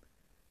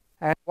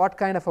 And what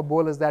kind of a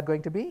bowl is that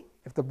going to be?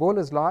 If the bowl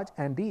is large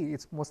and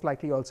it's most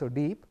likely also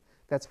deep,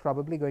 that's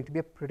probably going to be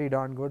a pretty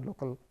darn good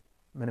local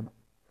minimum,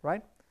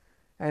 right?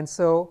 And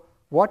so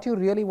what you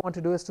really want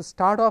to do is to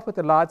start off with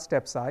a large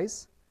step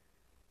size,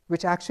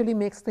 which actually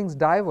makes things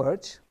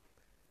diverge,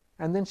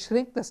 and then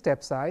shrink the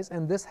step size,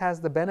 and this has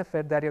the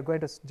benefit that you're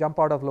going to jump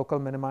out of local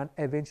minima and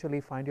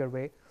eventually find your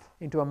way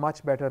into a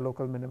much better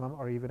local minimum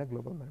or even a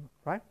global minimum,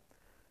 right?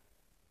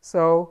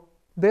 So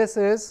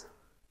this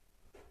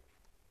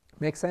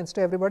makes sense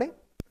to everybody?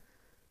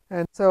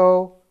 And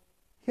so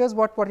here's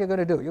what you're going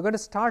to do. You're going to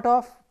start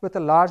off with a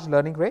large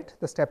learning rate,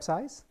 the step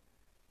size,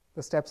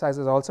 The step size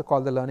is also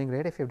called the learning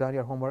rate. If you've done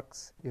your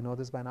homeworks, you know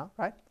this by now,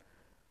 right?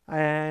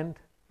 And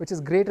which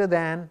is greater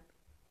than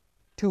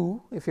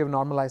 2 if you've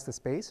normalized the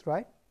space,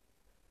 right?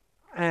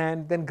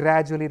 And then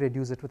gradually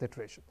reduce it with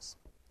iterations.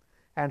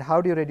 And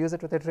how do you reduce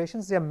it with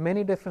iterations? There are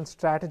many different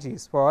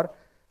strategies for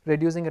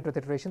reducing it with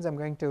iterations. I'm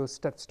going to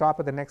stop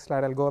at the next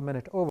slide. I'll go a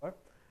minute over.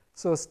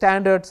 So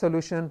standard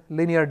solution,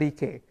 linear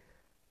decay.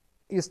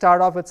 You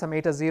start off with some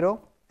eta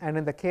 0, and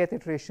in the kth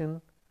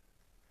iteration,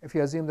 if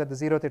you assume that the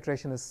 0th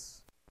iteration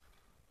is,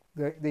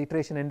 the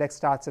iteration index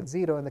starts at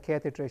 0, and the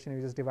kth iteration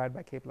you just divide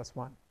by k plus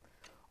 1.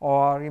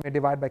 Or you may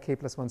divide by k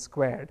plus 1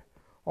 squared,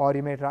 or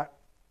you may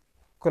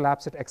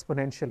collapse it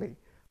exponentially.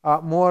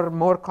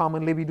 More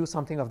commonly, we do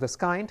something of this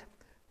kind.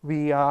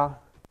 We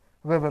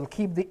will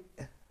keep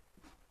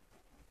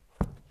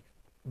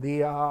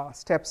the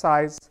step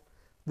size,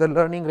 the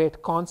learning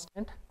rate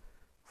constant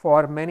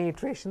for many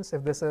iterations.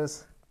 If this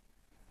is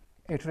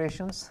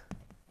iterations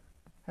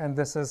and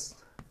this is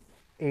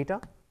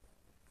eta,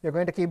 you're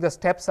going to keep the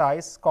step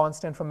size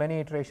constant for many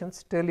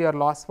iterations till your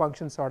loss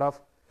function sort of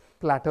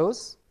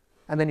plateaus,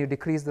 and then you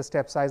decrease the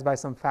step size by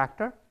some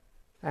factor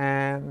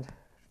and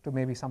to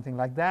maybe something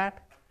like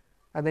that,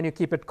 and then you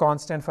keep it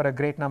constant for a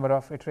great number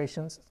of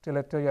iterations till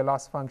your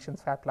loss function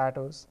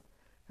plateaus,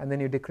 and then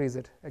you decrease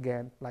it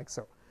again like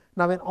so.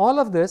 Now in all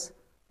of this,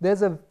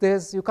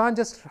 you can't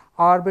just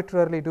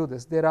arbitrarily do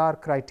this. There are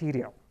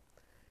criteria.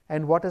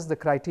 And what is the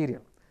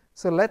criterion?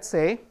 So let's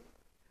say,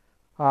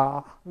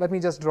 let me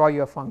just draw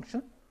you a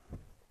function.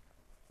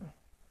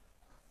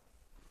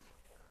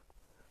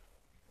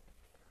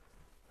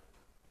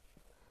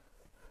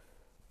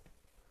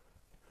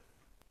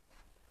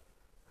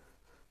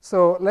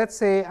 So let's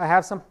say I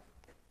have some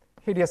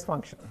hideous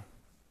function,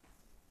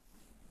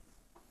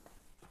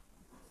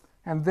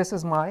 and this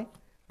is my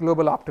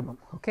global optimum,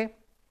 okay?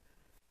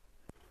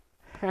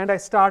 And I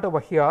start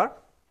over here,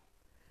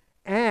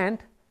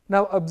 and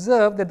now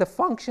observe that the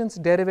function's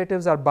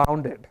derivatives are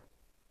bounded,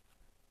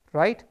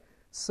 right?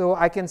 So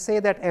I can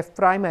say that f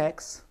prime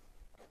x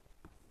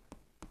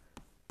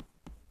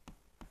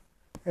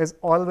is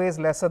always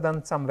lesser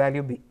than some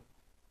value b,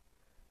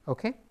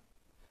 okay?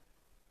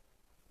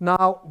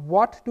 Now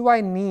what do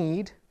I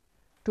need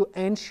to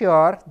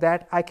ensure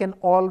that I can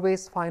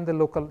always find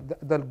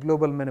the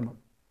global minimum?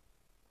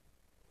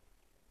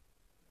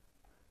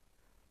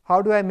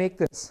 How do I make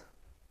this?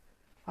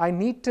 I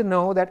need to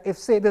know that if,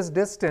 say, this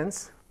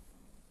distance,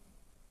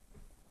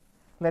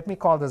 let me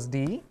call this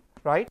d,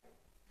 right?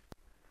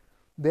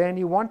 Then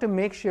you want to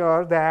make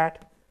sure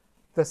that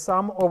the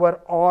sum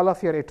over all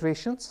of your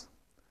iterations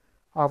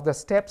of the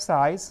step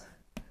size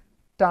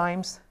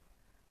times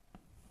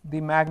the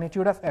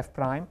magnitude of f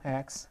prime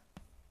x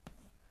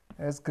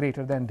is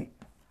greater than d.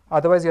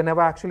 Otherwise, you're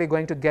never actually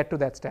going to get to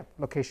that step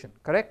location,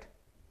 correct?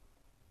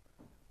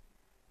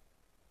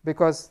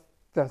 Because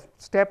the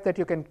step that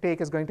you can take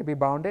is going to be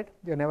bounded.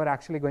 You're never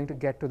actually going to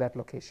get to that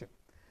location.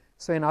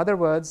 So in other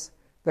words,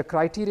 the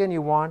criterion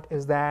you want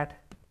is that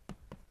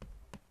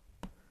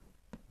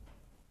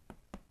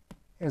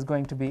is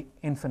going to be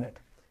infinite.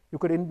 You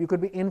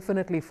could be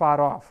infinitely far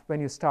off when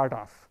you start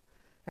off.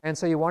 And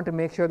so you want to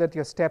make sure that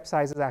your step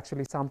size is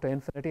actually summed to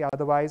infinity.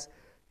 Otherwise,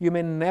 you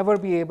may never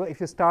be able, if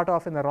you start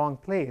off in the wrong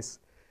place,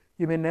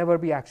 you may never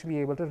be actually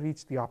able to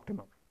reach the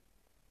optimum,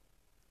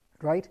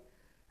 right?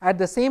 At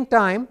the same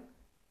time,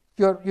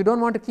 you don't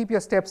want to keep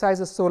your step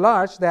sizes so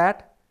large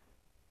that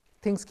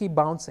things keep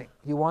bouncing.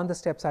 You want the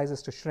step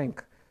sizes to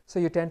shrink. So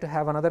you tend to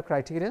have another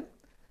criterion,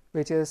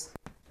 which is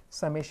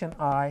summation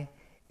I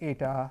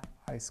eta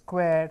I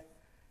squared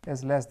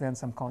is less than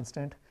some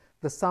constant.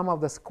 The sum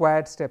of the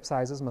squared step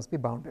sizes must be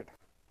bounded.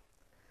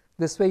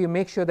 This way you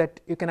make sure that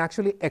you can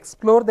actually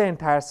explore the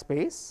entire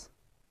space.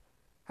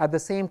 At the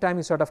same time,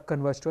 you sort of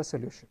converge to a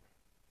solution.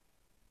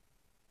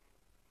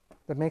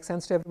 That makes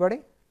sense to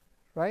everybody,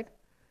 right?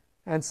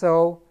 And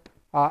so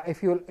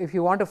if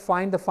you want to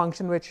find the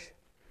function which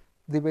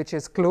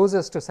is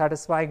closest to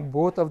satisfying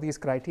both of these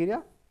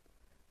criteria,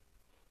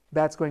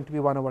 that's going to be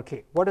 1 over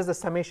k. What is the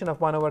summation of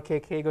 1 over k,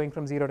 k going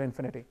from 0 to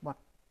infinity? 1.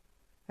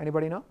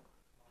 Anybody know?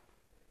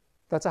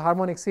 That's a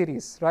harmonic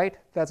series, right?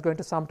 That's going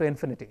to sum to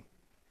infinity.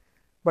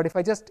 But if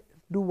I just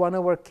do 1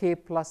 over k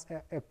plus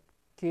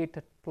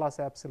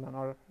epsilon,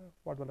 or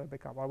what will it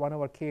become? Or 1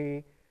 over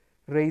k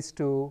raised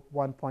to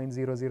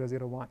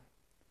 1.0001.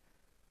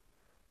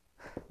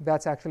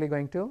 That's actually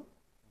going to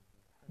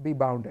be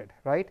bounded,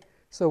 right?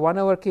 So 1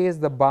 over k is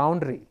the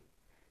boundary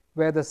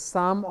where the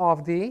sum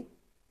of the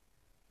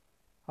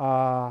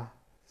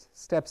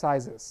step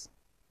sizes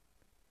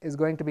is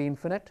going to be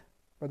infinite,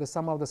 but the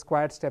sum of the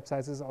squared step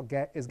sizes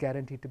is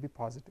guaranteed to be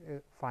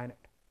positive, finite.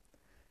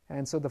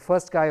 And so the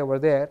first guy over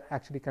there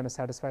actually kind of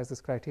satisfies this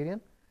criterion,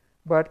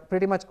 but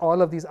pretty much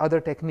all of these other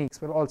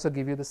techniques will also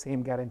give you the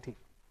same guarantee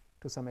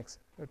to some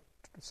extent.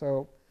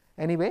 So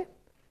anyway,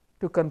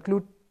 to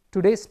conclude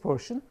today's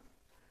portion,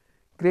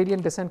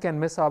 gradient descent can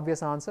miss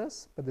obvious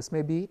answers, but this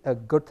may be a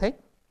good thing.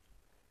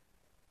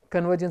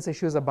 Convergence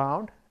issues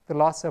abound. The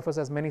loss surface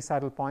has many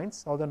saddle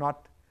points, although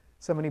not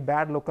so many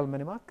bad local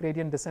minima.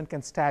 Gradient descent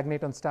can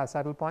stagnate on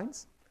saddle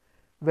points.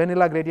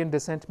 vanilla gradient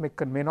descent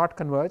may not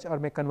converge or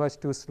may converge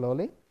too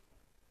slowly.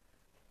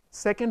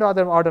 Second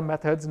order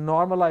methods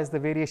normalize the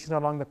variation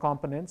along the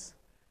components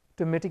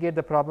to mitigate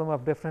the problem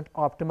of different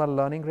optimal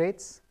learning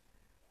rates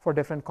for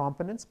different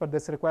components, but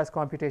this requires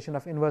computation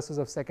of inverses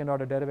of second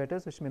order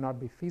derivatives, which may not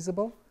be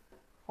feasible.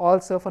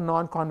 Also, for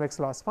non-convex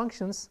loss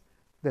functions,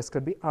 this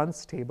could be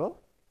unstable.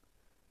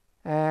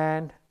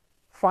 And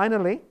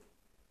finally,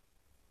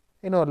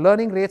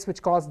 learning rates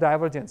which cause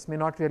divergence may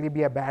not really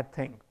be a bad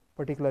thing,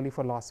 particularly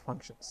for loss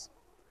functions,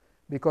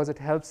 because it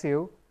helps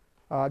you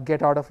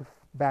get out of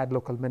bad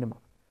local minima.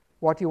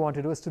 What you want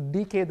to do is to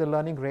decay the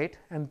learning rate,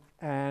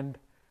 and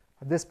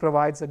this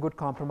provides a good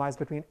compromise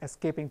between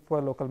escaping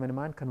poor local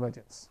minima and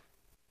convergence.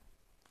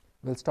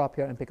 We'll stop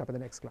here and pick up in the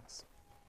next class.